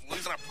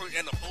Louisiana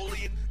and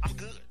Napoleon. I'm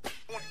good.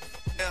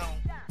 Now,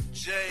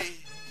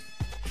 Jay,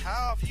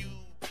 how have you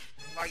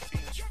liked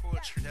being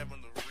tortured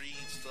having to read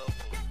stuff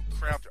or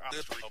craft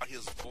history about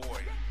his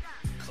boy,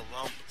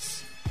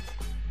 Columbus?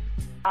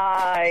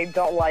 I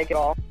don't like it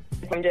all.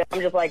 I'm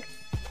just like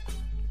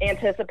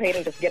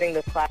anticipating just getting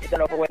this class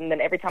done over with, and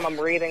then every time I'm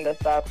reading this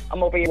stuff,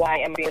 I'm over here why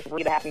am I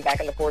read that happened back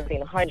in the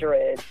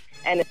 1400s,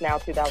 and it's now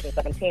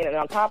 2017, and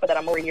on top of that,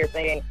 I'm over here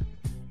thinking,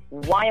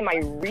 why am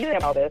I reading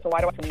about this, or why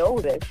do I have to know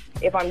this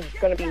if I'm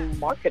going to be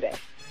marketing?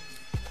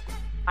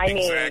 I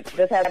mean, Exactly.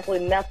 this has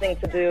absolutely nothing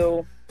to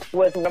do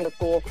with going to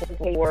school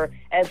or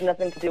has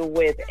nothing to do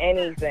with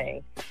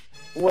anything,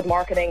 with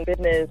marketing,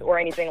 business, or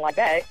anything like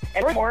that.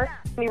 And furthermore,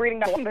 me reading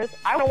about Columbus,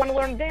 I don't want to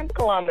learn damn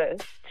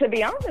Columbus, to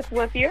be honest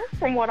with you,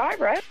 from what I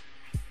read.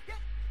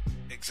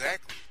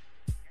 Exactly.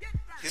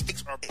 His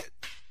takes are bad.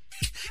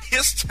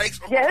 His takes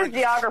are Yeah, his horrendous.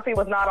 geography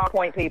was not on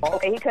point, people.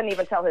 Okay, he couldn't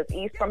even tell his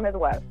east from his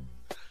west.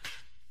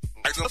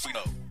 Like, so we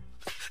know.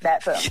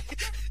 That's him.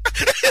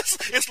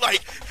 It's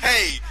like,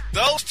 hey,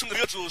 those two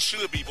individuals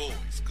should be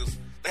boys because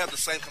they have the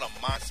same kind of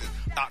mindset,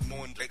 not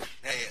knowing they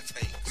had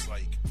takes.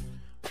 Like,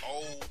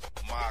 oh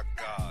my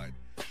God.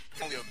 I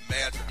can only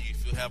imagine how you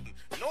feel having,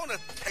 knowing the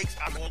takes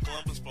I know in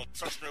Columbus from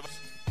certain rivers,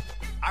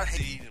 I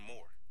hate it even more.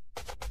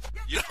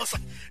 You know, it's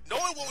like,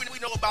 knowing what we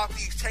know about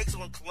these takes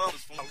on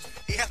Columbus,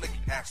 it has to make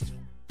you have to.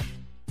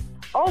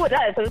 Oh, it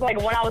does. So it's like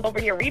when I was over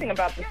here reading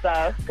about this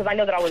stuff, because I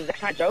know that I was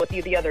trying to joke with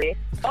you the other day.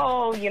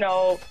 Oh, you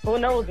know, who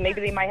knows?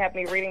 Maybe they might have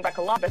me reading about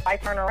Columbus. I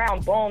turn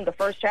around, boom, the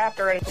first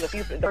chapter and the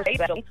few the first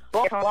section.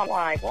 I'm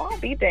like, well, I'll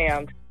be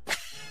damned.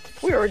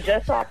 We were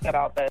just talking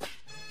about this.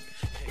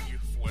 And you're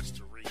forced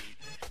to read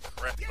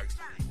crappy books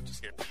to read, which is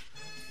terrible.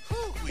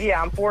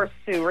 Yeah, I'm forced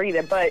to read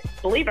it, but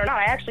believe it or not,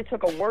 I actually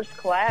took a worse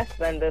class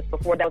than this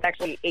before. That was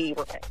actually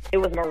it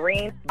was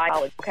marine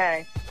biology.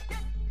 Okay.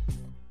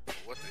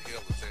 What the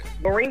hell is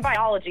that? Marine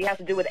biology has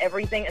to do with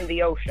everything in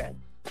the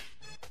ocean.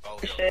 Oh,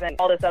 Shit and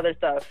all this other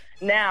stuff.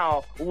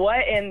 Now,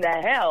 what in the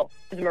hell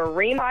does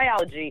marine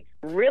biology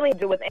really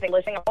do with anything?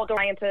 Like a outdoor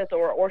scientist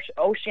or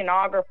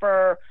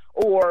oceanographer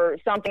or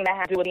something that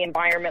has to do with the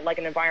environment, like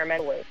an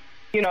environmentalist?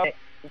 You know,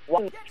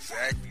 what?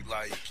 Exactly,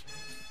 like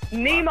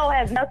Nemo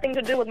has nothing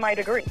to do with my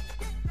degree.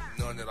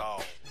 none at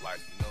all. Like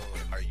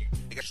none. Like you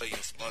can show you in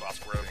SpongeBob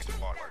SquarePants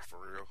into water, like for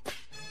real.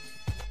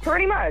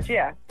 Pretty much,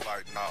 yeah.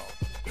 Like no,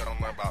 you don't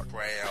learn about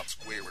crab,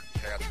 squid,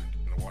 Patrick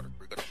in the water.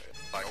 We're good on that.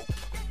 Like,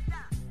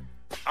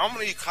 I'm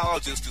gonna need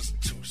colleges to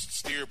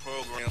steer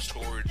programs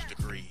towards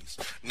degrees.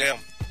 Now,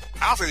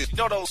 I'll say this. You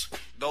know those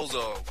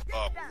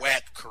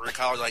whack career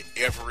colleges like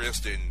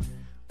Everest and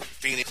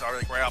Phoenix, all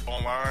that crap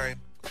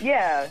online.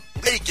 Yeah.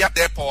 They got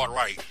that part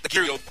right.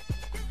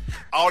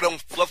 All them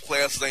fluff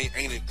classes ain't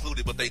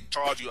included, but they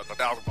charge you like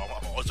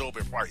 $1,000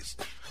 exorbitant price.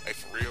 Like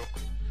for real.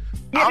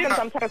 You give them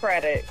some type of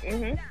credit.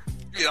 Mm-hmm.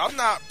 Yeah, I'm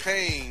not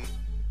paying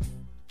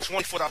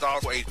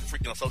 $24 for a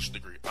freaking associate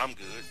degree. I'm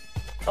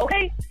good.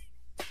 Okay.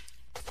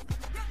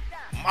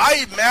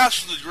 My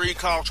master's degree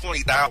cost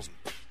 $20,000,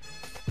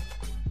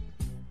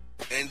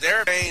 and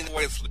they're paying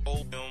for the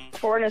whole film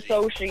For an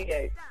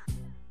associate.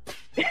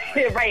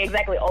 Right,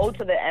 exactly. O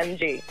to the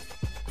MG.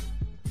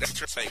 That's what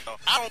you're saying.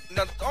 I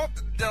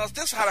don't.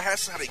 This is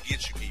how they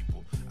get you,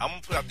 people. I'm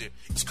gonna put out there.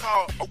 It's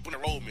called open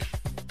enrollment.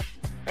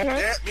 Mm-hmm.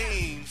 That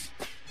means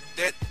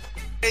that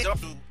they don't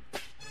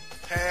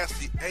pass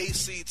the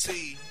ACT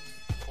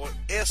or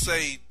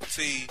SAT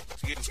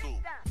to get in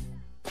school.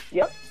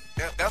 Yep.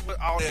 That's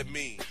what all that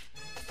means.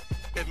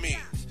 It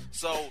means.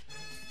 So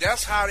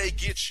that's how they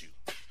get you.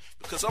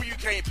 Because some of you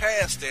can't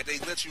pass that, they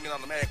let you in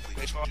automatically.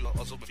 They charge you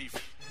a super fee.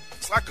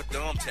 It's like a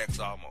dumb tax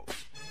almost.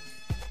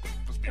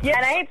 Yeah,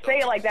 and I hate to say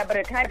it like that, but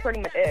it kind of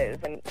pretty much is.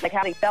 And like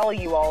how they sell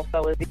you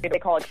also is they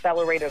call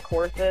accelerated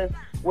courses,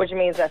 which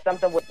means that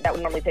something that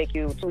would normally take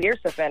you 2 years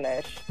to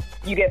finish,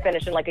 you get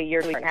finished in like a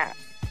year and a half.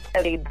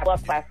 And the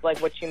fluff class,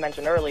 like what you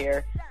mentioned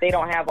earlier, they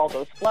don't have all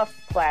those fluff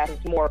classes,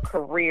 more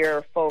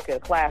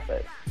career-focused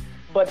classes.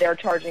 But they're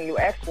charging you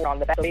extra on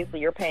that. So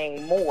basically, you're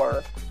paying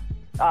more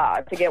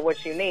to get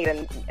what you need.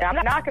 And I'm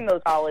not knocking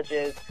those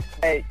colleges,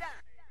 but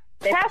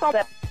they have all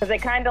that because they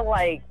kind of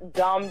like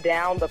dumb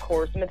down the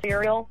course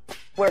material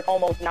where it's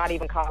almost not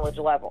even college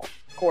level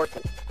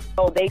courses.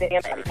 So they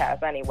didn't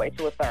pass anyway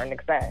to a certain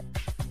extent.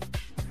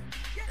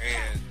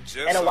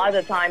 And a lot of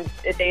the times,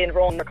 if they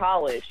enroll in their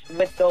college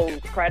with those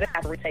credits, they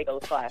have to retake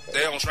those classes.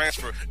 They don't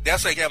transfer.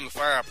 That's like having the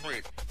fine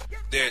print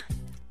that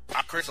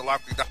our credits are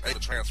likely not able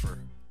to transfer.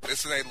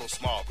 This ain't a little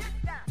small.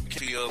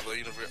 The of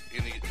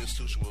any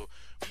institution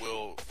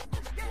will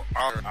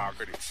honor our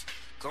credits.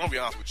 So I'm gonna be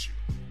honest with you.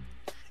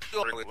 A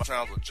lot of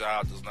times a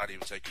job does not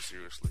even take you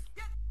seriously.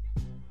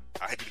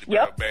 I hate to be the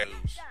bearer of bad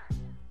news.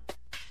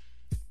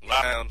 A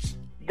lot of times.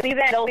 See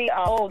that they'll be,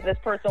 this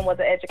person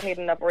wasn't educated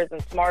enough or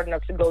isn't smart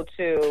enough to go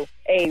to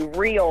a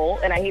real,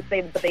 and I hate to say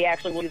it, but they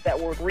actually use that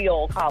word,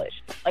 real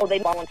college. Like, they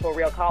belong to a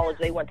real college.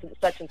 They went to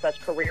such and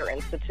such career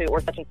institute or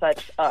such and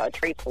such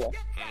trade school.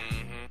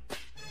 Mm-hmm.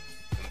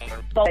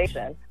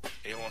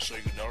 They won't show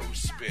you no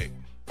respect.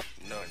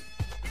 None.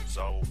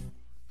 So,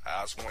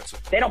 I just want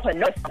to... They don't put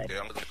no on it. They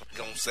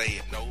don't say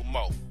it no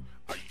more.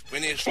 Are you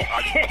finished or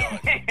are you done?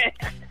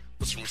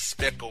 Put some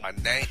respect on my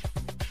name.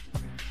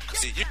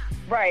 See, you...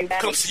 Right.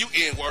 Come see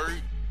you,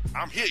 N-word.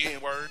 I'm here,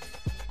 N-word.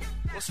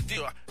 What's the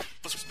deal?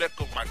 Put some respect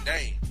on my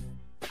name.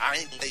 I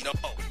ain't gonna say no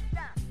more.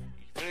 You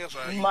finish or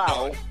are you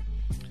done?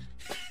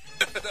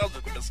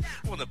 That was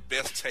one of the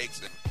best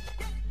takes ever.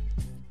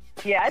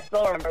 Yeah, I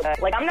still remember that.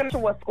 Like, I'm not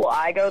sure what school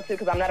I go to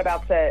because I'm not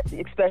about to,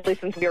 especially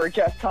since we were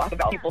just talking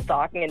about people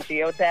stalking and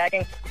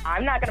geotagging,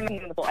 I'm not going to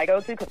mention the school I go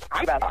to because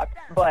I'm about to talk.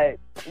 But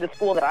the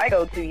school that I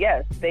go to,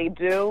 yes, they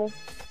do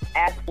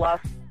add plus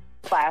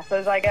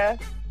classes, I guess,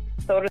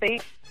 so to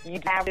speak. You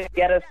have to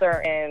get a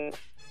certain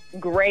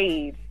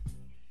grade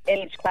in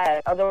each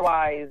class.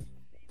 Otherwise,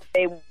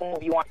 they won't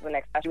move you on to the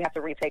next class. You have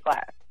to retake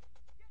class.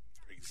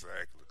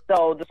 Exactly.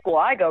 So the school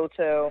I go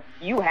to,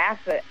 you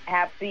have to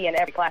have C in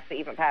every class to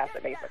even pass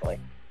it, basically.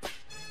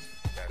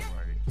 That's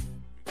right.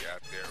 You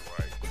got that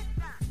right.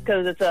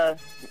 Because it's a,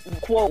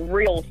 quote,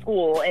 real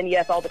school, and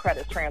yes, all the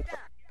credits transfer.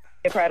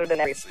 Accredited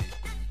and everything. See,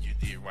 you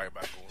did right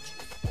by going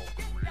to a,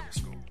 quote, real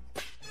school.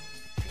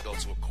 You can go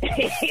to a, quote,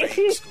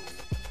 fake school.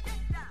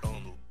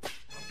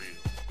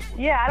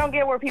 Yeah, I don't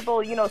get where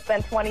people,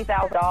 spend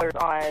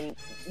 $20,000 on,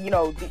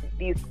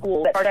 these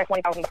schools that charge at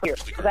 $20,000 a year.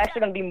 It's actually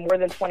going to be more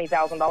than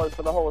 $20,000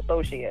 for the whole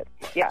associate.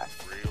 Yeah.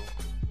 Real?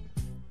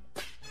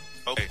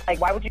 Okay.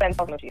 Like, why would you spend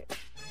 $1,000 associate?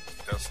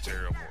 That's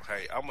terrible.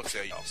 Hey, I'm going to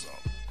tell y'all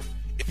something.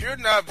 If you're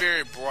not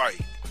very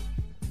bright,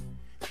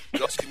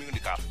 go to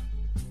community college.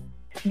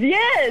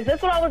 Yes,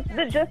 that's what I was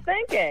just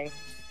thinking.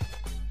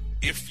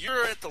 If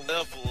you're at the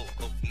level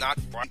of not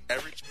bright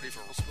average, for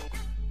school,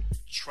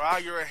 try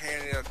your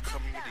hand at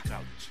community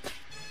college.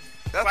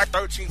 That's like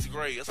 13th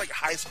grade. It's like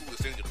high school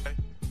essentially. Okay?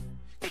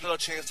 Give another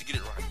chance to get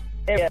it right.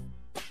 Yeah.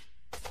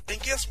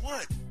 And guess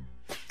what?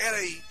 At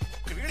a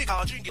community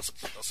college, you can get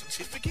a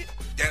certificate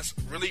that's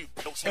really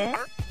no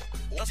similar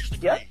or a degree.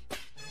 Yep.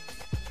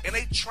 And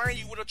they train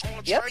you with a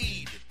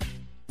trade.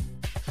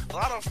 A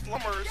lot of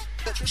plumbers,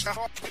 electricians,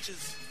 which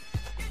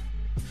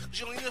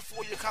you don't need a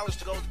 4-year college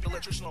to go to be an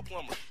electrician or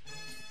plumber.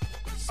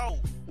 So,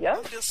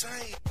 I'm just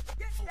saying,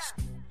 folks,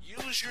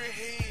 use your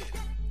head.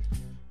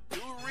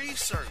 Do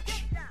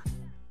research.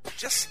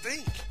 Just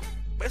think.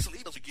 Basically,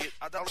 you get,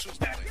 I doubt it.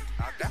 I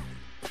doubt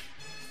it.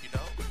 You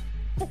know?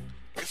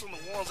 And some of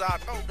the ones I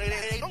know,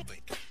 they don't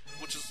think.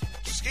 Which is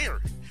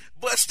scary.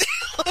 But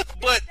still,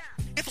 but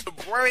it's the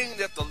brain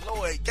that the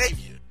Lord gave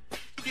you.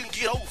 You can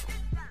get over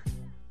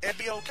and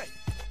be okay.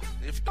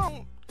 If you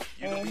don't,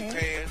 you're going to be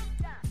paying.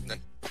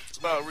 It's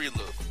about real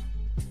love.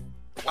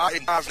 Why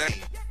in God's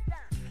name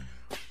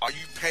are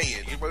you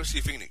paying University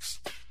of Phoenix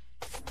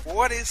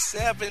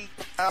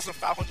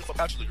 $47,500 for a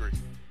bachelor degree?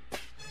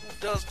 Who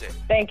does that?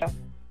 Thank you.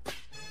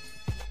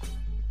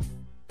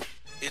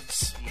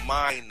 It's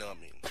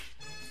mind-numbing.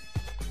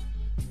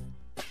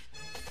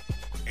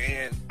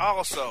 And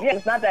also... Yeah,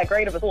 it's not that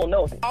great of a school,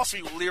 no. Also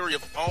be leery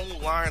of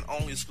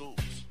online-only schools.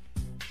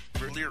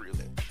 Very leery of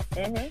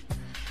that.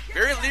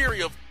 Very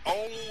leery of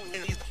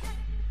only...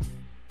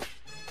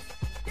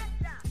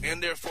 And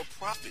they're for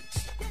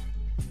profits.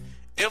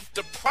 If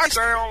the price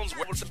sounds...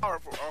 What's the power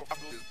for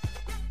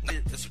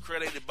it's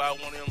accredited by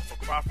one of them for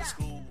profit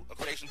school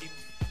accreditation people,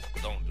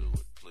 don't do it,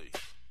 please.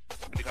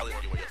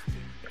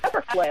 Except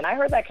for Flynn. I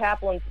heard that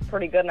Kaplan's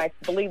pretty good, and I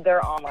believe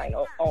they're online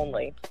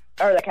only.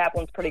 I heard that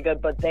Kaplan's pretty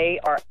good, but they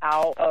are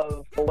out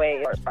of the way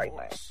as far as pricing.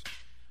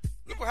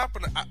 Look what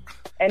happened to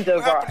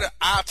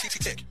ITT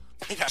Tech.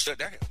 It got shut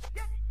down.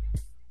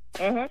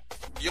 You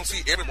don't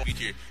see everyone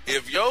here.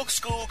 If your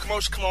school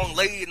commercial come on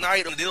late at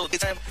night on the deal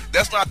time,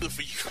 that's not good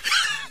for you.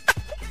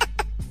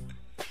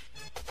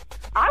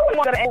 I wouldn't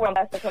want to anywhere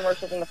invest in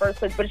commercials in the first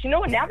place, but you know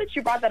what? Now that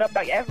you brought that up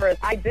about Everest,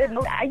 I did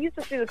know that. I used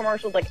to see the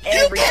commercials like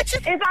every day.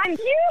 It's on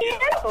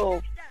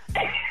you.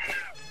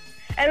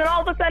 And then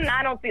all of a sudden,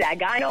 I don't see that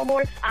guy no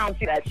more. I don't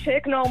see that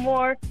chick no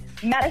more.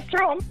 That's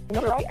true.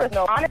 No,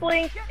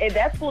 honestly, if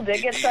that school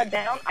did get shut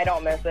down, I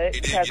don't miss it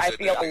because I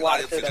feel a lot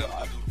of students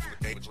lost.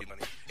 In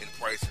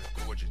price and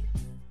gorgeous.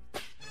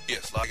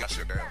 Yes, a lot got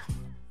shut down.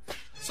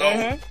 So,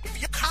 if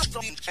your college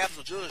don't even have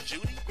a Judge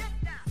Judy,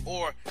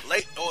 or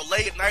late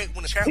at night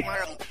when the chat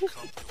line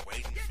come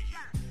waiting for you,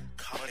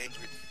 calling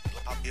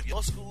if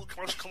your school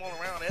commercial come on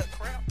around that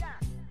crap,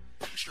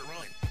 you should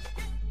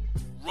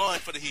run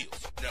for the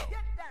hills. No,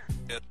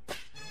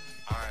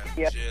 I'm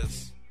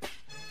just.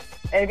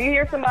 And if you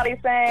hear somebody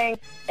saying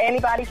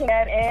anybody can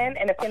get in,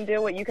 and if you can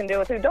do it, you can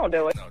do it too. Don't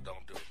do it. No,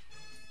 don't do it.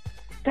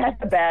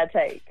 That's a bad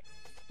take.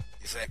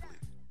 Exactly.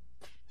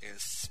 And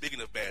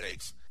speaking of bad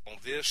takes, on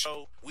this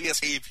show, we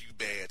just gave you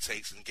bad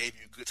takes and gave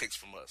you good takes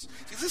from us.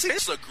 See, this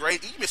is a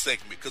great email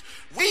segment because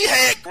we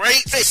had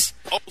great takes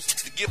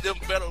to give them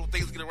better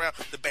things to get around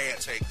the bad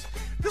takes.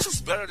 This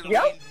is better than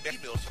reading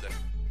emails today.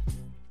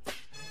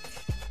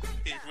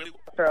 It really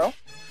was. True.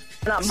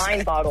 Not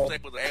mind boggled.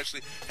 Able to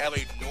actually have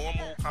a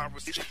normal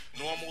conversation,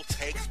 normal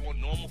takes on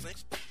normal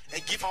things,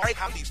 and give all right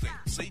how these things.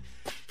 See,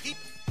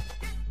 people,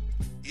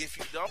 if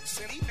you don't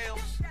send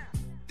emails,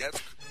 that's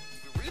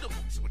readable.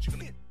 So what you can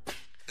get.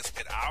 It's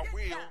at our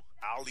will,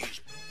 our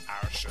leisure,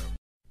 our show.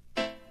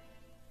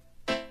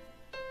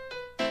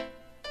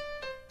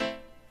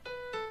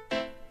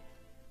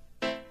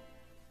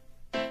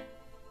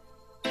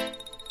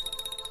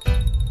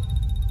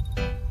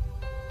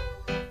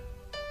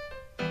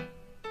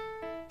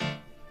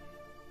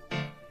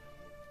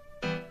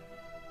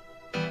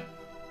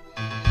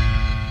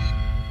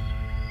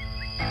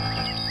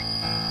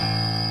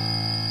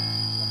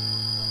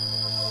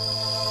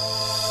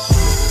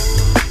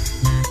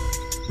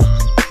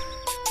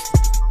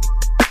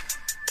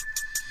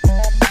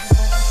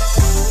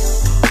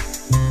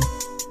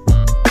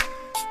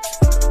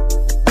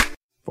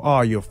 For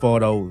all your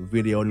photo,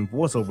 video, and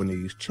voiceover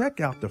needs,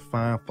 check out the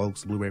fine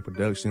folks at Blueberry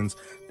Productions.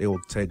 They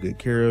will take good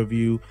care of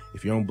you.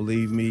 If you don't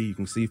believe me, you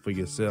can see for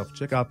yourself.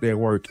 Check out their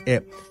work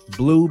at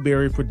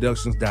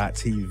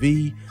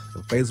blueberryproductions.tv, the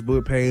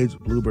Facebook page,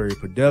 Blueberry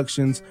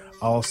Productions,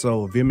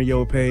 also a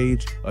Vimeo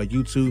page, a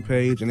YouTube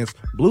page, and it's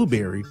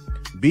Blueberry,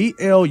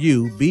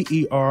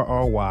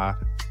 BLUBERRY,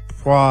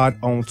 Prod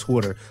on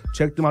Twitter.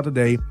 Check them out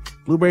today.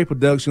 Blueberry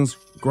Productions,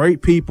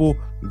 great people,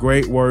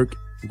 great work,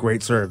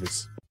 great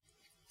service.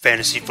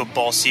 Fantasy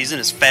football season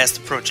is fast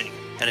approaching,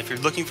 and if you're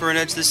looking for an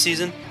edge this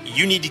season,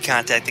 you need to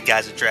contact the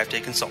guys at Draft Day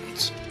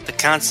Consultants. The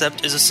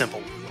concept is a simple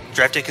one.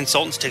 Draft Day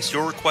Consultants takes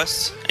your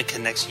requests and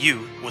connects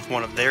you with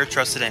one of their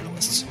trusted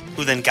analysts,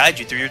 who then guide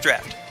you through your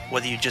draft.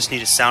 Whether you just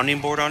need a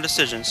sounding board on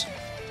decisions,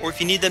 or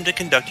if you need them to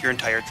conduct your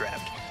entire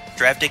draft,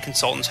 Draft Day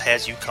Consultants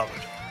has you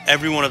covered.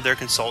 Every one of their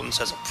consultants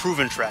has a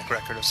proven track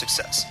record of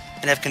success,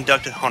 and have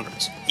conducted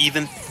hundreds,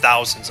 even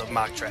thousands of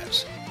mock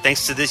drafts.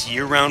 Thanks to this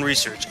year-round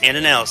research and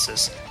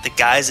analysis, the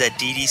guys at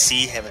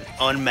DDC have an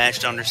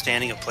unmatched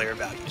understanding of player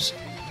values.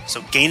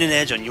 So gain an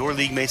edge on your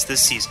league mates this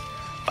season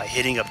by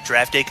hitting up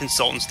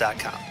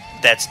draftdayconsultants.com.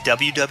 That's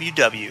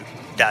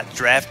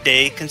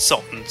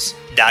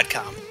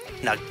www.draftdayconsultants.com.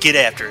 Now get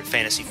after it,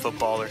 fantasy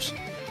footballers.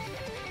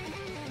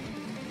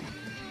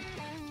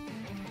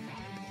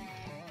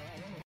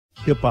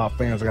 Hip-hop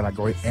fans, I got a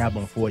great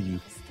album for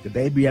you. The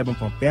debut album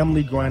from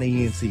Family Grind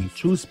ENT,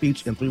 True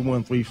Speech and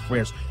 313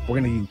 Fresh. We're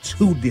going to give you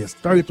 2 discs,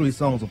 33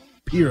 songs of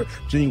pure,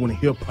 genuine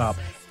hip-hop.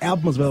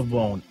 Album is available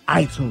on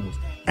iTunes,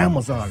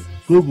 Amazon,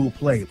 Google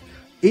Play,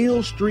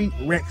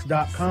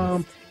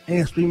 illstreetrex.com,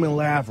 and streaming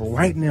live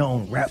right now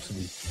on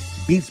Rhapsody,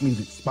 Beats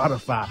Music,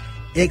 Spotify,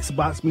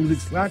 Xbox Music,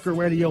 Slacker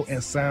Radio, and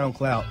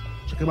SoundCloud.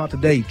 Check them out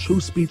today,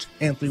 True Speech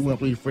and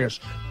 313 Fresh,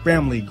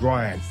 Family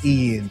Grind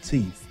ENT.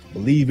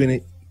 Believe in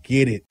it,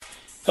 get it.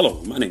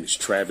 Hello, my name is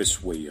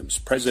Travis Williams,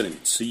 President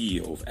and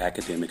CEO of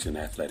Academics and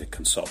Athletic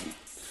Consulting,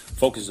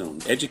 focusing on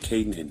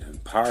educating and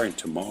empowering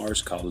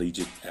tomorrow's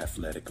collegiate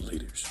athletic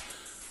leaders.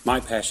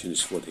 My passion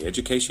is for the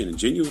education and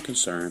genuine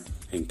concern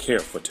and care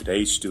for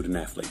today's student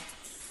athlete.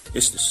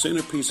 It's the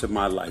centerpiece of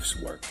my life's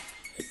work.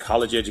 A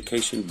college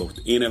education, both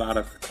in and out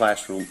of the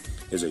classroom,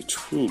 is a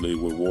truly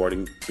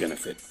rewarding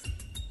benefit.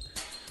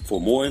 For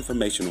more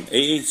information on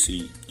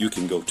AAC, you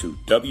can go to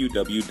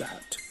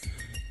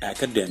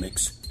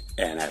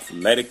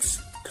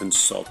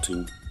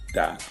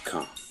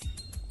www.academicsandathleticsconsulting.com.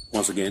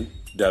 Once again,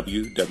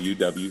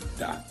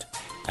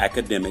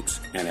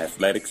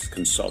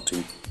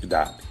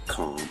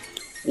 www.academicsandathleticsconsulting.com.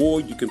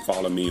 Or you can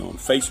follow me on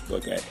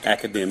Facebook at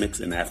Academics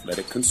and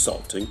Athletic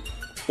Consulting,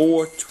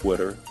 or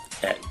Twitter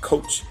at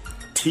Coach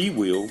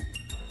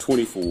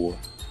TWill24,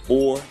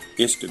 or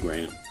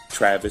Instagram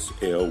Travis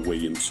L.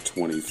 Williams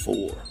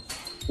 24.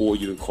 Or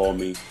you can call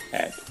me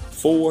at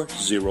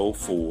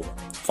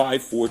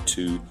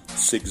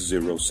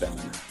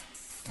 404-542-6079.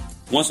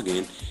 Once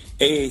again,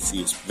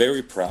 AAC is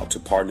very proud to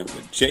partner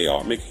with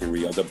J.R.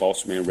 McHenry of the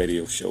Bossman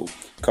Radio Show,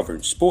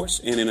 covering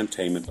sports and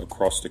entertainment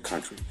across the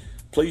country.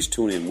 Please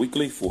tune in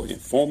weekly for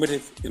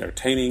informative,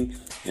 entertaining,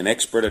 and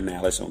expert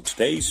analysis on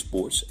today's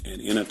sports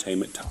and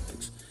entertainment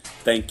topics.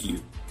 Thank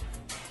you.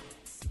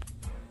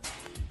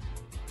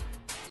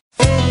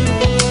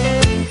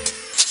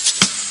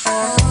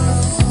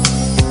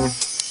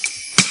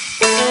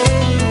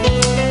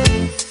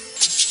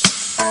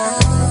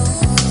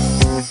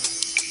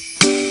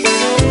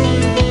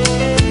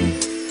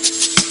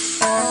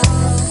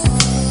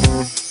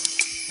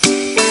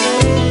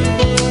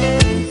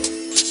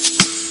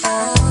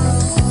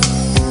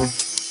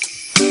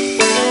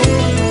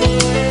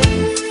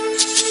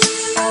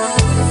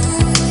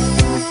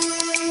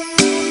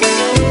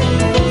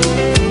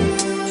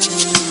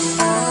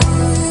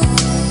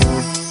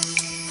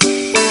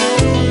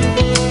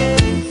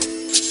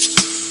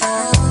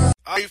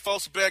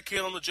 Back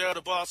here on the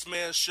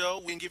Bossman Show.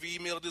 We didn't give you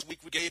email this week.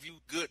 We gave you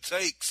good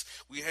takes.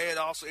 We had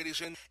also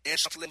edition and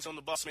shots on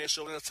the Bossman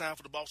Show. And it's time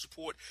for the Boss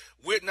Report.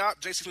 With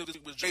not JC Smith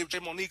with Jay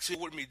Monique's here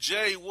with me.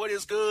 Jay, what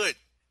is good?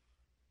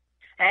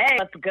 Hey,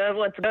 what's good?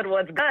 What's good?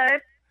 What's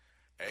good?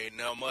 Hey,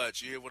 not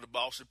much. You're here with the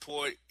Boss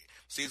Report.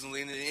 Season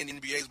in the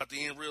NBA is about to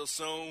end real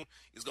soon.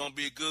 It's going to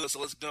be good, so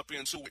let's jump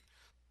into it.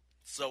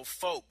 So,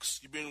 folks,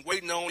 you've been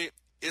waiting on it.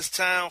 It's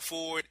time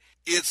for it.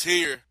 It's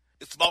here.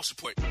 It's the Boss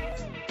Report.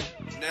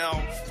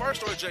 Now,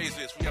 first story, Jay, is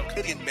this. We have a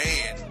Canadian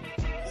man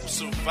who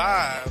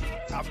survived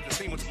after the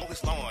scene with the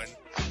his lawn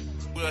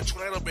with a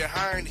tornado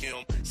behind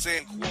him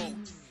saying, quote,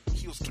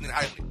 he was in an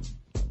island.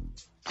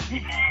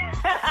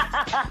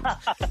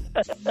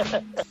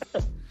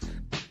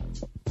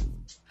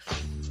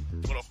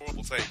 What a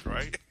horrible take,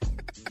 right?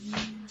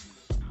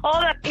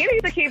 Hold up. He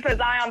needs to keep his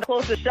eye on the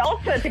closest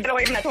shelter to get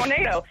away from the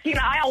tornado. Keep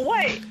an eye on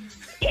what?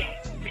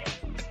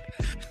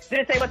 Did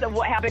it say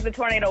how big the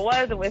tornado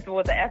was? Was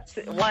the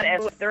F1,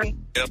 F3?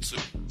 F2.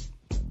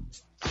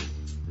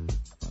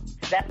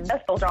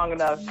 That's still strong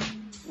enough.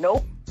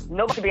 Nope.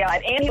 Nope to be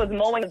outside. And he was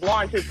mowing his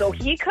lawn too, so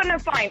he couldn't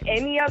find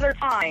any other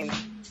time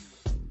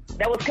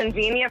that was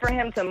convenient for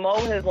him to mow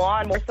his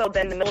lawn more so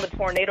than in the middle of the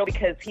tornado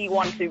because he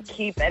wanted to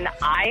keep an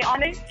eye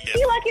on it. Yes.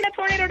 He lucky that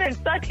tornado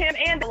didn't suck him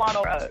and the lawn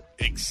over.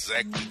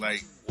 Exactly.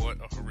 Like, what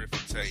a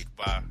horrific take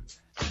by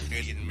a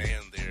Canadian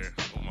man there.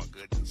 Oh, my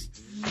goodness.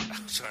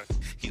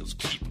 He was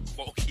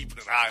keeping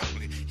an eye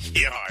on it.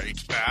 Yeah, all right,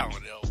 keep an eye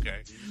on it.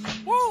 Okay.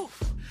 Woo!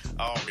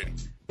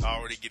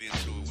 Already get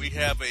into it. We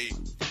have a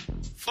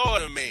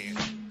Florida man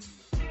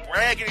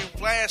bragging and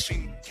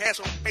flashing cash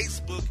on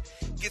Facebook,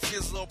 gets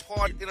his little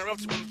party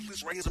interrupted when the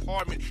police raid his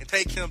apartment and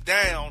take him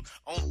down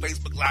on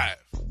Facebook Live.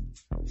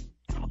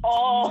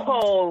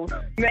 Oh,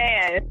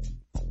 man.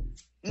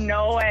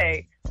 No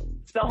way.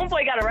 So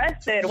homeboy got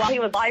arrested while he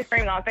was live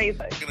streaming on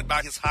Facebook. Thinking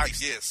about his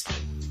heist, yes.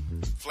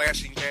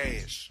 Flashing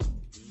cash.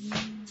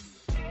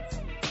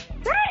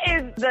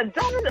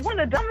 That is one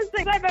of the dumbest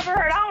things I've ever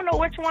heard. I don't know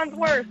which one's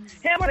worse.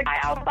 Him or the guy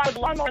outside with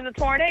the lawnmower in the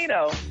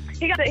tornado.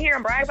 He got to hear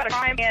him brag about a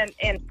crime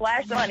and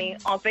flash the money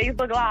on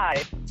Facebook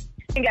Live.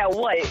 And got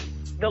what?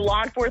 The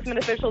law enforcement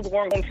officials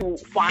weren't going to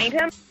find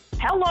him?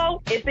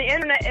 Hello, it's the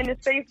internet and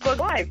it's Facebook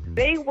Live.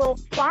 They will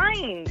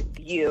find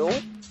you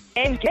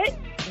and get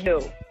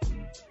you.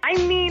 I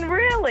mean,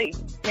 really?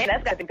 Man,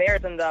 that's got to be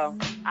embarrassing, though.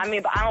 I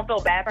mean, but I don't feel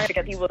bad for him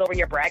because he was over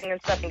here bragging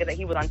and stuff, thinking that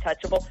he was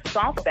untouchable. So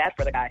I don't feel bad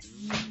for the guy.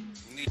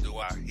 Neither do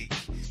I.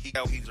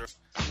 He's a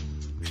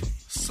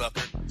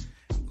sucker,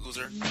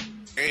 loser,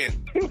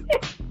 and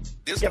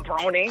this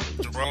jabroni,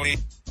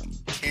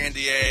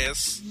 candy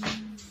ass,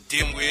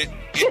 dimwit,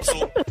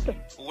 Itzel.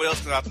 What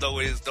else can I throw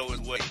his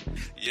way?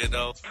 You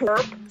know,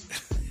 twerp,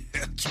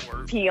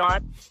 twerp,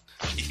 peon.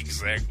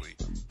 Exactly,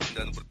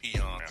 nothing but a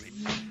peon around here.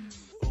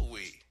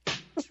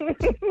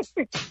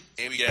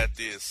 And we got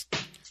this.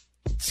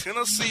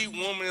 Tennessee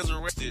woman is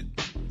arrested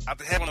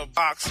after having a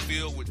box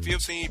filled with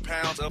 15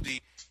 pounds of the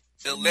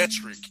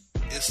electric,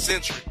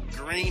 eccentric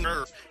green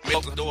herb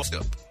mailed to the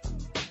doorstep.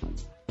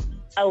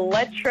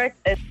 Electric,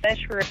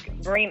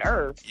 eccentric green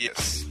herb?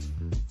 Yes.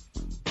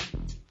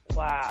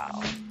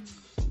 Wow.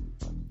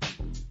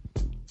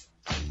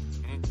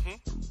 Mm-hmm.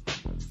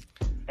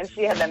 And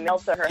she had them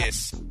mailed to her.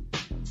 Yes.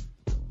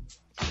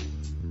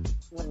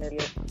 What an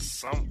idiot.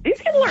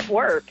 These people are at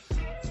work.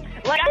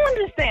 Like, I don't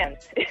understand.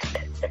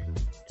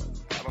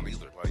 I don't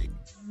either. Like,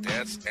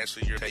 that's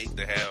actually your take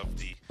to have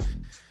the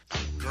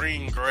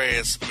green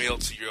grass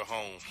mailed to your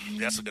home.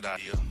 That's a good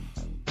idea.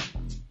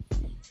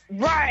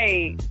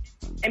 Right.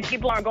 And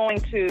people aren't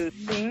going to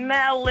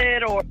smell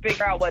it or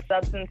figure out what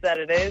substance that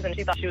it is. And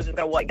she thought she was just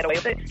going to get away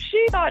with it.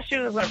 She thought she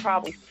was going to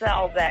probably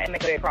sell that and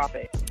make a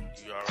profit.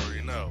 You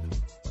already know.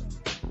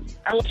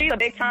 Unless she's a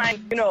big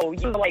time,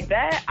 user like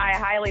that, I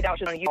highly doubt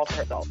she's going to use it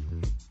for herself.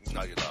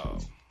 No, you know.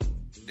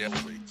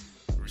 Definitely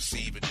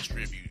receive and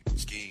distribute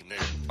scheme there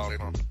all day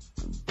long.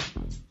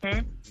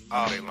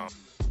 All day long.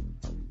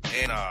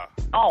 And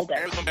all day.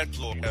 And come back to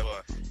Florida.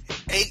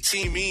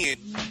 18 men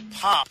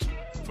popped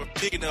for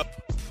picking up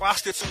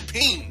prostitute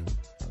peen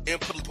in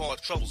public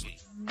park troubles me.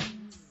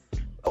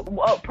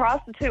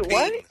 Prostitute peen.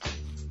 what?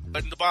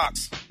 Put in the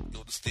box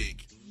with the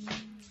stick.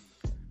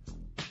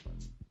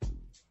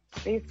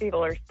 These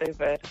people are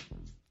stupid.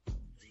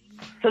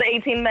 So the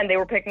 18 men, they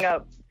were picking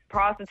up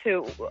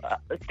prostitute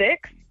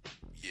sticks?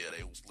 Yeah,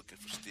 they was looking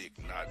for stick,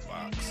 not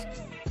box.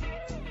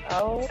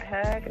 Oh,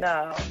 heck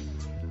no.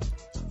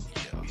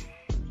 Yeah.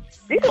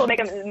 These people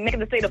making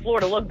the state of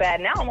Florida look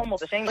bad. Now I'm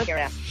almost ashamed looking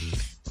at them.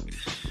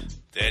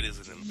 That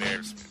is an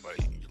embarrassment. Like,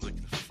 you're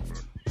looking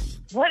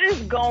for... What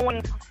is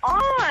going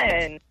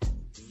on? I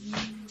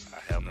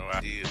have no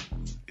idea.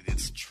 It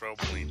is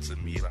troubling to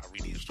me. I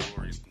read these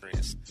stories,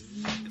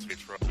 it's very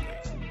troubling.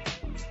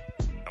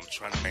 I'm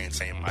trying to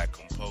maintain my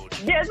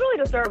composure. Yeah, it's really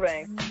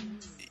disturbing.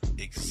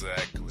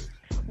 Exactly.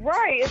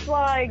 Right. It's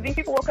like these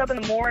people woke up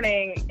in the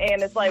morning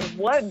and it's like,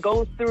 what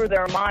goes through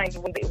their minds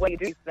when they do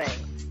these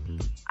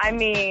things? I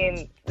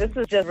mean, this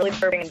is just really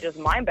disturbing and just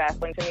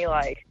mind-baffling to me.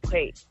 Like,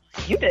 wait,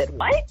 you did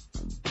what?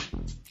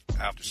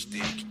 After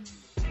stick,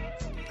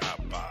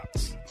 not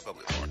box,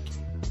 public market.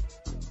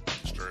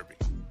 Disturbing.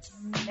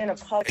 In a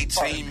public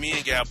 18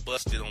 men got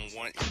busted on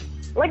one.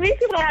 Like, these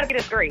people know how to get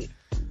it straight.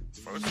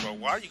 First of all,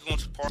 why are you going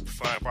to the park to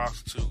find a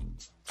prostitute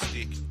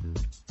stick?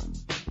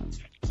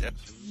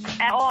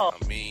 At all.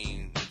 I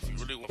mean, if you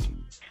really want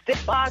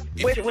stick box,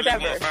 whichever. Really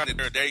want to find it,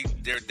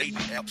 there are dating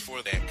apps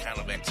for that kind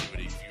of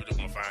activity. If you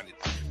really want to find it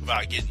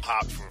without getting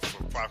popped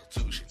for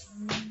prostitution.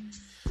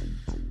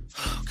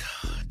 Oh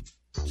God,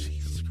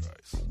 Jesus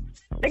Christ!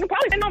 They can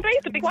probably send on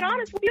Facebook. To be quite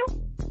honest with you,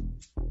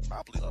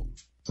 probably.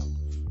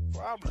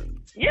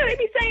 Yeah, they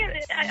be saying.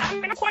 I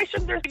mean, I'm quite sure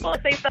there's people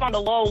that say stuff on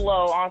the low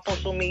on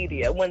social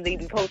media when they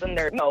be posting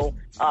their,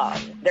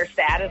 their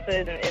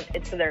statuses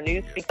and to their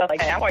news feed, stuff like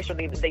that. I'm quite sure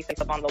they say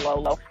stuff on the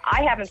low.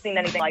 I haven't seen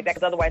anything like that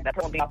because otherwise that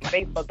person would be off my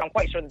Facebook. So I'm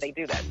quite sure that they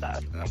do that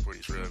stuff. I'm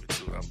pretty sure of it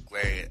too. I'm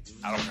glad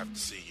I don't have to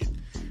see it.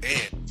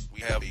 And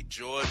we have a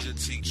Georgia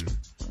teacher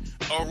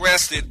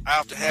arrested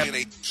after having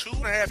a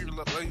 2.5-year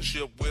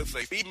relationship with a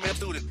female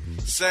student,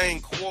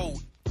 saying,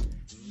 quote,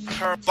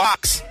 her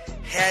box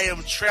had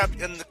him trapped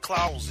in the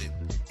closet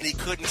and he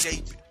couldn't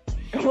escape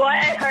it.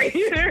 What? Are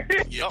you?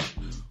 Yep.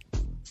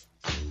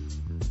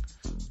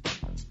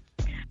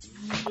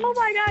 Oh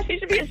my gosh, he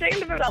should be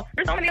ashamed of himself.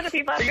 There's so many other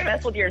people out there. You're gonna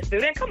mess with your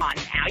student. Come on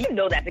now, you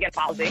know that's against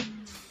policy.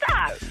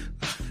 Stop.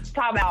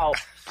 Talk about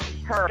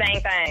her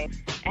saying things.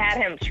 Had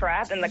him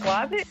trapped in the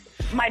closet.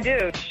 My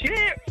dude, she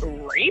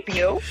didn't rape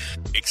you.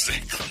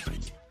 Exactly.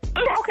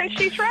 How can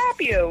she trap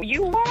you?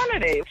 You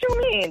wanted it. What do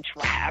you mean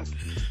trapped?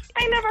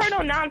 I ain't never heard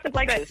no nonsense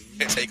like this.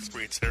 That take's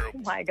pretty terrible.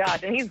 Oh my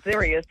gosh, and he's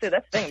serious too.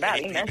 That's the thing about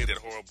it. He did that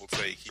horrible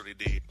take. He really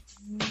did.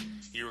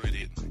 He really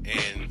did.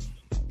 And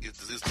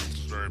it's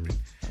disturbing.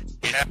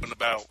 It happened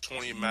about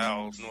 20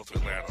 miles north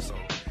of Atlanta, so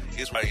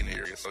it's right in the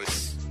area. So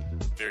it's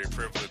very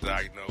prevalent that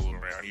I know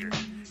around here.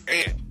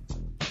 And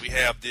we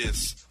have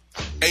this.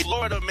 A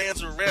Florida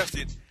man's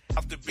arrested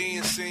after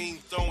being seen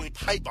throwing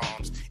pipe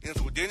bombs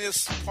into a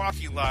Dennis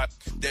parking lot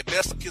that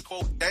messed up his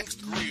quote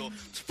gangster grill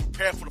to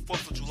prepare for the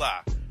 4th of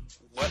July.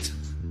 What?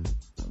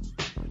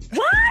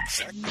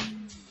 What?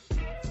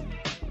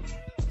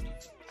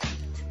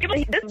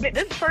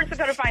 This person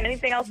couldn't find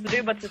anything else to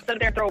do but to sit there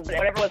and throw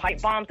whatever was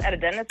pipe bombs at a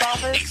dentist's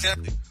office.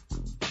 Exactly.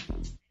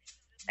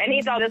 And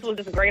he thought this was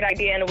just a great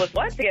idea, and it was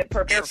what? To get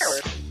prepared for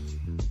fireworks.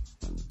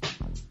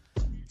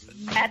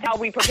 That's how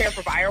we prepare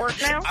for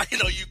fireworks now? I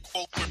know you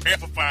quote prepare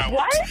for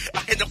fireworks.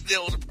 What? I know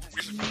there was a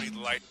preparation for either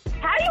like.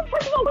 How do you,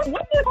 first of all,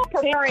 what is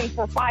preparing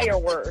for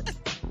fireworks?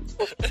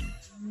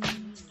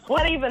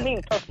 What even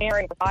means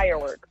preparing for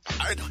fireworks?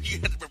 I know you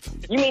had to prepare.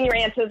 You mean you're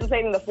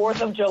anticipating the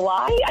 4th of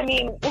July? I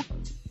mean,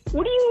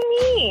 what do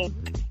you mean?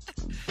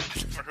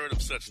 I've never heard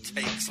of such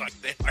takes like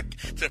that, like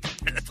to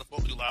prepare for 4th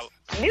of July.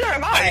 Neither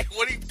am I. Like,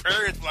 what are you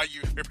preparing for? Like,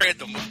 you prepared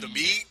the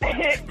meat?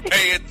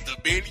 Prepared the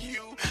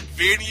venue?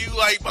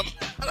 Like, I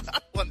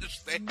don't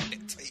understand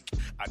that take.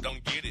 I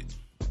don't get it.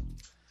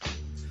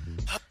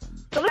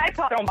 So the guy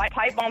caught throwing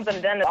pipe bombs in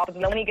the dentist office,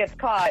 and then when he gets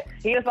caught,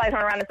 he decides to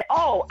turn around and say,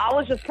 "Oh, I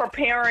was just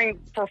preparing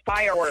for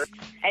fireworks,"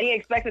 and he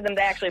expected them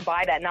to actually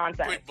buy that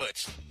nonsense. Pretty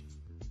much.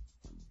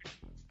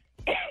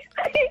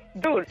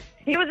 Dude,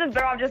 he was just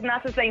better off just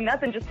not to say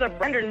nothing, just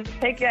surrender, just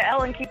take your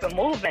L and keep it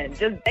moving.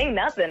 Just say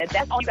nothing. If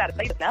that's all you got to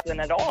say, is nothing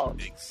at all.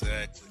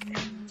 Exactly.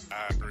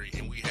 I agree.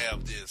 And we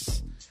have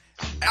this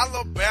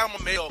Alabama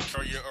mail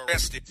carrier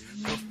arrested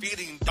for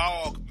feeding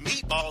dog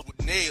meatballs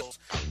with nails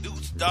due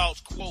to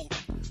dog's, quote,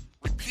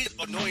 repeated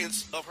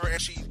annoyance of her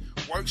as she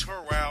works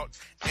her route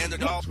and the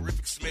dog's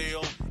horrific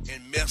smell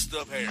and messed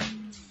up hair.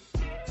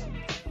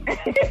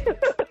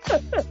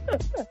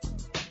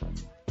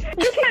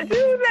 You can't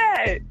do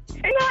that.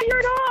 It's not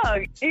your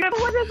dog. You know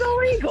what is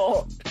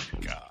illegal.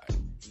 God.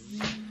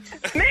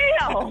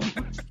 Ma'am.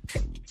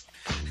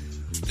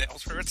 That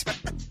was her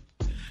time.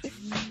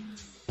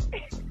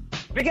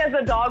 Because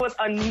the dog was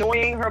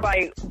annoying her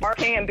by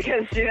barking and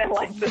because she didn't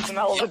like the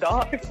smell of the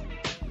dog.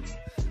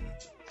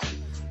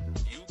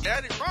 You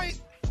got it right.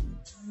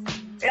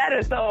 That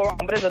is so wrong.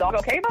 But is the dog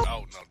okay though?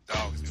 Oh no, the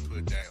dog is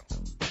put down.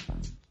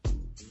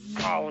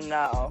 Oh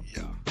no.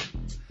 Yeah.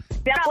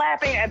 See, I'm not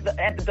laughing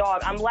at the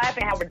dog. I'm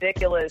laughing how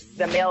ridiculous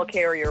the mail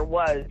carrier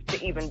was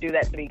to even do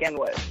that to begin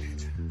with.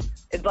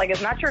 It's like,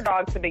 it's not your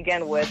dog to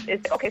begin with.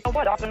 It's, okay, so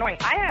what? Dog's annoying.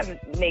 I have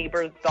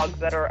neighbors' dogs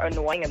that are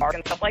annoying and bark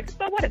and stuff like that.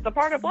 So what? It's a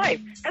part of life.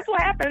 That's what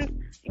happens,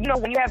 you know,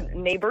 when you have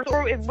neighbors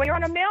or when you're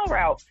on a mail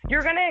route.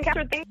 You're going to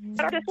encounter things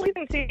that are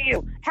displeasing to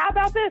you. How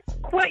about this?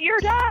 Quit your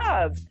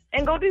job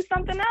and go do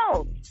something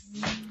else.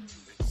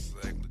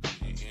 Exactly.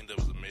 You end up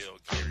as a mail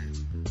carrier.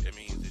 That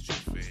means that you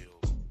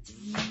failed.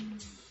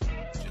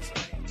 Just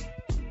saying.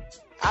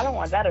 I don't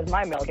want that as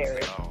my mail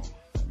carrier. No.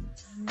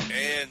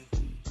 And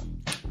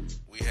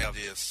we have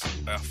this.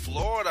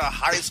 Florida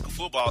high school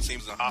football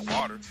teams in hot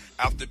water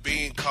after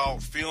being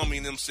caught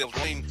filming themselves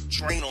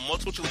train on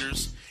multiple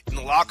cheerleaders in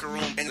the locker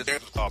room and the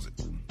dance closet.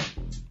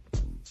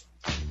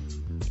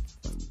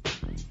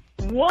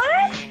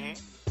 What? Mm-hmm.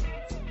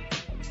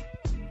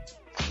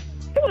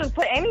 People just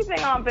put anything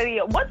on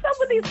video. What's up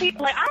with these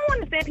people? Like, I don't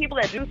understand people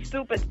that do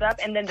stupid stuff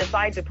and then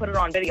decide to put it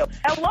on video.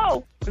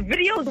 Hello?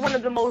 Video is one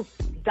of the most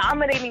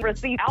dominating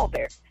receipts out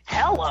there.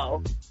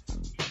 Hello?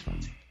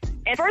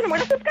 And furthermore,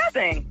 it's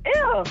disgusting. Ew.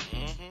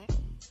 Mm-hmm.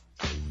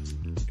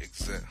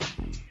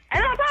 Exactly.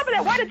 And on top of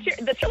that, why the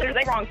cheerleaders,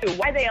 they wrong too.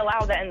 Why they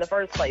allow that in the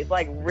first place?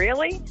 Like,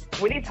 really?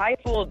 Were these high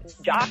school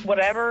jocks,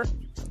 whatever,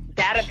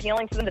 that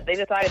appealing to them that they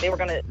decided they were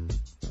going to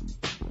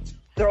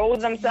throw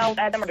themselves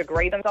at them or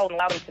degrade themselves and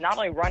allow them to not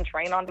only run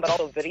train on them, but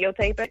also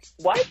videotape it?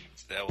 What?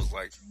 That was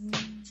like...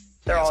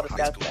 They're all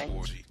high school disgusting.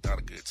 orgy. Not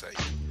a good take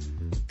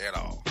at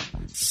all.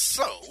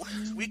 So,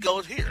 we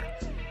go here.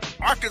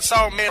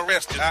 Arkansas man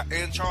arrested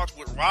and charged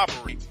with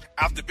robbery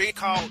after being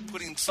caught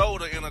putting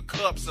soda in a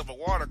cups of a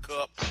water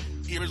cup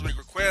he originally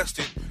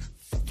requested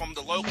from the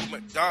local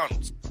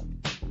McDonald's.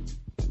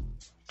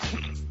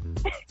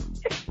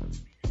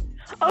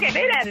 Okay,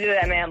 they didn't have to do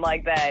that man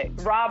like that.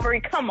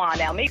 Robbery, come on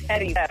now. Make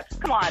petty theft.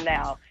 Come on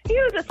now. He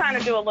was just trying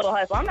to do a little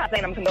hustle. I'm not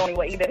saying I'm condoning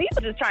what he did. He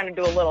was just trying to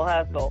do a little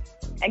hustle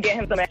and get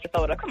him some extra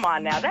soda. Come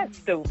on now. That's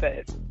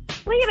stupid.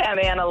 Leave that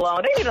man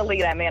alone. They need to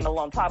leave that man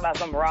alone. Talk about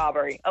some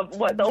robbery. Of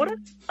what, soda?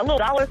 A little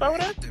dollar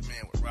soda? That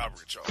man with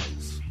robbery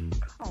charges.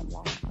 Come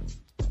on.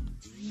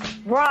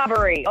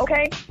 Robbery,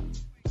 okay?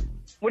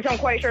 which I'm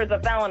quite sure is a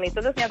felony.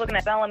 So this man's looking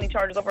at felony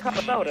charges over a cup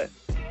of soda.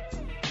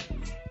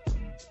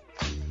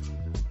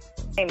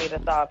 They need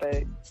to stop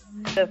it.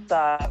 Just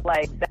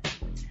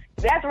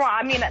that's wrong.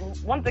 I mean,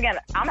 once again,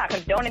 I'm not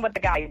condoning what the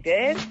guy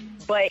did,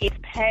 but it's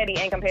petty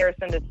in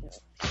comparison to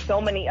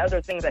so many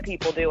other things that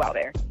people do out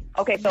there.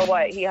 Okay, so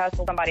what? He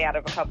hustled somebody out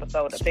of a cup of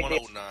soda. It's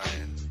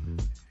 109.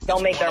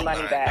 Don't make their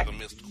money back.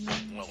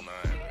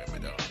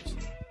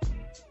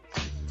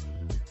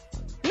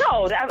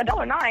 No, that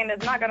 $1.09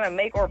 is not going to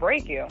make or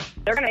break you.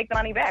 They're going to make the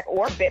money back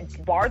or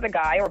bar the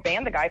guy or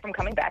ban the guy from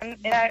coming back in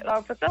that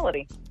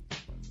facility.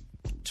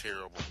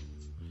 Terrible.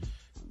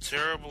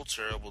 Terrible.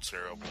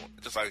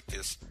 Just like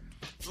this.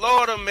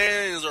 Florida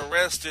man is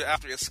arrested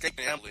after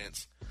escaping an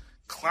ambulance,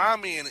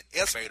 climbing an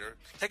escalator,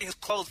 taking his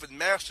clothes and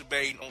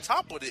masturbating on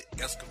top of the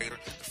escalator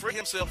to free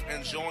himself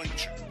and join the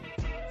church.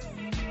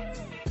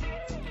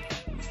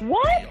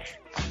 What?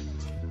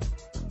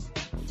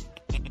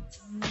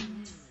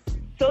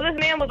 So this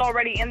man was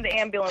already in the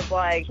ambulance,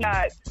 like, he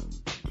got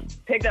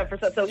picked up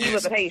so he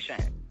was a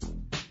patient.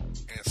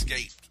 And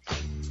escaped.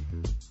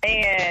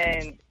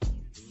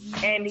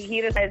 And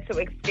he decided to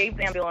escape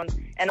the ambulance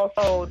and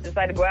also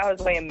decided to go out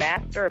his way and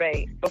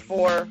masturbate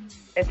before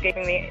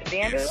escaping the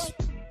ambulance?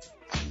 Yes.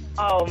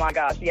 Oh my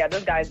gosh, yeah,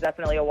 this guy's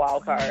definitely a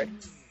wild card.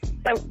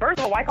 So first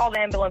of all, why call the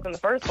ambulance in the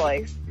first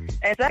place?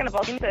 And second of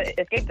all, you need to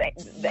escape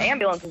the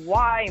ambulance.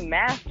 Why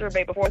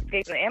masturbate before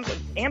escaping the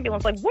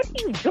ambulance? Like, what are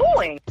you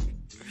doing?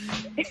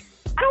 I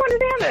don't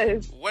understand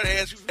this. What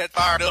has you that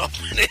fired up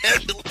in the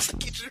ambulance?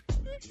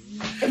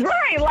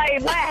 Right,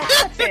 like, what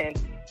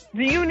happened?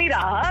 Do you need a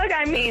hug?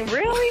 I mean,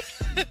 really?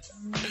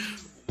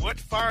 What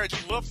fired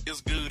you up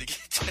is good to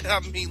get? I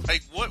mean,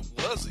 like, what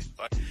was it?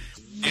 Like,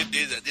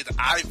 did the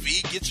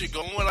IV get you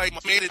going? Like,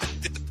 man,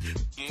 did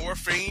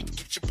morphine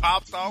get you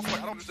popped off?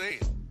 Like, I don't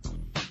understand.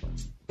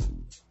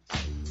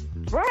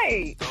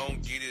 Right.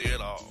 Don't get it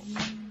at all.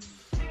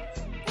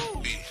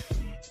 We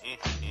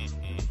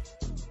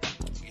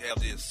have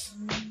this.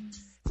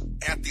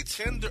 At the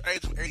tender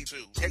age of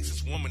 82,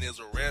 Texas woman is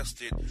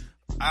arrested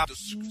after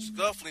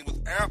scuffling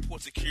with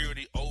airport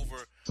security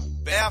over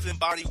Bath and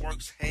Body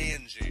Works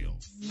hand gel.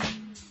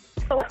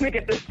 So let me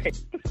get this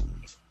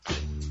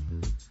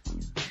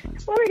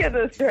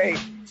straight.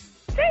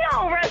 They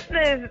don't arrest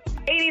this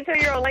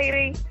 82-year-old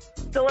lady.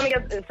 So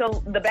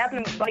the Bath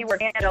and Body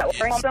Works hand gel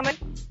bring home something?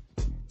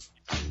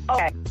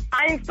 Okay,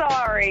 I'm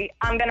sorry.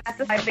 I'm going to have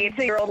to cite the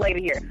 82-year-old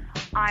lady here.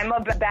 I'm a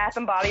Bath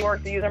and Body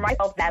Works user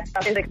myself. That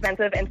stuff is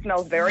expensive and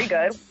smells very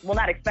good. Well,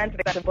 not expensive,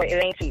 but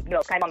it ain't cheap. You know,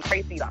 it's kind of on the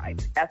pricey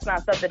side. That's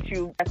not stuff that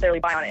you necessarily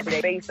buy on an everyday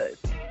basis.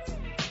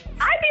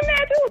 I'd be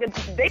mad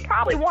too. They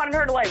probably wanted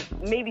her to, like,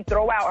 maybe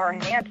throw out her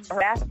hand to her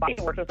Bath and Body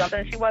Works or something,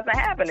 and she wasn't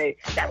having it.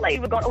 That lady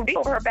was going to OD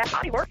over her Bath and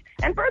Body Works.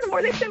 And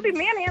furthermore, they shouldn't be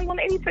manhandling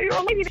an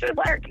 82-year-old lady. They should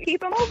let her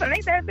keep him moving.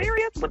 Ain't that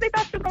serious? What they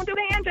thought she was going to do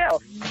the hand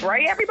gel?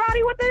 Spray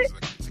everybody with it?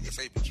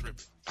 They be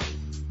tripping.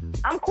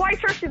 I'm quite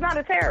sure she's not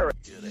a terrorist.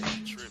 Yeah, they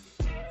be tripping.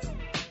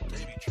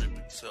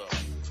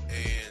 Tough.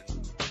 And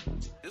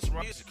this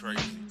is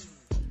crazy.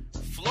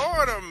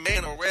 Florida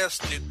man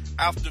arrested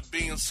after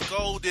being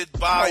scolded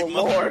by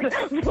mother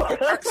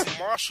practicing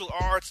martial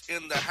arts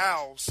in the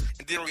house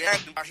and then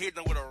reacting by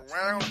hitting her with a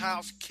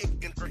roundhouse kick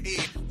in her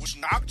head, which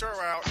knocked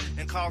her out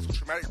and caused a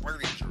traumatic brain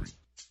injury.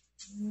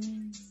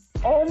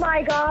 Oh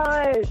my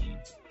gosh.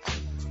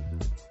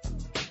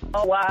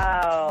 Oh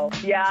wow.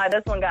 Yeah,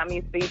 this one got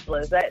me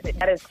speechless. That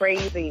is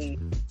crazy.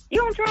 You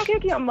don't try to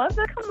kick your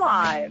mother? Come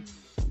on.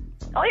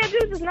 All you have to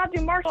do is just not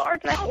do martial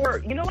arts now, or,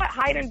 you know what,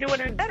 hide and do it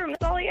in his bedroom.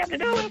 That's all you have to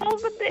do and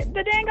close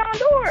the dang on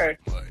door.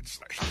 But it's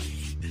like,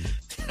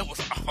 that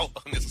was all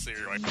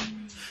unnecessary right now.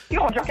 You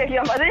don't try to kick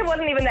your mother. It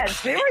wasn't even that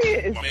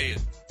serious. Man,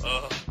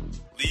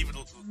 leave it,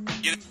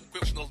 get it,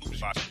 quit watching those movie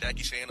shots.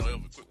 Jackie Chan or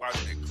whatever, quit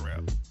watching that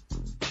crap.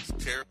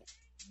 It's terrible.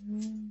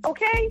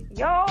 Okay,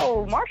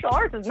 yo, martial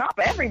arts is not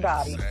for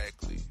everybody.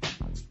 Exactly.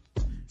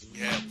 We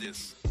have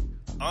this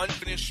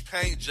unfinished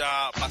paint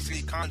job by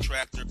city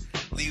contractor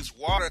leaves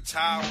water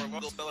tower,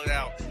 we'll spell it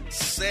out,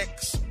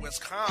 Sussex,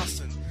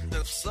 Wisconsin,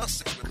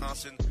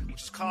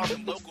 which is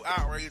causing local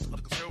outrage of the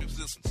conservative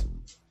citizens.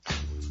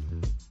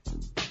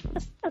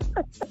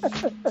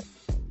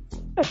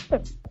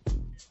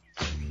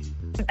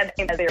 That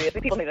ain't that serious.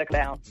 People need to come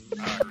down.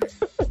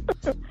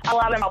 A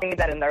lot of them need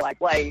that in their life.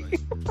 Like,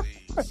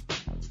 please,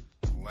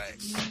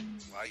 relax.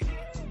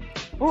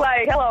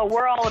 Like, hello,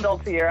 we're all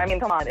adults here. I mean,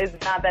 come on, it's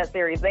not that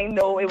serious. They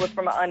know it was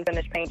from an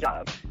unfinished paint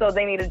job, so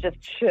they need to just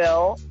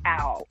chill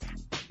out.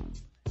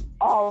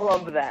 All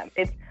of them.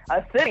 It's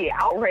a city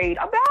outrage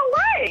about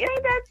what? It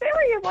ain't that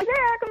serious. Like,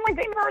 they're acting like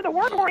they've heard the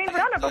word or ain't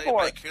done it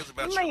before.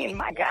 I mean,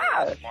 my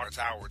gosh. Water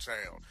tower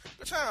town.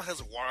 The town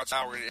has a water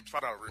tower in it. It's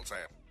probably not a real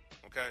town.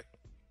 Okay?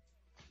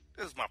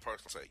 This is my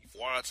personal take.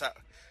 Water tower.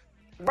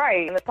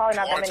 Right, and it's probably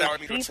not water that many tower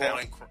people. Means town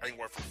ain't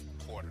worth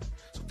a quarter.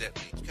 So that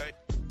means, okay?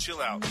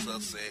 Chill out,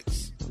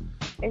 Sussex.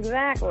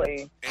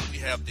 Exactly. And we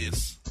have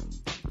this.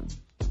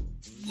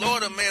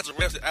 Florida man's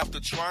arrested after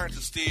trying to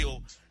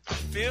steal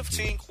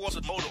 15 quarts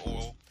of motor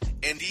oil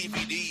and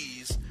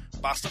DVDs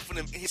by stuffing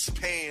them in his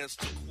pants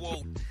to,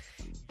 quote,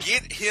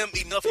 Get him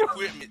enough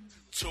equipment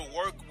to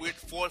work with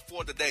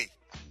for the day.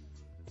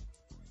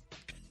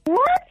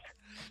 What?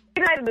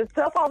 The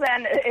cell phone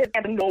and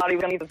nobody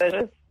was going to use the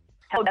fishes.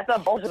 Hell, that's a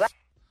bullshit.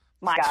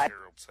 My God.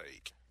 Terrible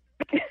take.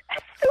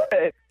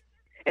 Stupid.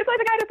 It's like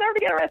the guy deserved to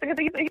get arrested because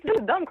he's just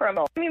a dumb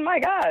criminal. I mean, my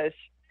gosh.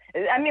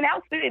 I mean,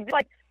 how stupid.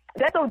 Like,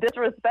 that's so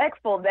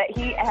disrespectful that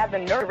he had the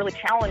nerve to really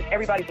challenge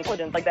everybody's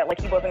intelligence like that, like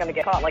he wasn't going to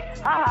get caught. Like,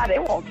 they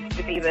won't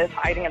see this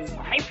hiding in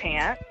my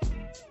pants.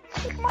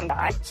 Come on,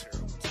 guy.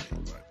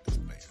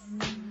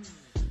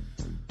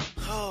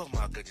 Oh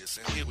my goodness,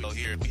 and here we go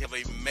here. We have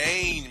a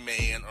Maine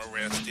man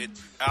arrested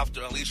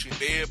after unleashing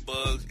bed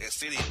bugs at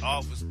city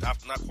office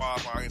after not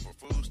qualifying for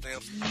food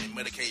stamps and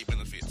Medicaid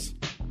benefits.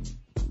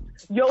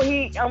 Yo,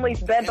 he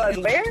unleashed bed bugs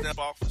where? In the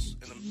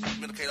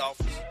Medicaid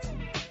office.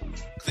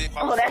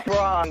 Oh, that's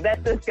wrong.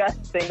 That's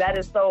disgusting. That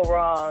is so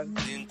wrong.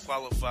 Didn't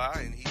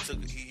qualify, and he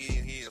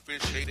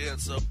officiated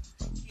it, so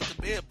he get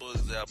the bed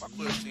bugs out. My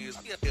question is,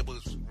 how do you have bed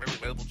bugs very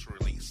available to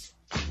release?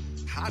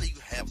 How do you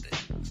have that?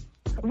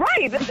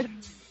 Right.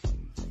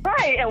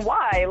 Right, and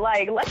why?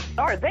 Like, let's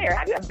start there.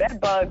 How do you have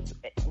bed bugs?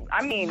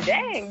 I mean,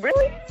 dang,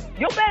 really?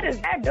 Your bed is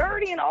that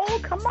dirty and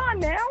old? Come on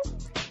now.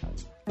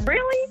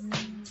 Really?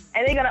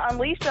 And they're going to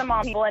unleash them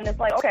on people, and it's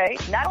like, okay,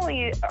 not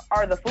only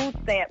are the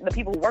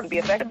people who work to be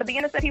affected, but the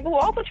innocent people who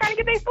are also trying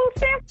to get their food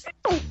stamps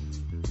too.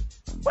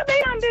 What they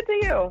done did to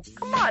you?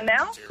 Come on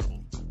now.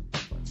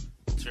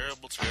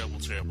 Terrible.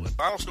 The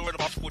final story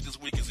about sport this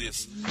week is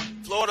this.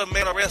 Florida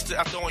man arrested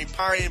after throwing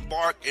pine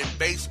bark and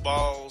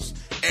baseballs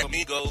and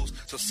flamingos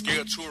to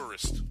scare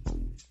tourists.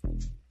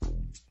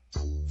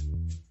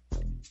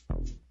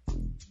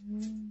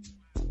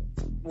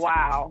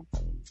 Wow.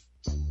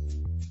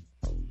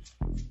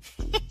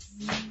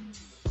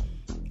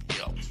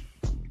 Yep.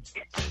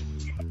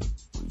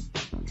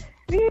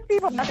 These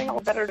people have nothing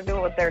else better to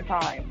do with their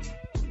time.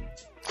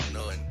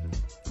 None.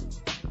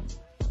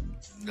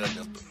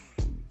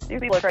 These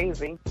people are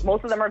crazy.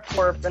 Most of them are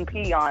twerps and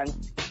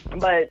peons.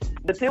 But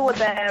the two of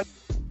them,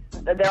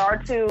 there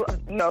are two,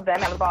 of them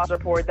have a boss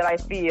report that I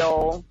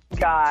feel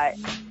got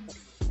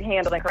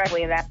handled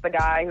incorrectly, and that's the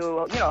guy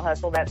who,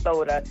 hustled that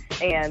soda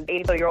and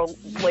 82-year-old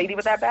lady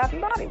with that bath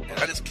and body.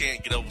 I just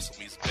can't get over some of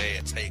these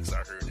bad takes I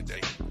heard today.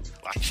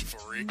 Like,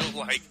 for real,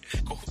 like,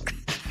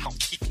 I'll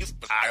keep his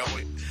eye on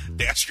it.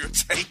 That's your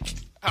take.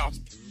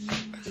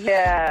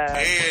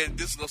 Yeah. And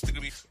this is no stick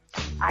to me.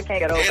 I can't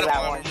get over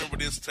that one. I remember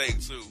this take,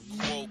 too.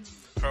 Quote,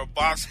 her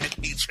box had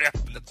me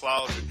trapped in the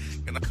closet,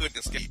 and I couldn't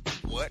escape.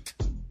 What?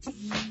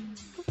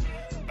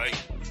 Like,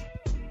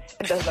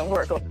 it doesn't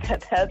work like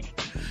that. That's...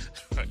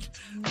 Like,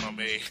 my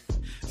man.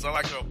 It's not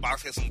like her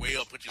box had some way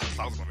up, put you in the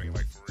closet, my man.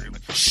 Like, for real.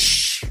 Like,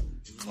 shh.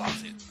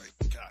 Closet. Like,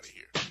 get out of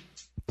here.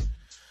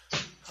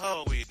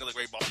 Oh, we another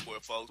great boss for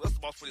it, folks. That's the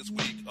boss for this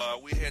week.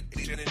 We had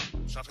Eddie Shannon,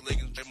 Shanta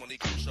Liggins, Jay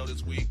Monique on the show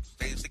this week.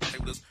 Stay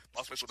with us.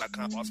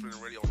 BossmanShow.com,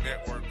 Bossman Radio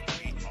Network.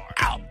 We are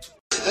out.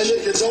 And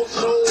if you don't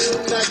know,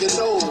 now you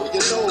know.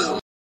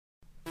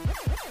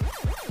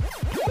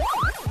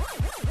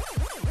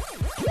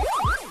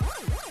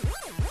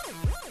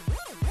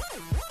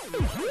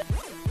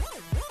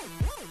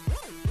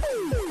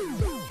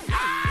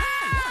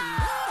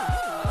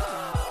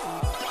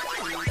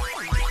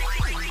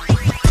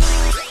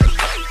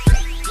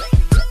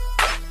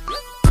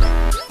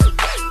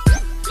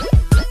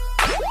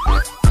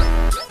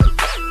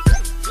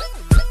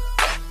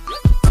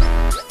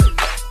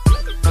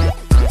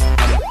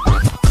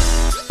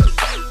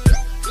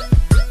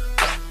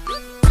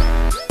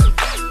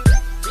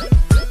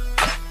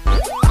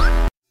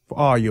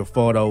 All your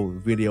photo,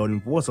 video,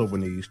 and voiceover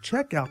needs,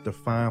 check out the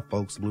fine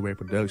folks at Blueberry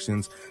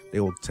Productions. They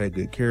will take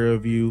good care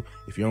of you.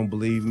 If you don't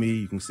believe me,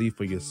 you can see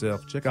for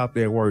yourself. Check out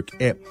their work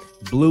at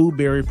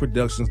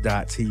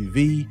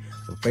blueberryproductions.tv,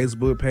 the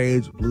Facebook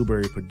page,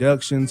 Blueberry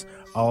Productions,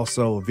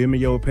 also a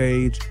Vimeo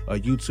page, a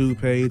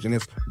YouTube page, and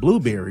it's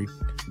Blueberry,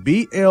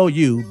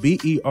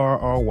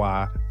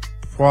 BLUBERRY,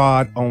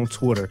 Prod on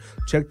Twitter.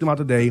 Check them out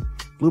today.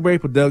 Blueberry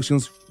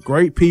Productions,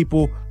 great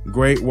people,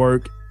 great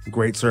work,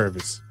 great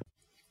service.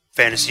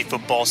 Fantasy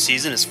football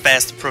season is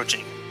fast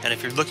approaching, and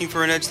if you're looking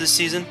for an edge this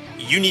season,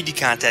 you need to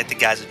contact the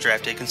guys at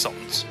Draft Day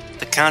Consultants.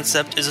 The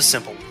concept is a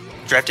simple one.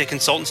 Draft Day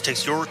Consultants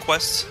takes your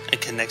requests and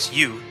connects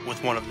you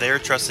with one of their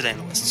trusted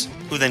analysts,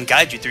 who then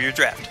guide you through your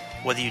draft.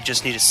 Whether you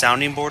just need a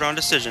sounding board on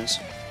decisions,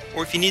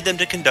 or if you need them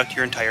to conduct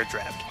your entire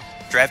draft,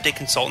 Draft Day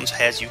Consultants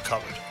has you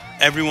covered.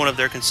 Every one of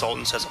their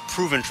consultants has a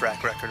proven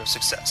track record of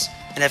success,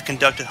 and have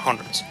conducted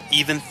hundreds,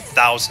 even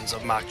thousands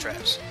of mock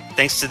drafts.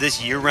 Thanks to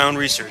this year-round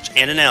research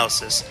and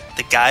analysis,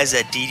 the guys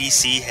at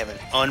DDC have an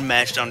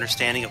unmatched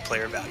understanding of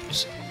player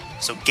values.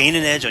 So gain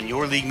an edge on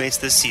your league mates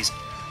this season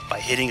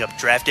by hitting up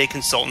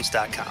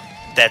draftdayconsultants.com.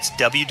 That's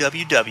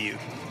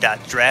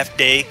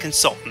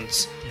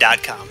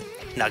www.draftdayconsultants.com.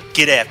 Now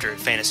get after it,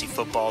 fantasy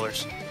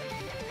footballers.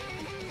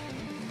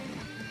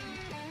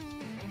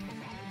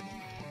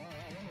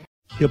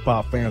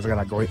 Hip-hop fans, I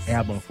got a great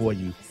album for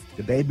you.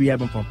 The debut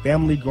album from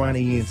Family Grind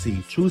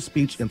ENT, True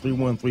Speech and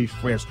 313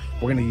 Fresh.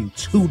 We're going to give you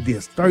 2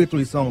 discs,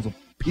 33 songs of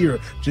pure,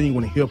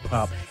 genuine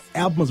hip-hop.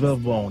 Albums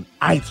available on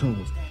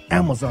iTunes,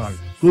 Amazon,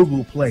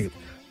 Google Play,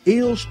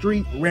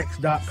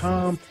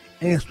 illstreetrex.com,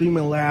 and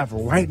streaming live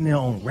right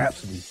now on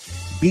Rhapsody,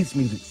 Beats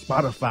Music,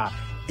 Spotify,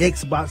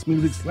 Xbox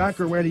Music,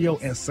 Slacker Radio,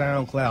 and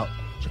SoundCloud.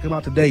 Check them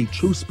out today.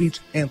 True Speech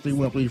and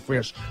 313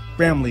 Fresh,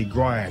 Family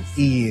Grind,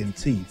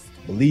 ENT.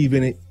 Believe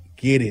in it,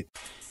 get it.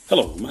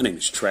 Hello, my name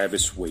is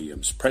Travis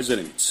Williams,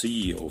 President and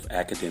CEO of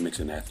Academics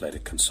and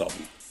Athletic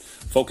Consulting,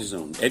 focusing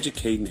on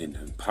educating and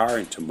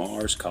empowering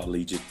tomorrow's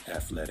collegiate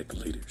athletic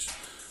leaders.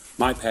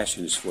 My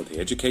passion is for the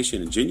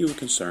education and genuine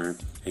concern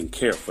and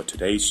care for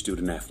today's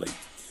student athlete.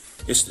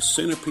 It's the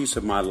centerpiece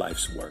of my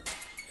life's work.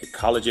 A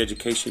college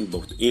education,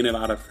 both in and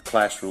out of the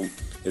classroom,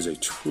 is a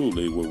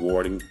truly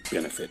rewarding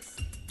benefit.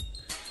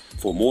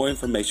 For more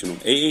information on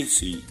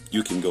AAC,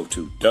 you can go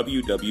to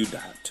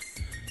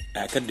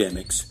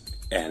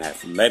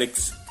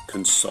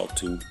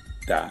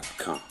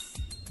www.academicsandathleticsconsulting.com.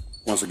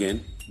 Once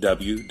again,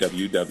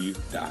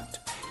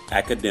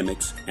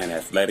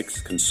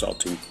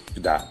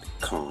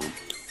 www.academicsandathleticsconsulting.com.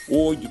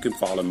 Or you can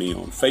follow me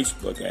on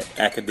Facebook at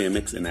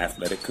Academics and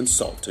Athletic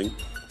Consulting,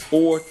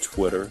 or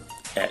Twitter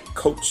at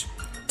Coach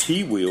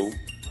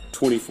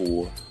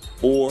TWill24,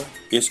 or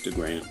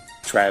Instagram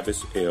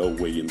Travis L.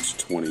 Williams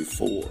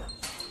 24.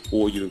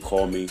 Or you can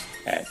call me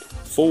at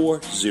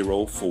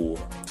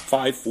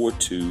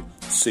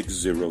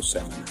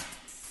 404-542-6079.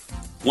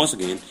 Once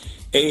again,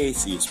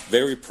 AAC is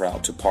very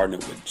proud to partner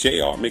with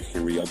J.R.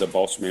 McHenry of the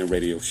Bossman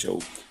Radio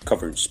Show,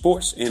 covering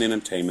sports and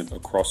entertainment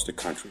across the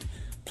country.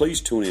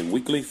 Please tune in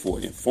weekly for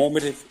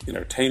informative,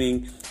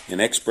 entertaining, and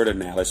expert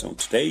analysis on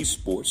today's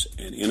sports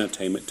and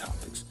entertainment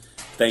topics.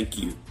 Thank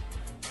you.